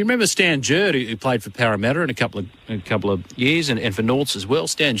do you remember Stan Jerd, who played for Parramatta in a couple of years and for Norths as well?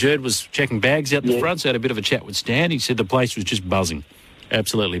 Stan Jerd was checking bags out the front, so I had a bit of a chat with Stan. He said the place was just buzzing,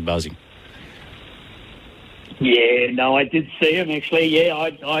 absolutely buzzing. Yeah, no, I did see him actually. Yeah,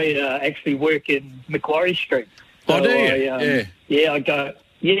 I actually work in Macquarie Street. So do you? Yeah, I go.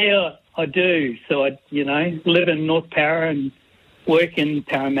 Yeah, I do. So I, live in North Para and work in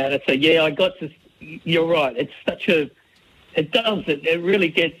Parramatta. So yeah, I got to. You're right. It's such a. It really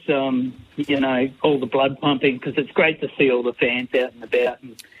gets all the blood pumping, because it's great to see all the fans out and about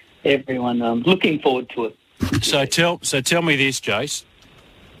and everyone looking forward to it. So tell me this, Jace.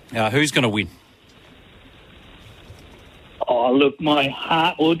 Who's going to win? Oh, look, my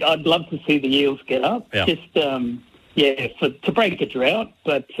heart would. I'd love to see the Eels get up. Yeah. Just to break a drought,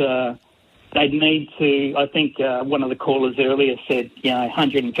 but they need to. I think one of the callers earlier said,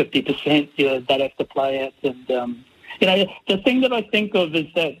 150%. They'd have to play out, and the thing that I think of is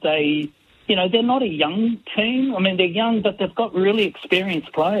that they, they're not a young team. I mean, they're young, but they've got really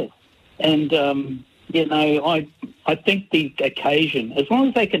experienced players, and I think the occasion, as long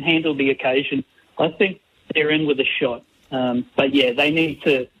as they can handle the occasion, I think they're in with a shot. But yeah, they need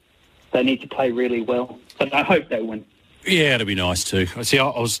to play really well. But I hope they win. Yeah, it'd be nice too. See, I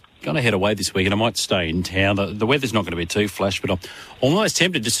was going to head away this week, and I might stay in town. The weather's not going to be too flash, but I'm almost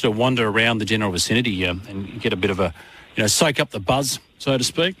tempted just to wander around the general vicinity and get a bit of a, soak up the buzz, so to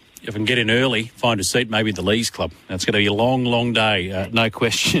speak. If I can get in early, find a seat, maybe at the Lees Club. It's going to be a long, long day. No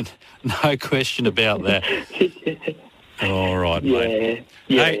question. No question about that. All right, mate.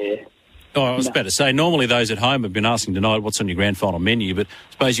 Yeah. Hey, I was about to say, normally those at home have been asking tonight what's on your grand final menu, but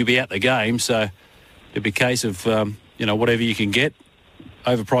I suppose you'll be at the game, so it'll be a case of, whatever you can get,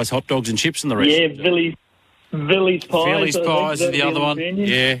 overpriced hot dogs and chips and the rest. Yeah, Villie's Pies. Villie's Pies is the other one.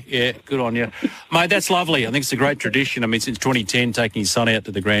 Yeah, good on you. Mate, that's lovely. I think it's a great tradition. I mean, since 2010, taking his son out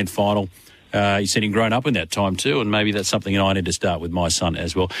to the grand final. He said he'd grown up in that time too, and maybe that's something I need to start with my son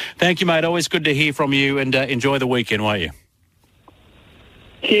as well. Thank you, mate. Always good to hear from you, and enjoy the weekend, won't you?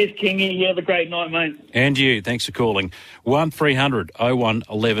 Cheers, Kingy. You have a great night, mate. And you. Thanks for calling. 1300 01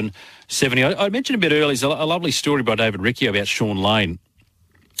 11 70. I mentioned a bit earlier, there's a lovely story by David Riccio about Sean Lane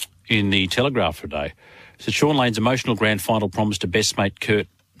in the Telegraph today. So Sean Lane's emotional grand final promise to best mate Kurt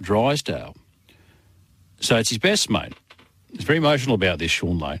Drysdale. So it's his best mate. He's very emotional about this,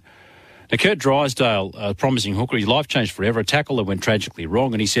 Sean Lane. Now, Kurt Drysdale, a promising hooker, his life changed forever, a tackle that went tragically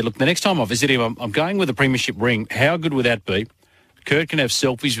wrong, and he said, look, the next time I visit him, I'm going with a premiership ring. How good would that be? Kurt can have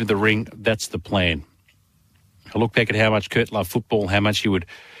selfies with the ring. That's the plan. I look back at how much Kurt loved football, how much he would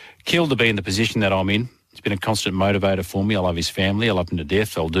kill to be in the position that I'm in. It's been a constant motivator for me. I love his family. I love him to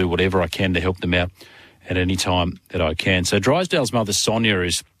death. I'll do whatever I can to help them out at any time that I can. So Drysdale's mother, Sonia,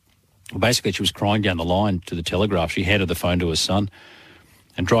 basically she was crying down the line to the Telegraph. She handed the phone to her son.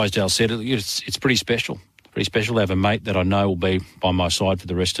 And Drysdale said, it's pretty special. Pretty special to have a mate that I know will be by my side for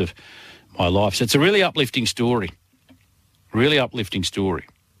the rest of my life. So it's a really uplifting story. Really uplifting story.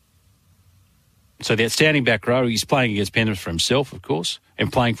 So the outstanding back row, he's playing against Penrith for himself, of course,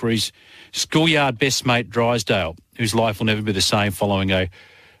 and playing for his schoolyard best mate, Drysdale, whose life will never be the same following a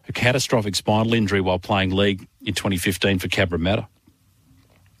catastrophic spinal injury while playing league in 2015 for Cabramatta.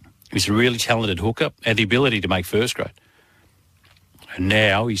 He's a really talented hooker, had the ability to make first grade. And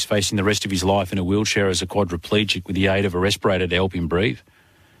now he's facing the rest of his life in a wheelchair as a quadriplegic with the aid of a respirator to help him breathe.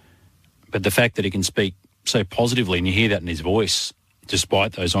 But the fact that he can speak so positively, and you hear that in his voice,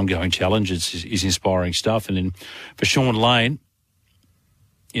 despite those ongoing challenges, is inspiring stuff. And then for Sean Lane,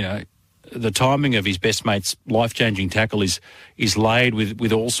 the timing of his best mate's life-changing tackle is laid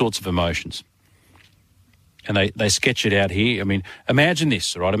with all sorts of emotions. And they sketch it out here. I mean, imagine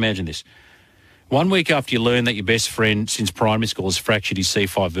this, all right? Imagine this. 1 week after you learn that your best friend since primary school has fractured his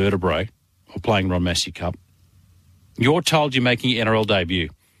C5 vertebrae while playing Ron Massey Cup, you're told you're making your NRL debut.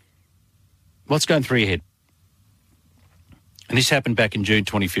 What's going through your head? And this happened back in June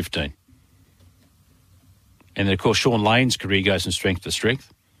 2015. And then, of course, Sean Lane's career goes from strength to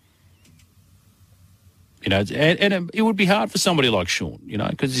strength. And it would be hard for somebody like Sean,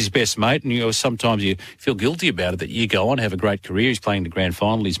 because he's his best mate, and sometimes you feel guilty about it that you go on, have a great career. He's playing the grand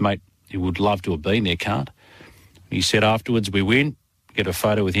final. His mate, he would love to have been there, can't. He said afterwards, we win, get a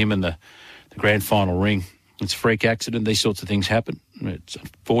photo with him and the grand final ring. It's a freak accident. These sorts of things happen.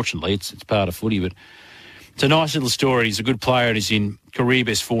 Unfortunately, it's part of footy, but it's a nice little story. He's a good player and he's in career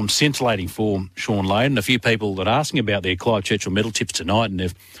best form, scintillating form, Sean Lane. And a few people that are asking about their Clive Churchill medal tips tonight,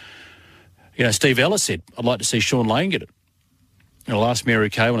 and Steve Ellis said, I'd like to see Sean Lane get it. I'll ask Mary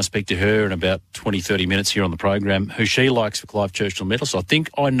Kay when I speak to her in about 20, 30 minutes here on the program who she likes for Clive Churchill medal. So I think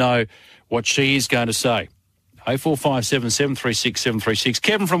I know what she is going to say. 0457 736 736.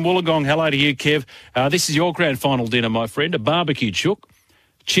 Kevin from Wollongong, hello to you, Kev. This is your grand final dinner, my friend. A barbecued chook,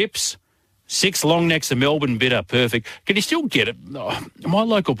 chips, 6 long necks of Melbourne bitter. Perfect. Can you still get it? Oh, my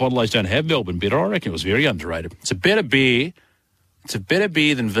local bottlers don't have Melbourne bitter. I reckon it was very underrated. It's a better beer. It's a better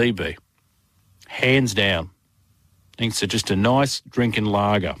beer than VB. Hands down. I think it's just a nice drinking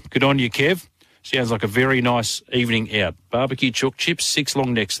lager. Good on you, Kev. Sounds like a very nice evening out. Barbecue chook, chips, 6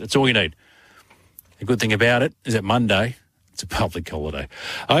 long necks. That's all you need. The good thing about it is that Monday, it's a public holiday.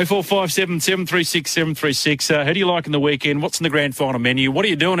 0457 736 736. Who do you like in the weekend? What's in the grand final menu? What are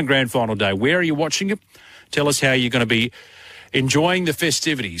you doing on grand final day? Where are you watching it? Tell us how you're going to be enjoying the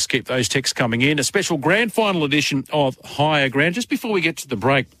festivities. Keep those texts coming in. A special grand final edition of Higher Ground. Just before we get to the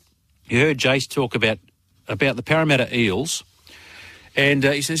break, you heard Jace talk about the Parramatta Eels. And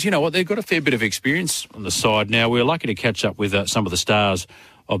he says, you know what, they've got a fair bit of experience on the side now. We're lucky to catch up with some of the stars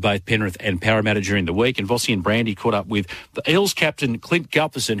of both Penrith and Parramatta during the week. And Vossi and Brandy caught up with the Eels captain, Clint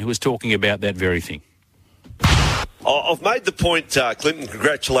Gutherson, who was talking about that very thing. I've made the point, Clinton,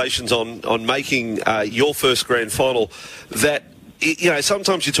 congratulations on making your first grand final, that, you know,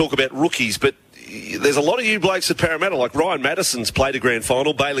 sometimes you talk about rookies, but there's a lot of you blokes at Parramatta, like Ryan Madison's played a grand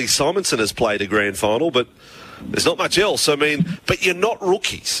final, Bailey Simonson has played a grand final, but there's not much else. I mean, but you're not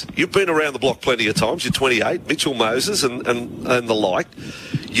rookies. You've been around the block plenty of times. You're 28, Mitchell Moses and the like.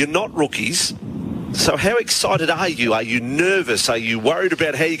 You're not rookies. So how excited are you? Are you nervous? Are you worried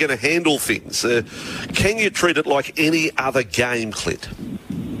about how you're going to handle things? Can you treat it like any other game, Clint?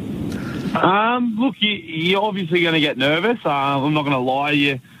 Look, you're obviously going to get nervous. I'm not going to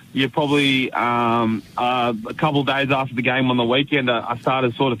lie. You're probably a couple of days after the game on the weekend, I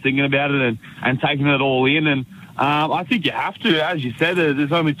started sort of thinking about it and taking it all in. And I think you have to. As you said,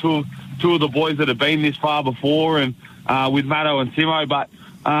 there's only two of the boys that have been this far before, and with Matto and Simo. But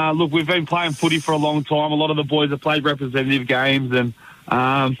look, we've been playing footy for a long time. A lot of the boys have played representative games, and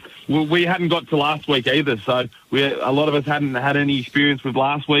we hadn't got to last week either. So a lot of us hadn't had any experience with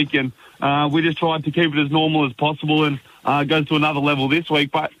last week, and we just tried to keep it as normal as possible and go to another level this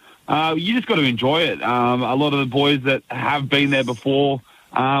week. But you just got to enjoy it. A lot of the boys that have been there before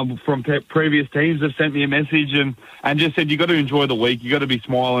from previous teams have sent me a message and just said, you got to enjoy the week. You got to be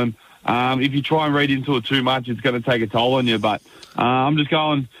smiling. If you try and read into it too much, it's going to take a toll on you. But I'm just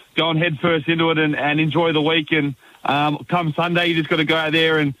going head first into it and enjoy the week. And come Sunday, you just got to go out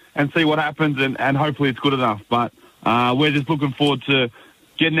there and see what happens, and hopefully it's good enough. But we're just looking forward to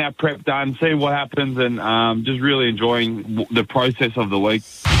getting our prep done, seeing what happens, and just really enjoying the process of the week.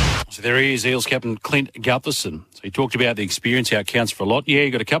 So there he is, Eels captain Clint Gutherson. So he talked about the experience, how it counts for a lot. Yeah,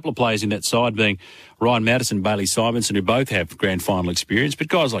 you've got a couple of players in that side being Ryan Madison, Bailey Simonson, who both have grand final experience, but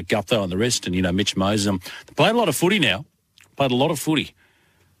guys like Gutho and the rest, and, you know, Mitch Moses, they played a lot of footy now. Played a lot of footy.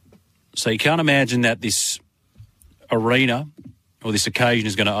 So you can't imagine that this arena or this occasion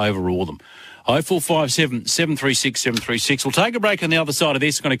is going to overawe them. 0457 736 736. We'll take a break on the other side of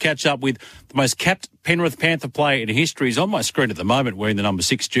this. We're going to catch up with the most capped Penrith Panther player in history. He's on my screen at the moment wearing the number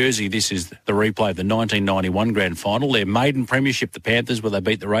 6 jersey. This is the replay of the 1991 grand final, their maiden premiership, the Panthers, where they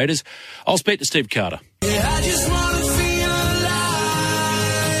beat the Raiders. I'll speak to Steve Carter. Yeah, I just want to feel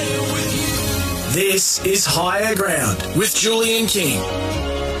alive with you. This is Higher Ground with Julian King.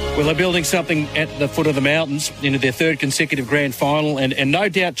 Well, they're building something at the foot of the mountains into their third consecutive grand final and no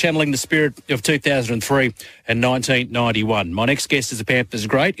doubt channeling the spirit of 2003 and 1991. My next guest is a Panthers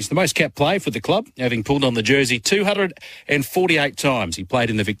great. He's the most capped player for the club, having pulled on the jersey 248 times. He played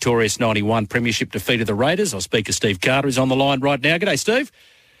in the victorious 91 premiership defeat of the Raiders. I'll speak to Steve Carter, who's on the line right now. G'day, Steve.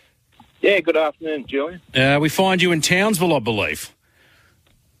 Yeah, good afternoon, Julian. We find you in Townsville, I believe.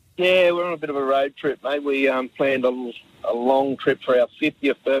 Yeah, we're on a bit of a road trip, mate. We planned a long trip for our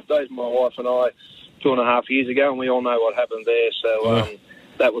 50th birthdays, my wife and I, 2.5 years ago, and we all know what happened there. So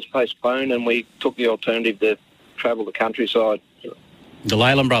that was postponed, and we took the alternative to travel the countryside. The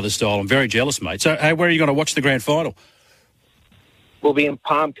Leyland Brothers style. I'm very jealous, mate. So, hey, where are you going to watch the grand final? We'll be in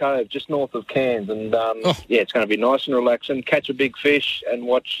Palm Cove, just north of Cairns, and yeah, it's going to be nice and relaxing, catch a big fish and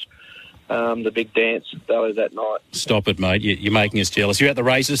watch the big dance that night. Stop it, mate. You're making us jealous. You're at the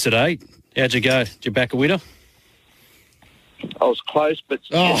races today. How'd you go? Did you back a winner? I was close, but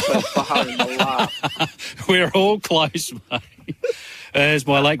so far in the last. We're all close, mate. As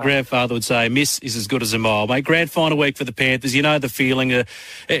my late grandfather would say, miss is as good as a mile. Mate, grand final week for the Panthers. You know the feeling.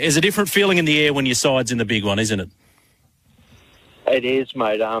 There's a different feeling in the air when your side's in the big one, isn't it? It is,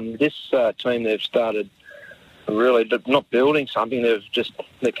 mate. This team, they've started really not building something.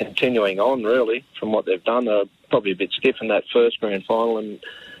 They're continuing on, really, from what they've done. They're probably a bit stiff in that first grand final, and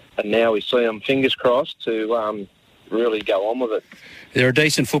now we see them, fingers crossed, to really go on with it. They're a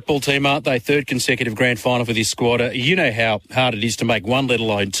decent football team, aren't they? Third consecutive grand final for this squad. You know how hard it is to make one, let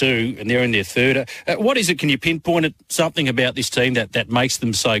alone two, and they're in their third. What is it? Can you pinpoint it, something about this team that makes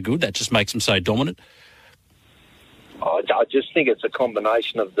them so good, that just makes them so dominant? I just think it's a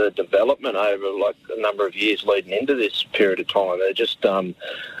combination of the development over like a number of years leading into this period of time. They're just the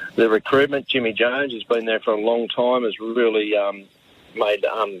recruitment. Jimmy Jones has been there for a long time, has really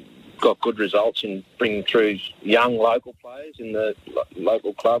got good results in bringing through young local players in the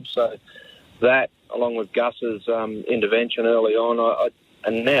local clubs. So that, along with Gus's intervention early on,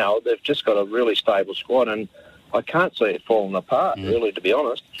 and now they've just got a really stable squad, and I can't see it falling apart, really, to be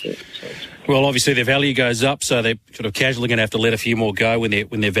honest. Well, obviously their value goes up, so they're sort of casually going to have to let a few more go when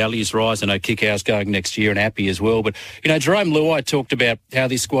their values rise. I know Kickout's going next year and Appy as well. But, Jerome Luai talked about how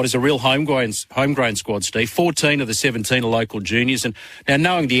this squad is a real homegrown squad, Steve. 14 of the 17 are local juniors. And now,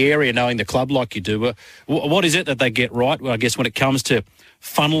 knowing the area, knowing the club like you do, what is it that they get right? Well, I guess when it comes to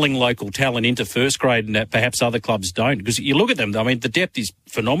funneling local talent into first grade and that perhaps other clubs don't. Because you look at them, I mean, the depth is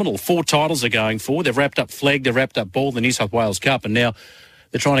phenomenal. 4 titles are going for. They've wrapped up Flegg, they've wrapped up Ball, the New South Wales Cup, and now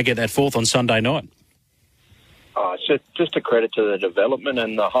they're trying to get that 4th on Sunday night. Oh, so just a credit to the development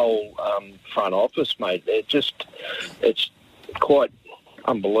and the whole front office, mate. It's quite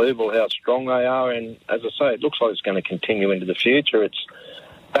unbelievable how strong they are, and as I say, it looks like it's going to continue into the future. It's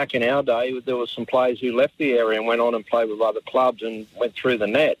back in our day, there were some players who left the area and went on and played with other clubs and went through the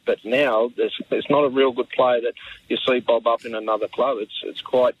net. But now there's not a real good player that you see bob up in another club. It's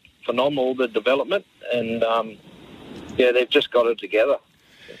quite phenomenal, the development, and they've just got it together.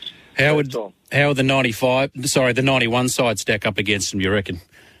 How would the 91 side stack up against them, you reckon?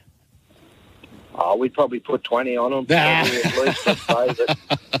 Oh, we'd probably put 20 on them, probably at least, I'd say. But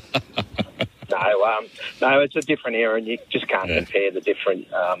no, it's a different era, and you just can't compare the different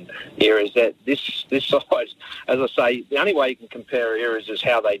eras. That this side, as I say, the only way you can compare eras is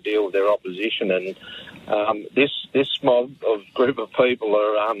how they deal with their opposition, and this mob of group of people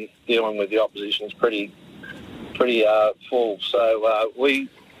are dealing with the opposition's pretty full. So we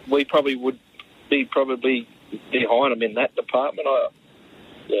probably would be behind them in that department.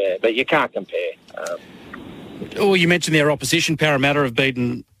 But you can't compare. You mentioned their opposition. Parramatta have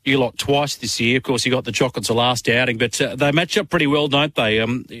beaten you lot twice this year. Of course, you got the Chocolates the last outing, but they match up pretty well, don't they?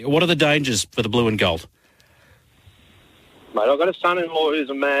 What are the dangers for the blue and gold? Mate, I've got a son-in-law who's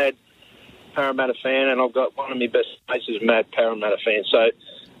a mad Parramatta fan, and I've got one of my best mates who's a mad Parramatta fan. So,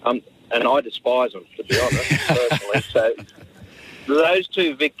 and I despise them, to be honest, personally. So, those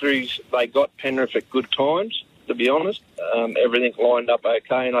 2 victories, they got Penrith at good times, to be honest. Everything lined up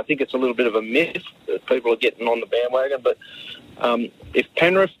okay, and I think it's a little bit of a myth that people are getting on the bandwagon, but if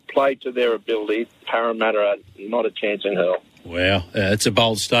Penrith played to their ability, Parramatta are not a chance in hell. Wow, it's a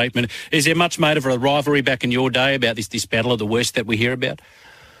bold statement. Is there much made of a rivalry back in your day about this battle of the West that we hear about?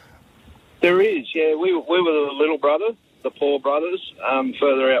 There is, yeah. We were the little brother, the poor brothers,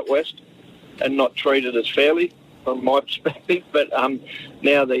 further out west, and not treated as fairly from my perspective. But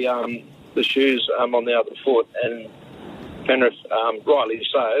now the shoe's on the other foot, and Penrith, rightly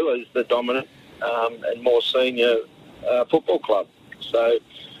so, is the dominant and more senior football club. So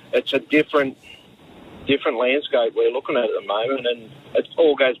it's a different landscape we're looking at the moment, and it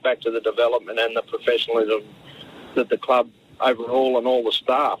all goes back to the development and the professionalism that the club overall and all the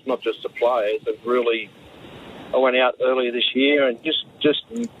staff, not just the players, have really. I went out earlier this year and just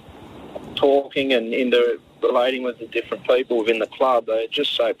talking and relating with the different people within the club. They're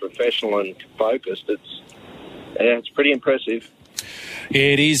just so professional and focused. It's pretty impressive. Yeah,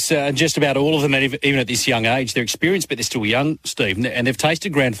 it is. Just about all of them, even at this young age, they're experienced, but they're still young, Steve, and they've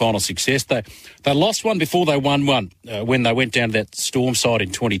tasted grand final success. They lost one before they won one when they went down to that Storm side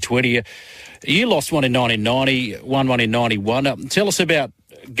in 2020. You lost one in 1990, won one in 91. Tell us about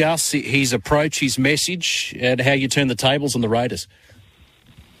Gus, his approach, his message, and how you turn the tables on the Raiders.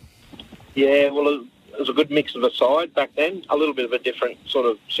 Yeah, well, it was a good mix of a side back then. A little bit of a different sort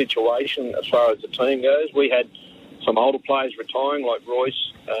of situation as far as the team goes. We had some older players retiring, like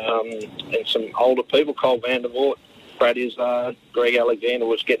Royce, and some older people, Cole Vandervoort, Brad Izzard, Greg Alexander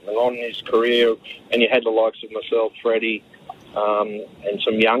was getting on in his career, and you had the likes of myself, Freddie, and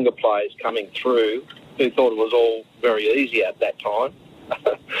some younger players coming through who thought it was all very easy at that time.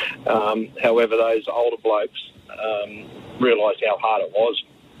 However, those older blokes realised how hard it was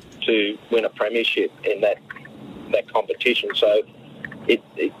to win a premiership in that competition. So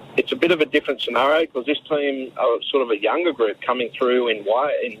it's a bit of a different scenario because this team are sort of a younger group coming through in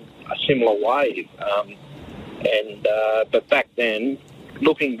a similar wave. And but back then,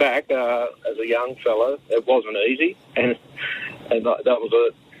 looking back as a young fella, it wasn't easy, and that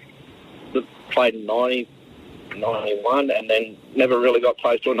was played in 90, 91, and then never really got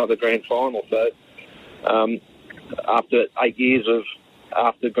close to another grand final. So after 8 years of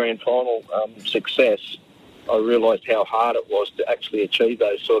after grand final success, I realised how hard it was to actually achieve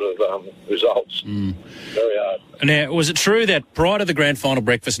those sort of results. Very hard. Now, was it true that prior to the grand final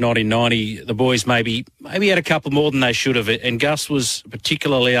breakfast 1990, the boys maybe had a couple more than they should have, and Gus was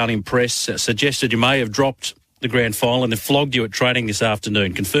particularly unimpressed, suggested you may have dropped the grand final and then flogged you at training this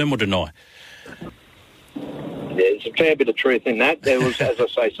afternoon? Confirm or deny? There's a fair bit of truth in that. There was, as I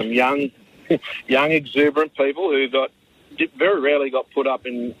say, some young, exuberant people who very rarely got put up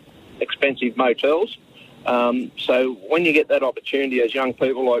in expensive motels. So when you get that opportunity as young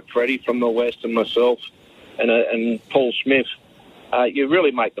people like Freddie from the West and myself and Paul Smith, you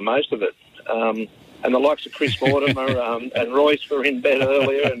really make the most of it. And the likes of Chris Mortimer and Royce were in bed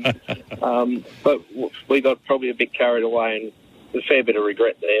earlier, but we got probably a bit carried away, and there's a fair bit of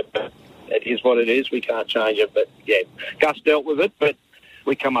regret there. But it is what it is. We can't change it. But yeah, Gus dealt with it, but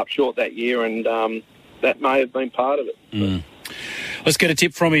we come up short that year, and that may have been part of it. Let's get a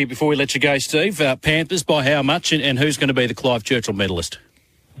tip from you before we let you go, Steve. Panthers by how much, and who's going to be the Clive Churchill medalist?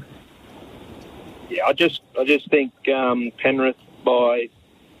 Yeah, I just think Penrith by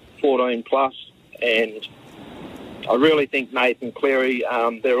 14 plus, and I really think Nathan Cleary.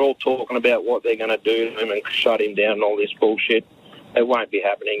 They're all talking about what they're going to do to him and shut him down and all this bullshit. It won't be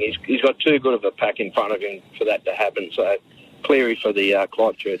happening. He's got too good of a pack in front of him for that to happen. So Cleary for the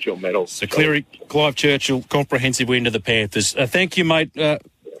Clive Churchill medal. So Cleary, Clive Churchill, comprehensive win to the Panthers. Thank you, mate.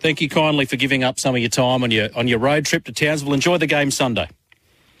 Thank you kindly for giving up some of your time on your road trip to Townsville. Enjoy the game Sunday.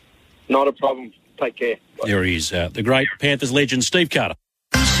 Not a problem. Take care. Bye. There he is, the great Panthers legend, Steve Carter.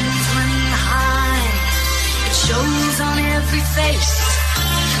 It shows on every face.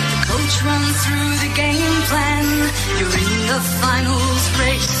 The coach runs through the game plan. You're in the finals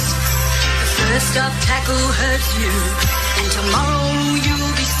race. The first up tackle hurts you, and tomorrow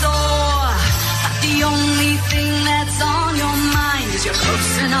you'll be sore. But the only thing that's on your mind is you're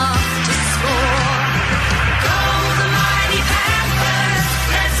close enough to score. Go the mighty Panthers,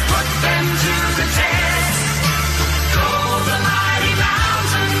 let's put them to the test. Go the mighty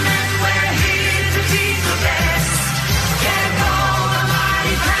Mountain Men, we're here to beat the best. Yeah, go the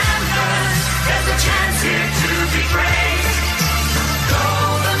mighty Panthers, there's a chance here to be great. Go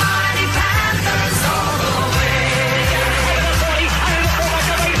the mighty Panthers all the way.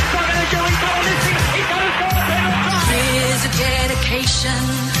 Here's a dedication.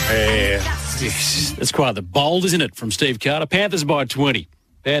 It's quite the bold, isn't it, from Steve Carter? Panthers by 20.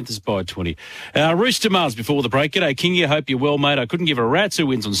 Panthers by 20. Rooster Mars before the break. G'day, Kingy. I hope you're well, mate. I couldn't give a rat's who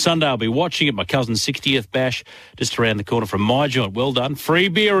wins on Sunday. I'll be watching at my cousin's 60th bash just around the corner from my joint. Well done. Free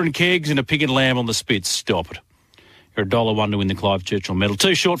beer and kegs and a pig and lamb on the spit. Stop it. You're $1 to win the Clive Churchill medal.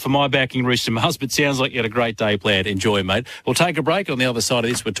 Too short for my backing, Rooster Mars, but sounds like you had a great day planned. Enjoy, mate. We'll take a break. On the other side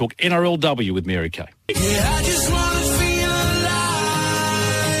of this, we'll talk NRLW with Mary Kay. Yeah, I just want to feel alive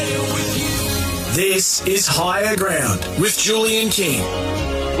with you. This is Higher Ground with Julian King.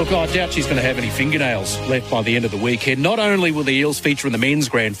 Look, I doubt she's going to have any fingernails left by the end of the weekend. Not only will the Eels feature in the men's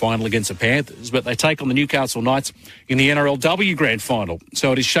grand final against the Panthers, but they take on the Newcastle Knights in the NRLW grand final.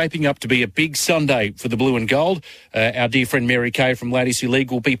 So it is shaping up to be a big Sunday for the blue and gold. Our dear friend Mary Kay from Ladies Who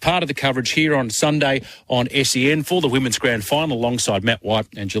League will be part of the coverage here on Sunday on SEN for the women's grand final alongside Matt White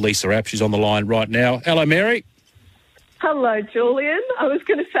and Jaleesa Rapp. She's on the line right now. Hello, Mary. Hello, Julian. I was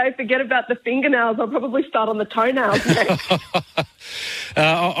going to say, forget about the fingernails. I'll probably start on the toenails next.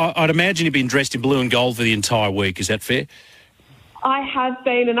 I'd imagine you've been dressed in blue and gold for the entire week. Is that fair? I have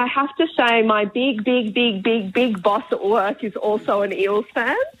been, and I have to say my big boss at work is also an Eels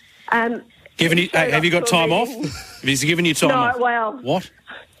fan. And have you got time off? Has he given you time off? No, well... What?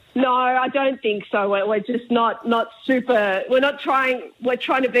 No, I don't think so. We're just not super... We're trying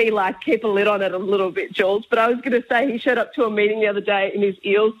to be like, keep a lid on it a little bit, Jules. But I was going to say he showed up to a meeting the other day in his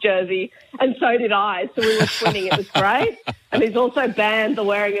Eels jersey, and so did I. So we were twinning. It was great. And he's also banned the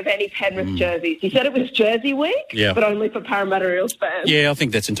wearing of any Penrith jerseys. He said it was Jersey Week, but only for Parramatta Eels fans. Yeah, I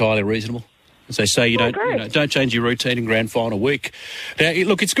think that's entirely reasonable. As they say, don't change your routine in grand final week. Now,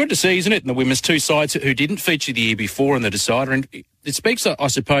 look, it's good to see, isn't it, in the women's two sides who didn't feature the year before in the decider. And it speaks, I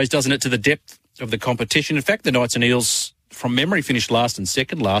suppose, doesn't it, to the depth of the competition. In fact, the Knights and Eels, from memory, finished last and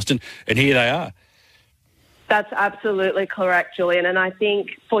second last, and here they are. That's absolutely correct, Julian. And I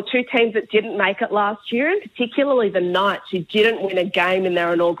think for two teams that didn't make it last year, and particularly the Knights, who didn't win a game in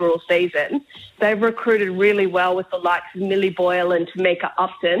their inaugural season, they've recruited really well with the likes of Millie Boyle and Tamika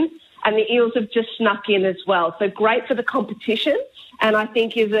Upton. and the Eels have just snuck in as well. So great for the competition, and I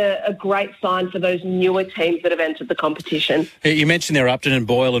think is a great sign for those newer teams that have entered the competition. You mentioned there Upton and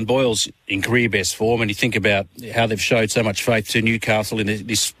Boyle, and Boyle's in career best form, and you think about how they've showed so much faith to Newcastle in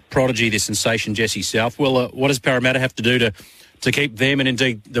this prodigy, this sensation, Jesse Southwell. What does Parramatta have to do to keep them and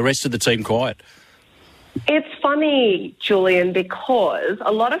indeed the rest of the team quiet? It's funny, Julian, because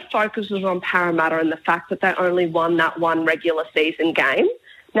a lot of focus was on Parramatta and the fact that they only won that one regular season game.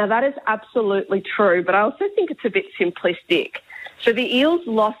 Now, that is absolutely true, but I also think it's a bit simplistic. So the Eels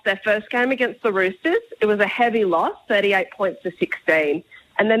lost their first game against the Roosters. It was a heavy loss, 38 points to 16.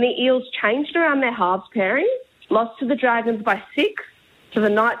 And then the Eels changed around their halves pairing, lost to the Dragons by 6, to the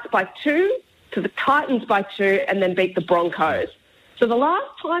Knights by 2, to the Titans by 2, and then beat the Broncos. So the last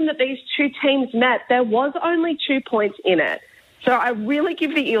time that these two teams met, there was only 2 points in it. So I really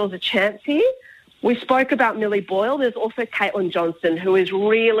give the Eels a chance here. We spoke about Millie Boyle. There's also Caitlin Johnston, who is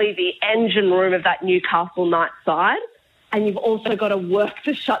really the engine room of that Newcastle Knights side. And you've also got to work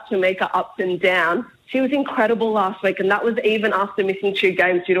to shut Tamika Upton down. She was incredible last week, and that was even after missing 2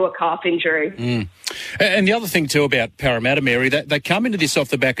 games due to a calf injury. And the other thing, too, about Parramatta, Mary, they come into this off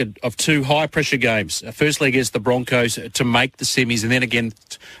the back of 2 high-pressure games. Firstly against the Broncos to make the semis, and then again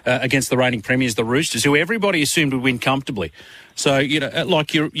against the reigning premiers, the Roosters, who everybody assumed would win comfortably. So,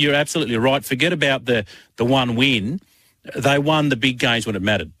 like you're absolutely right. Forget about the one win. They won the big games when it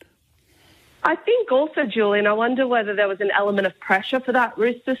mattered. I think also, Julian, I wonder whether there was an element of pressure for that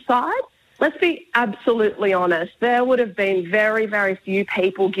Roosters side. Let's be absolutely honest. There would have been very, very few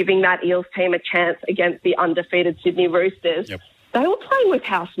people giving that Eels team a chance against the undefeated Sydney Roosters. Yep. They were playing with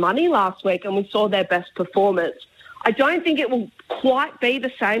house money last week, and we saw their best performance. I don't think it will quite be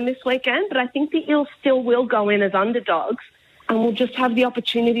the same this weekend, but I think the Eels still will go in as underdogs, and will just have the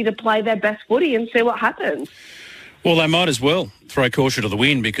opportunity to play their best footy and see what happens. Well, they might as well throw caution to the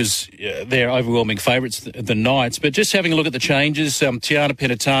wind because they're overwhelming favourites, the Knights. But just having a look at the changes, Tiana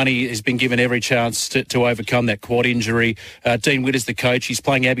Penatani has been given every chance to overcome that quad injury. Dean Witt is the coach. He's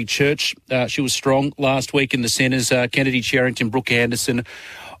playing Abby Church. She was strong last week in the centres. Kennedy Cherrington, Brooke Anderson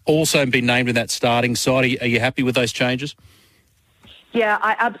also been named in that starting side. Are you happy with those changes? Yeah,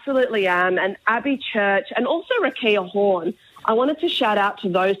 I absolutely am. And Abby Church and also Rakia Horn, I wanted to shout out to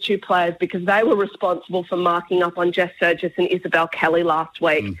those 2 players because they were responsible for marking up on Jess Surgis and Isabel Kelly last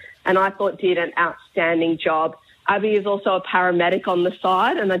week, and I thought did an outstanding job. Abby is also a paramedic on the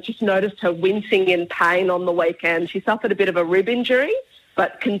side, and I just noticed her wincing in pain on the weekend. She suffered a bit of a rib injury,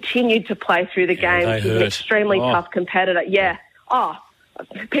 but continued to play through the game. She's an extremely tough competitor. Yeah.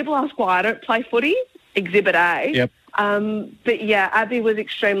 People ask why I don't play footy. Exhibit A. Yep. But yeah, Abby was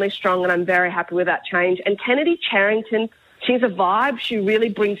extremely strong, and I'm very happy with that change. And Kennedy Cherrington, she's a vibe. She really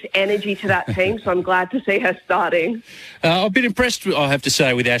brings energy to that team, so I'm glad to see her starting. I've been impressed, I have to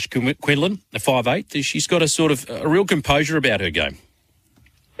say, with Ash Quinlan, a 5'8". She's got a real composure about her game.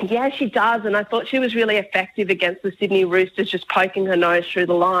 Yeah, she does, and I thought she was really effective against the Sydney Roosters, just poking her nose through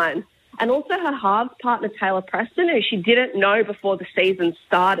the line. And also her halves partner, Taylor Preston, who she didn't know before the season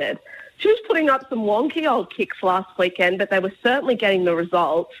started. She was putting up some wonky old kicks last weekend, but they were certainly getting the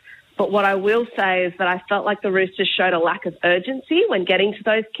results. But what I will say is that I felt like the Roosters showed a lack of urgency when getting to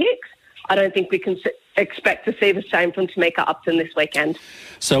those kicks. I don't think we can expect to see the same from Tamika Upton this weekend.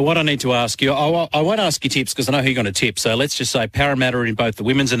 So what I need to ask you, I won't ask you tips because I know who you're going to tip. So let's just say Parramatta in both the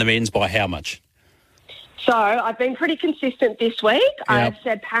women's and the men's by how much? So I've been pretty consistent this week. Yep. I've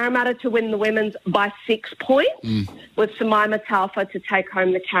said Parramatta to win the women's by 6 points with Samaima Talfa to take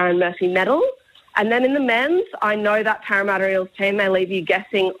home the Karen Murphy medal. And then in the men's, I know that Parramatta Eels team may leave you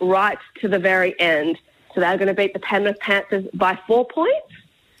guessing right to the very end. So they're going to beat the Penrith Panthers by 4 points.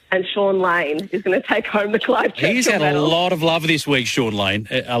 And Sean Lane is going to take home the Clive Churchill He's had medal. a lot of love this week, Sean Lane.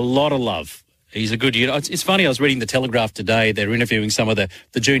 A lot of love. He's a good unit. It's funny, I was reading the Telegraph today. They're interviewing some of the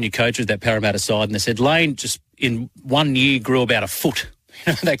junior coaches, that Parramatta side, and they said Lane just in 1 year grew about a foot.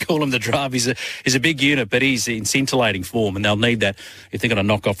 They call him the Drav. He's a big unit, but he's in scintillating form, and they'll need that if they're going to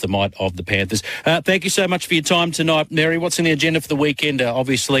knock off the might of the Panthers. Thank you so much for your time tonight, Mary. What's in the agenda for the weekend?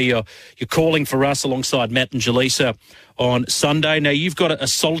 Obviously, you're calling for us alongside Matt and Jaleesa on Sunday. Now, you've got a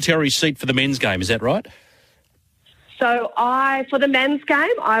solitary seat for the men's game. Is that right? So for the men's game,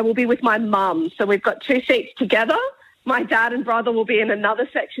 I will be with my mum. So we've got 2 seats together. My dad and brother will be in another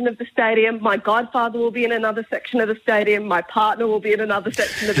section of the stadium. My godfather will be in another section of the stadium. My partner will be in another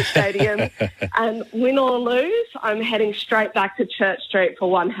section of the stadium. And win or lose, I'm heading straight back to Church Street for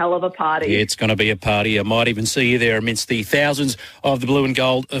one hell of a party. Yeah, it's going to be a party. I might even see you there amidst the thousands of the blue and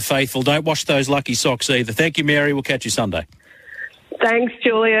gold faithful. Don't wash those lucky socks either. Thank you, Mary. We'll catch you Sunday. Thanks,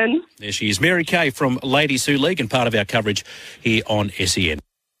 Julian. There she is, Mary Kay from Ladies Who League, and part of our coverage here on SEN.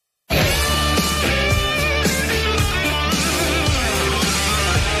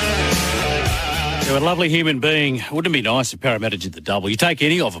 They're a lovely human being. Wouldn't it be nice if Parramatta did the double? You take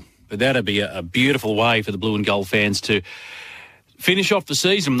any of them, but that'd be a beautiful way for the blue and gold fans to finish off the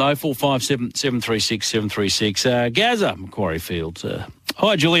season. 0457 736 736. Gazza, Macquarie Field.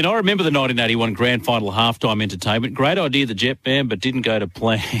 Hi, Julian. I remember the 1981 Grand Final halftime entertainment. Great idea, the jet band, but didn't go to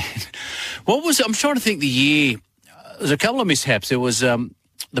plan. I'm trying to think the year. There's a couple of mishaps. There was the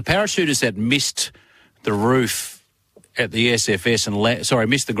parachuters that missed the roof at the SFS and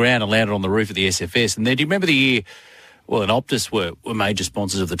missed the ground and landed on the roof of the SFS. And then do you remember the year, well, and Optus were major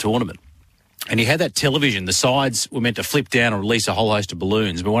sponsors of the tournament. And you had that television. The sides were meant to flip down and release a whole host of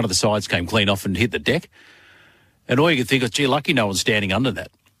balloons, but one of the sides came clean off and hit the deck. And all you could think was, gee, lucky no one's standing under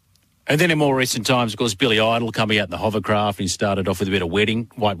that. And then in more recent times, of course, Billy Idol coming out in the hovercraft, and he started off with a bit of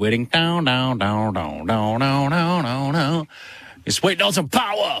white wedding. Down, down, down, down, down, down, down, down, down. He's waiting on some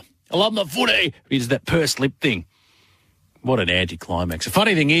power. I love the footy. He does that pursed lip thing. What an anticlimax. The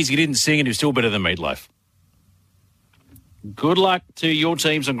funny thing is, he didn't sing and he was still better than Meatloaf. Good luck to your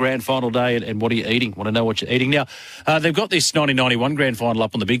teams on Grand Final Day, and what are you eating? Want to know what you're eating. Now, they've got this 1991 Grand Final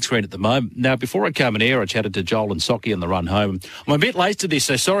up on the big screen at the moment. Now, before I came on air, I chatted to Joel and Socky on the run home. I'm a bit late to this,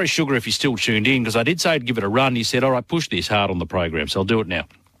 so sorry, Sugar, if you're still tuned in, because I did say I'd give it a run. He said, all right, push this hard on the program, so I'll do it now.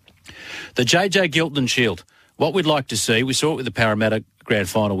 The JJ Giltinan Shield. What we'd like to see, we saw it with the Parramatta Grand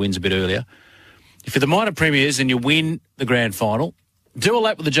Final wins a bit earlier. If you're the minor premiers and you win the Grand Final, do a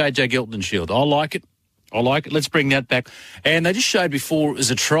lap with the JJ Giltinan Shield. I like it. Let's bring that back. And they just showed before,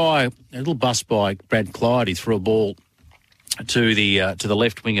 as a try, a little bust by Brad Clyde. He threw a ball to the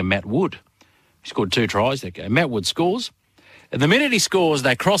left winger, Matt Wood. He scored 2 tries that game. Matt Wood scores. And the minute he scores,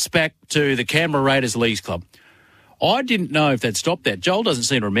 they cross back to the Canberra Raiders Leagues Club. I didn't know if they'd stopped that. Joel doesn't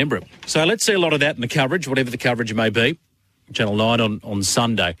seem to remember it. So let's see a lot of that in the coverage, whatever the coverage may be. Channel 9 on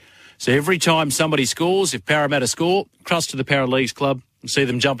Sunday. So every time somebody scores, if Parramatta score, cross to the Para Leagues Club, see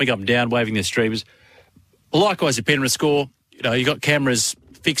them jumping up and down, waving their streamers. Likewise, if Penrith score, you got cameras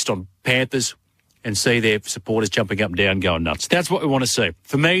fixed on Panthers and see their supporters jumping up and down, going nuts. That's what we want to see.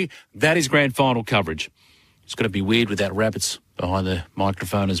 For me, that is Grand Final coverage. It's going to be weird without rabbits behind the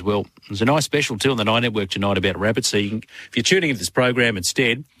microphone as well. There's a nice special too on the Nine Network tonight about rabbits. So if you're tuning into this program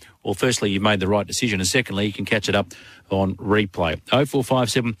instead, well, firstly, you made the right decision, and secondly, you can catch it up on replay.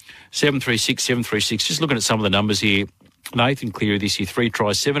 0457 736 736. Just looking at some of the numbers here. Nathan Cleary this year, 3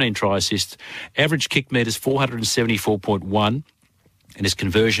 tries, 17 try assists. Average kick meters, 474.1. And his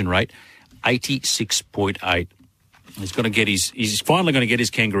conversion rate, 86.8. He's finally going to get his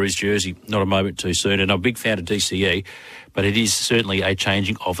Kangaroos jersey, not a moment too soon. And I'm a big fan of DCE, but it is certainly a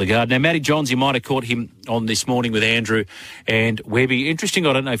changing of the guard. Now, Matty Johns, you might have caught him on This Morning with Andrew and Webby. Interesting,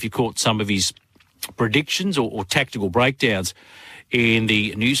 I don't know if you caught some of his predictions or tactical breakdowns in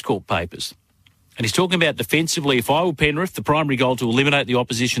the News Corp papers. And he's talking about defensively, if I were Penrith, the primary goal to eliminate the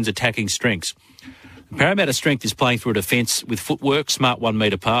opposition's attacking strengths. Parramatta's strength is playing through a defence with footwork, smart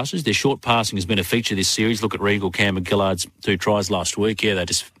 1-metre passes. Their short passing has been a feature this series. Look at Regal, Cam and Gillard's 2 tries last week. Yeah,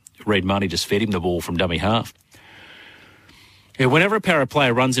 Reid Money just fed him the ball from dummy half. Yeah, whenever a Para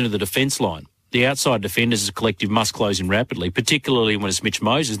player runs into the defence line, the outside defenders as a collective must close in rapidly, particularly when it's Mitch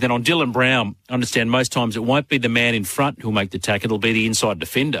Moses. Then on Dylan Brown, I understand most times it won't be the man in front who'll make the tackle, it'll be the inside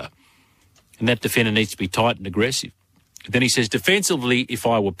defender. And that defender needs to be tight and aggressive. Then he says, defensively, if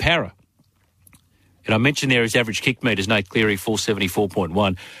I were Para, and I mentioned there his average kick meters, Nate Cleary,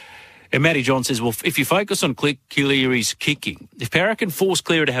 474.1. And Matty John says, well, if you focus on Cleary's kicking, if Para can force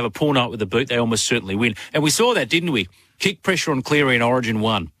Cleary to have a poor night with the boot, they almost certainly win. And we saw that, didn't we? Kick pressure on Cleary in Origin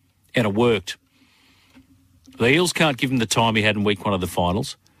 1, and it worked. The Eels can't give him the time he had in week 1 of the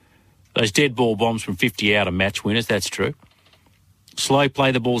finals. Those dead ball bombs from 50 out are match winners, that's true. Slow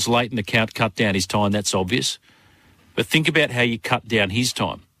play the balls late in the count, cut down his time, that's obvious. But think about how you cut down his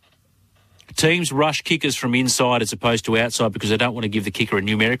time. Teams rush kickers from inside as opposed to outside because they don't want to give the kicker a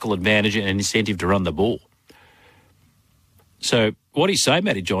numerical advantage and an incentive to run the ball. So what do you say,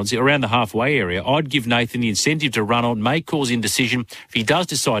 Matty Johns? Around the halfway area, I'd give Nathan the incentive to run on, may cause indecision. If he does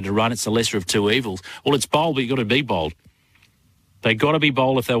decide to run, it's the lesser of two evils. Well, it's bold, but you've got to be bold. They've got to be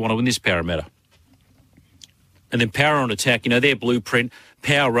bold if they want to win this Parramatta. And then Power on attack, their blueprint,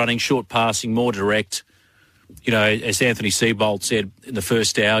 power running, short passing, more direct. As Anthony Seibold said in the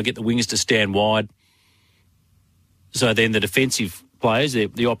first hour, get the wingers to stand wide. So then the defensive players,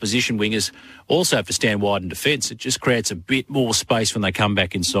 the opposition wingers, also have to stand wide in defence. It just creates a bit more space when they come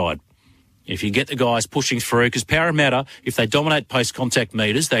back inside. If you get the guys pushing through, because Parramatta, if they dominate post-contact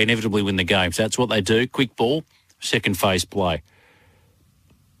meters, they inevitably win the game. So that's what they do. Quick ball, second phase play.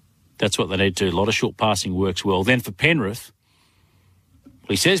 That's what they need to do. A lot of short passing works well. Then for Penrith,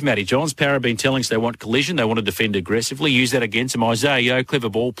 he says, Matty Johns, Para have been telling us they want collision, they want to defend aggressively, use that against them. Isaiah Yeo, clever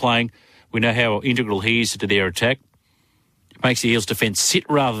ball playing, We know how integral he is to their attack. It makes the Eels defence sit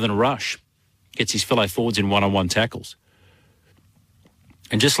rather than rush. Gets his fellow forwards in one-on-one tackles.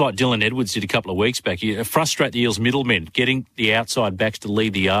 And just like Dylan Edwards did a couple of weeks back, you frustrate the Eels middlemen, getting the outside backs to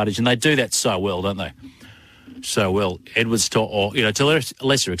lead the yardage, and they do that so well, don't they? So well. Edwards, to a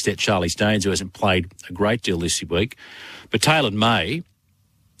lesser extent, Charlie Staines, who hasn't played a great deal this week. But Taylor May,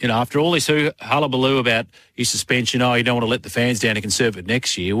 after all this hullabaloo about his suspension, you don't want to let the fans down and conserve it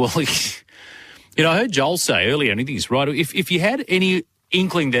next year. Well, I heard Joel say earlier, and I think he's right, if you had any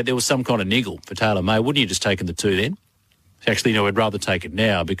inkling that there was some kind of niggle for Taylor May, wouldn't you just taken the 2 then? Actually, no, I'd rather take it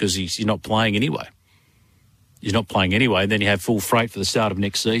now because he's not playing anyway. He's not playing anyway, and then you have full freight for the start of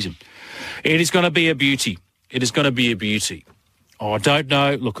next season. It is going to be a beauty. It is going to be a beauty. I don't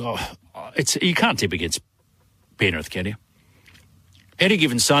know. Look, you can't tip against Penrith, can you? Any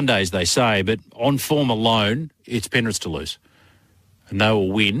given Sundays, they say, but on form alone, it's Penrith to lose. And they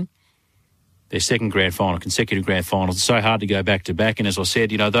will win their second grand final, consecutive grand finals. It's so hard to go back-to-back. And as I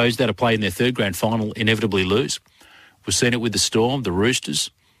said, those that are playing their third grand final inevitably lose. We've seen it with the Storm, the Roosters.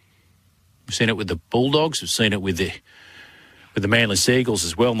 We've seen it with the Bulldogs. We've seen it with the Manly Seagulls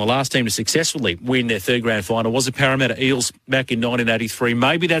as well. And the last team to successfully win their third grand final was the Parramatta Eels back in 1983.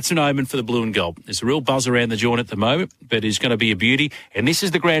 Maybe that's an omen for the blue and gold. There's a real buzz around the joint at the moment, but it's going to be a beauty. And this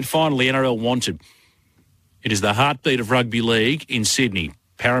is the grand final the NRL wanted. It is the heartbeat of rugby league in Sydney,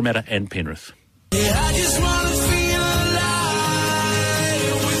 Parramatta and Penrith.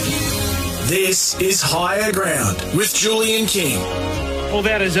 This is Higher Ground with Julian King. Well,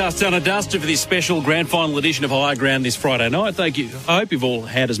 that is us done a duster for this special grand final edition of Higher Ground this Friday night. Thank you. I hope you've all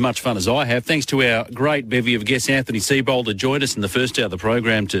had as much fun as I have. Thanks to our great bevy of guests, Anthony Seibold, to join us in the first hour of the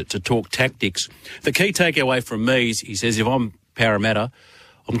program to talk tactics. The key takeaway from me is, he says, if I'm Parramatta,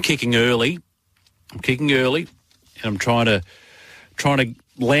 I'm kicking early. And I'm trying to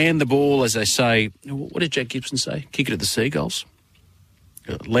land the ball, as they say. What did Jack Gibson say? Kick it at the Seagulls.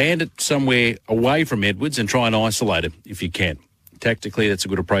 Land it somewhere away from Edwards and try and isolate him if you can. Tactically, that's a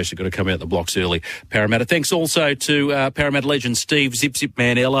good approach. You've got to come out the blocks early, Parramatta. Thanks also to Parramatta legend Steve Zip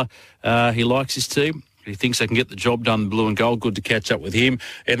Manella. He likes his team. He thinks they can get the job done, blue and gold. Good to catch up with him.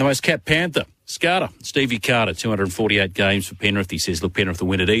 And the most capped Panther, Stevie Carter, 248 games for Penrith. He says, look, Penrith will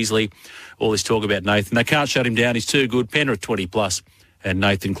win it easily. All this talk about Nathan. They can't shut him down. He's too good. Penrith 20+. And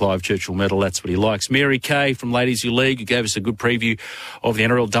Nathan Clive Churchill medal, that's what he likes. Mary Kay from Ladies U League, who gave us a good preview of the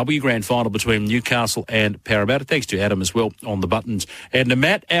NRLW Grand Final between Newcastle and Parramatta. Thanks to Adam as well on the buttons. And to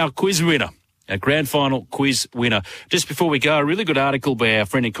Matt, our quiz winner, our Grand Final quiz winner. Just before we go, a really good article by our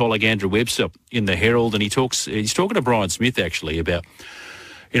friend and colleague Andrew Webster in the Herald, and he's talking to Brian Smith actually about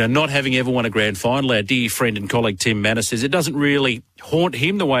not having ever won a grand final. Our dear friend and colleague Tim Manor says it doesn't really haunt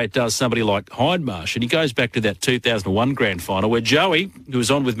him the way it does somebody like Hindmarsh. And he goes back to that 2001 grand final where Joey, who was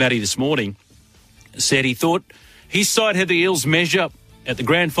on with Matty this morning, said he thought his side had the Eels measure at the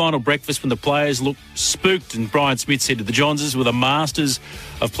grand final breakfast when the players looked spooked. And Brian Smith said to the Johnses were the masters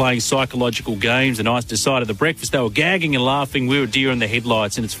of playing psychological games. And I decided at the breakfast they were gagging and laughing. We were deer in the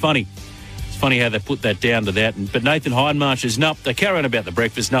headlights. And it's funny how they put that down to that. But Nathan Hindmarsh is they carry on about the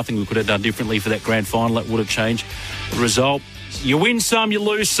breakfast. Nothing we could have done differently for that grand final. That would have changed the result. You win some, you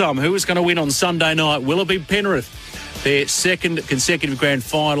lose some. Who is going to win on Sunday night? Will it be Penrith? Their second consecutive grand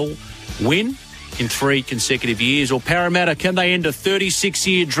final win in 3 consecutive years. Or Parramatta, can they end a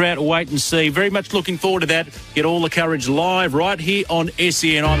 36-year drought? Wait and see. Very much looking forward to that. Get all the courage live right here on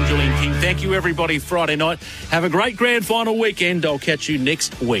SEN. I'm Julian King. Thank you, everybody. Friday night. Have a great grand final weekend. I'll catch you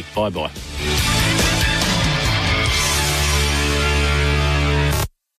next week. Bye-bye.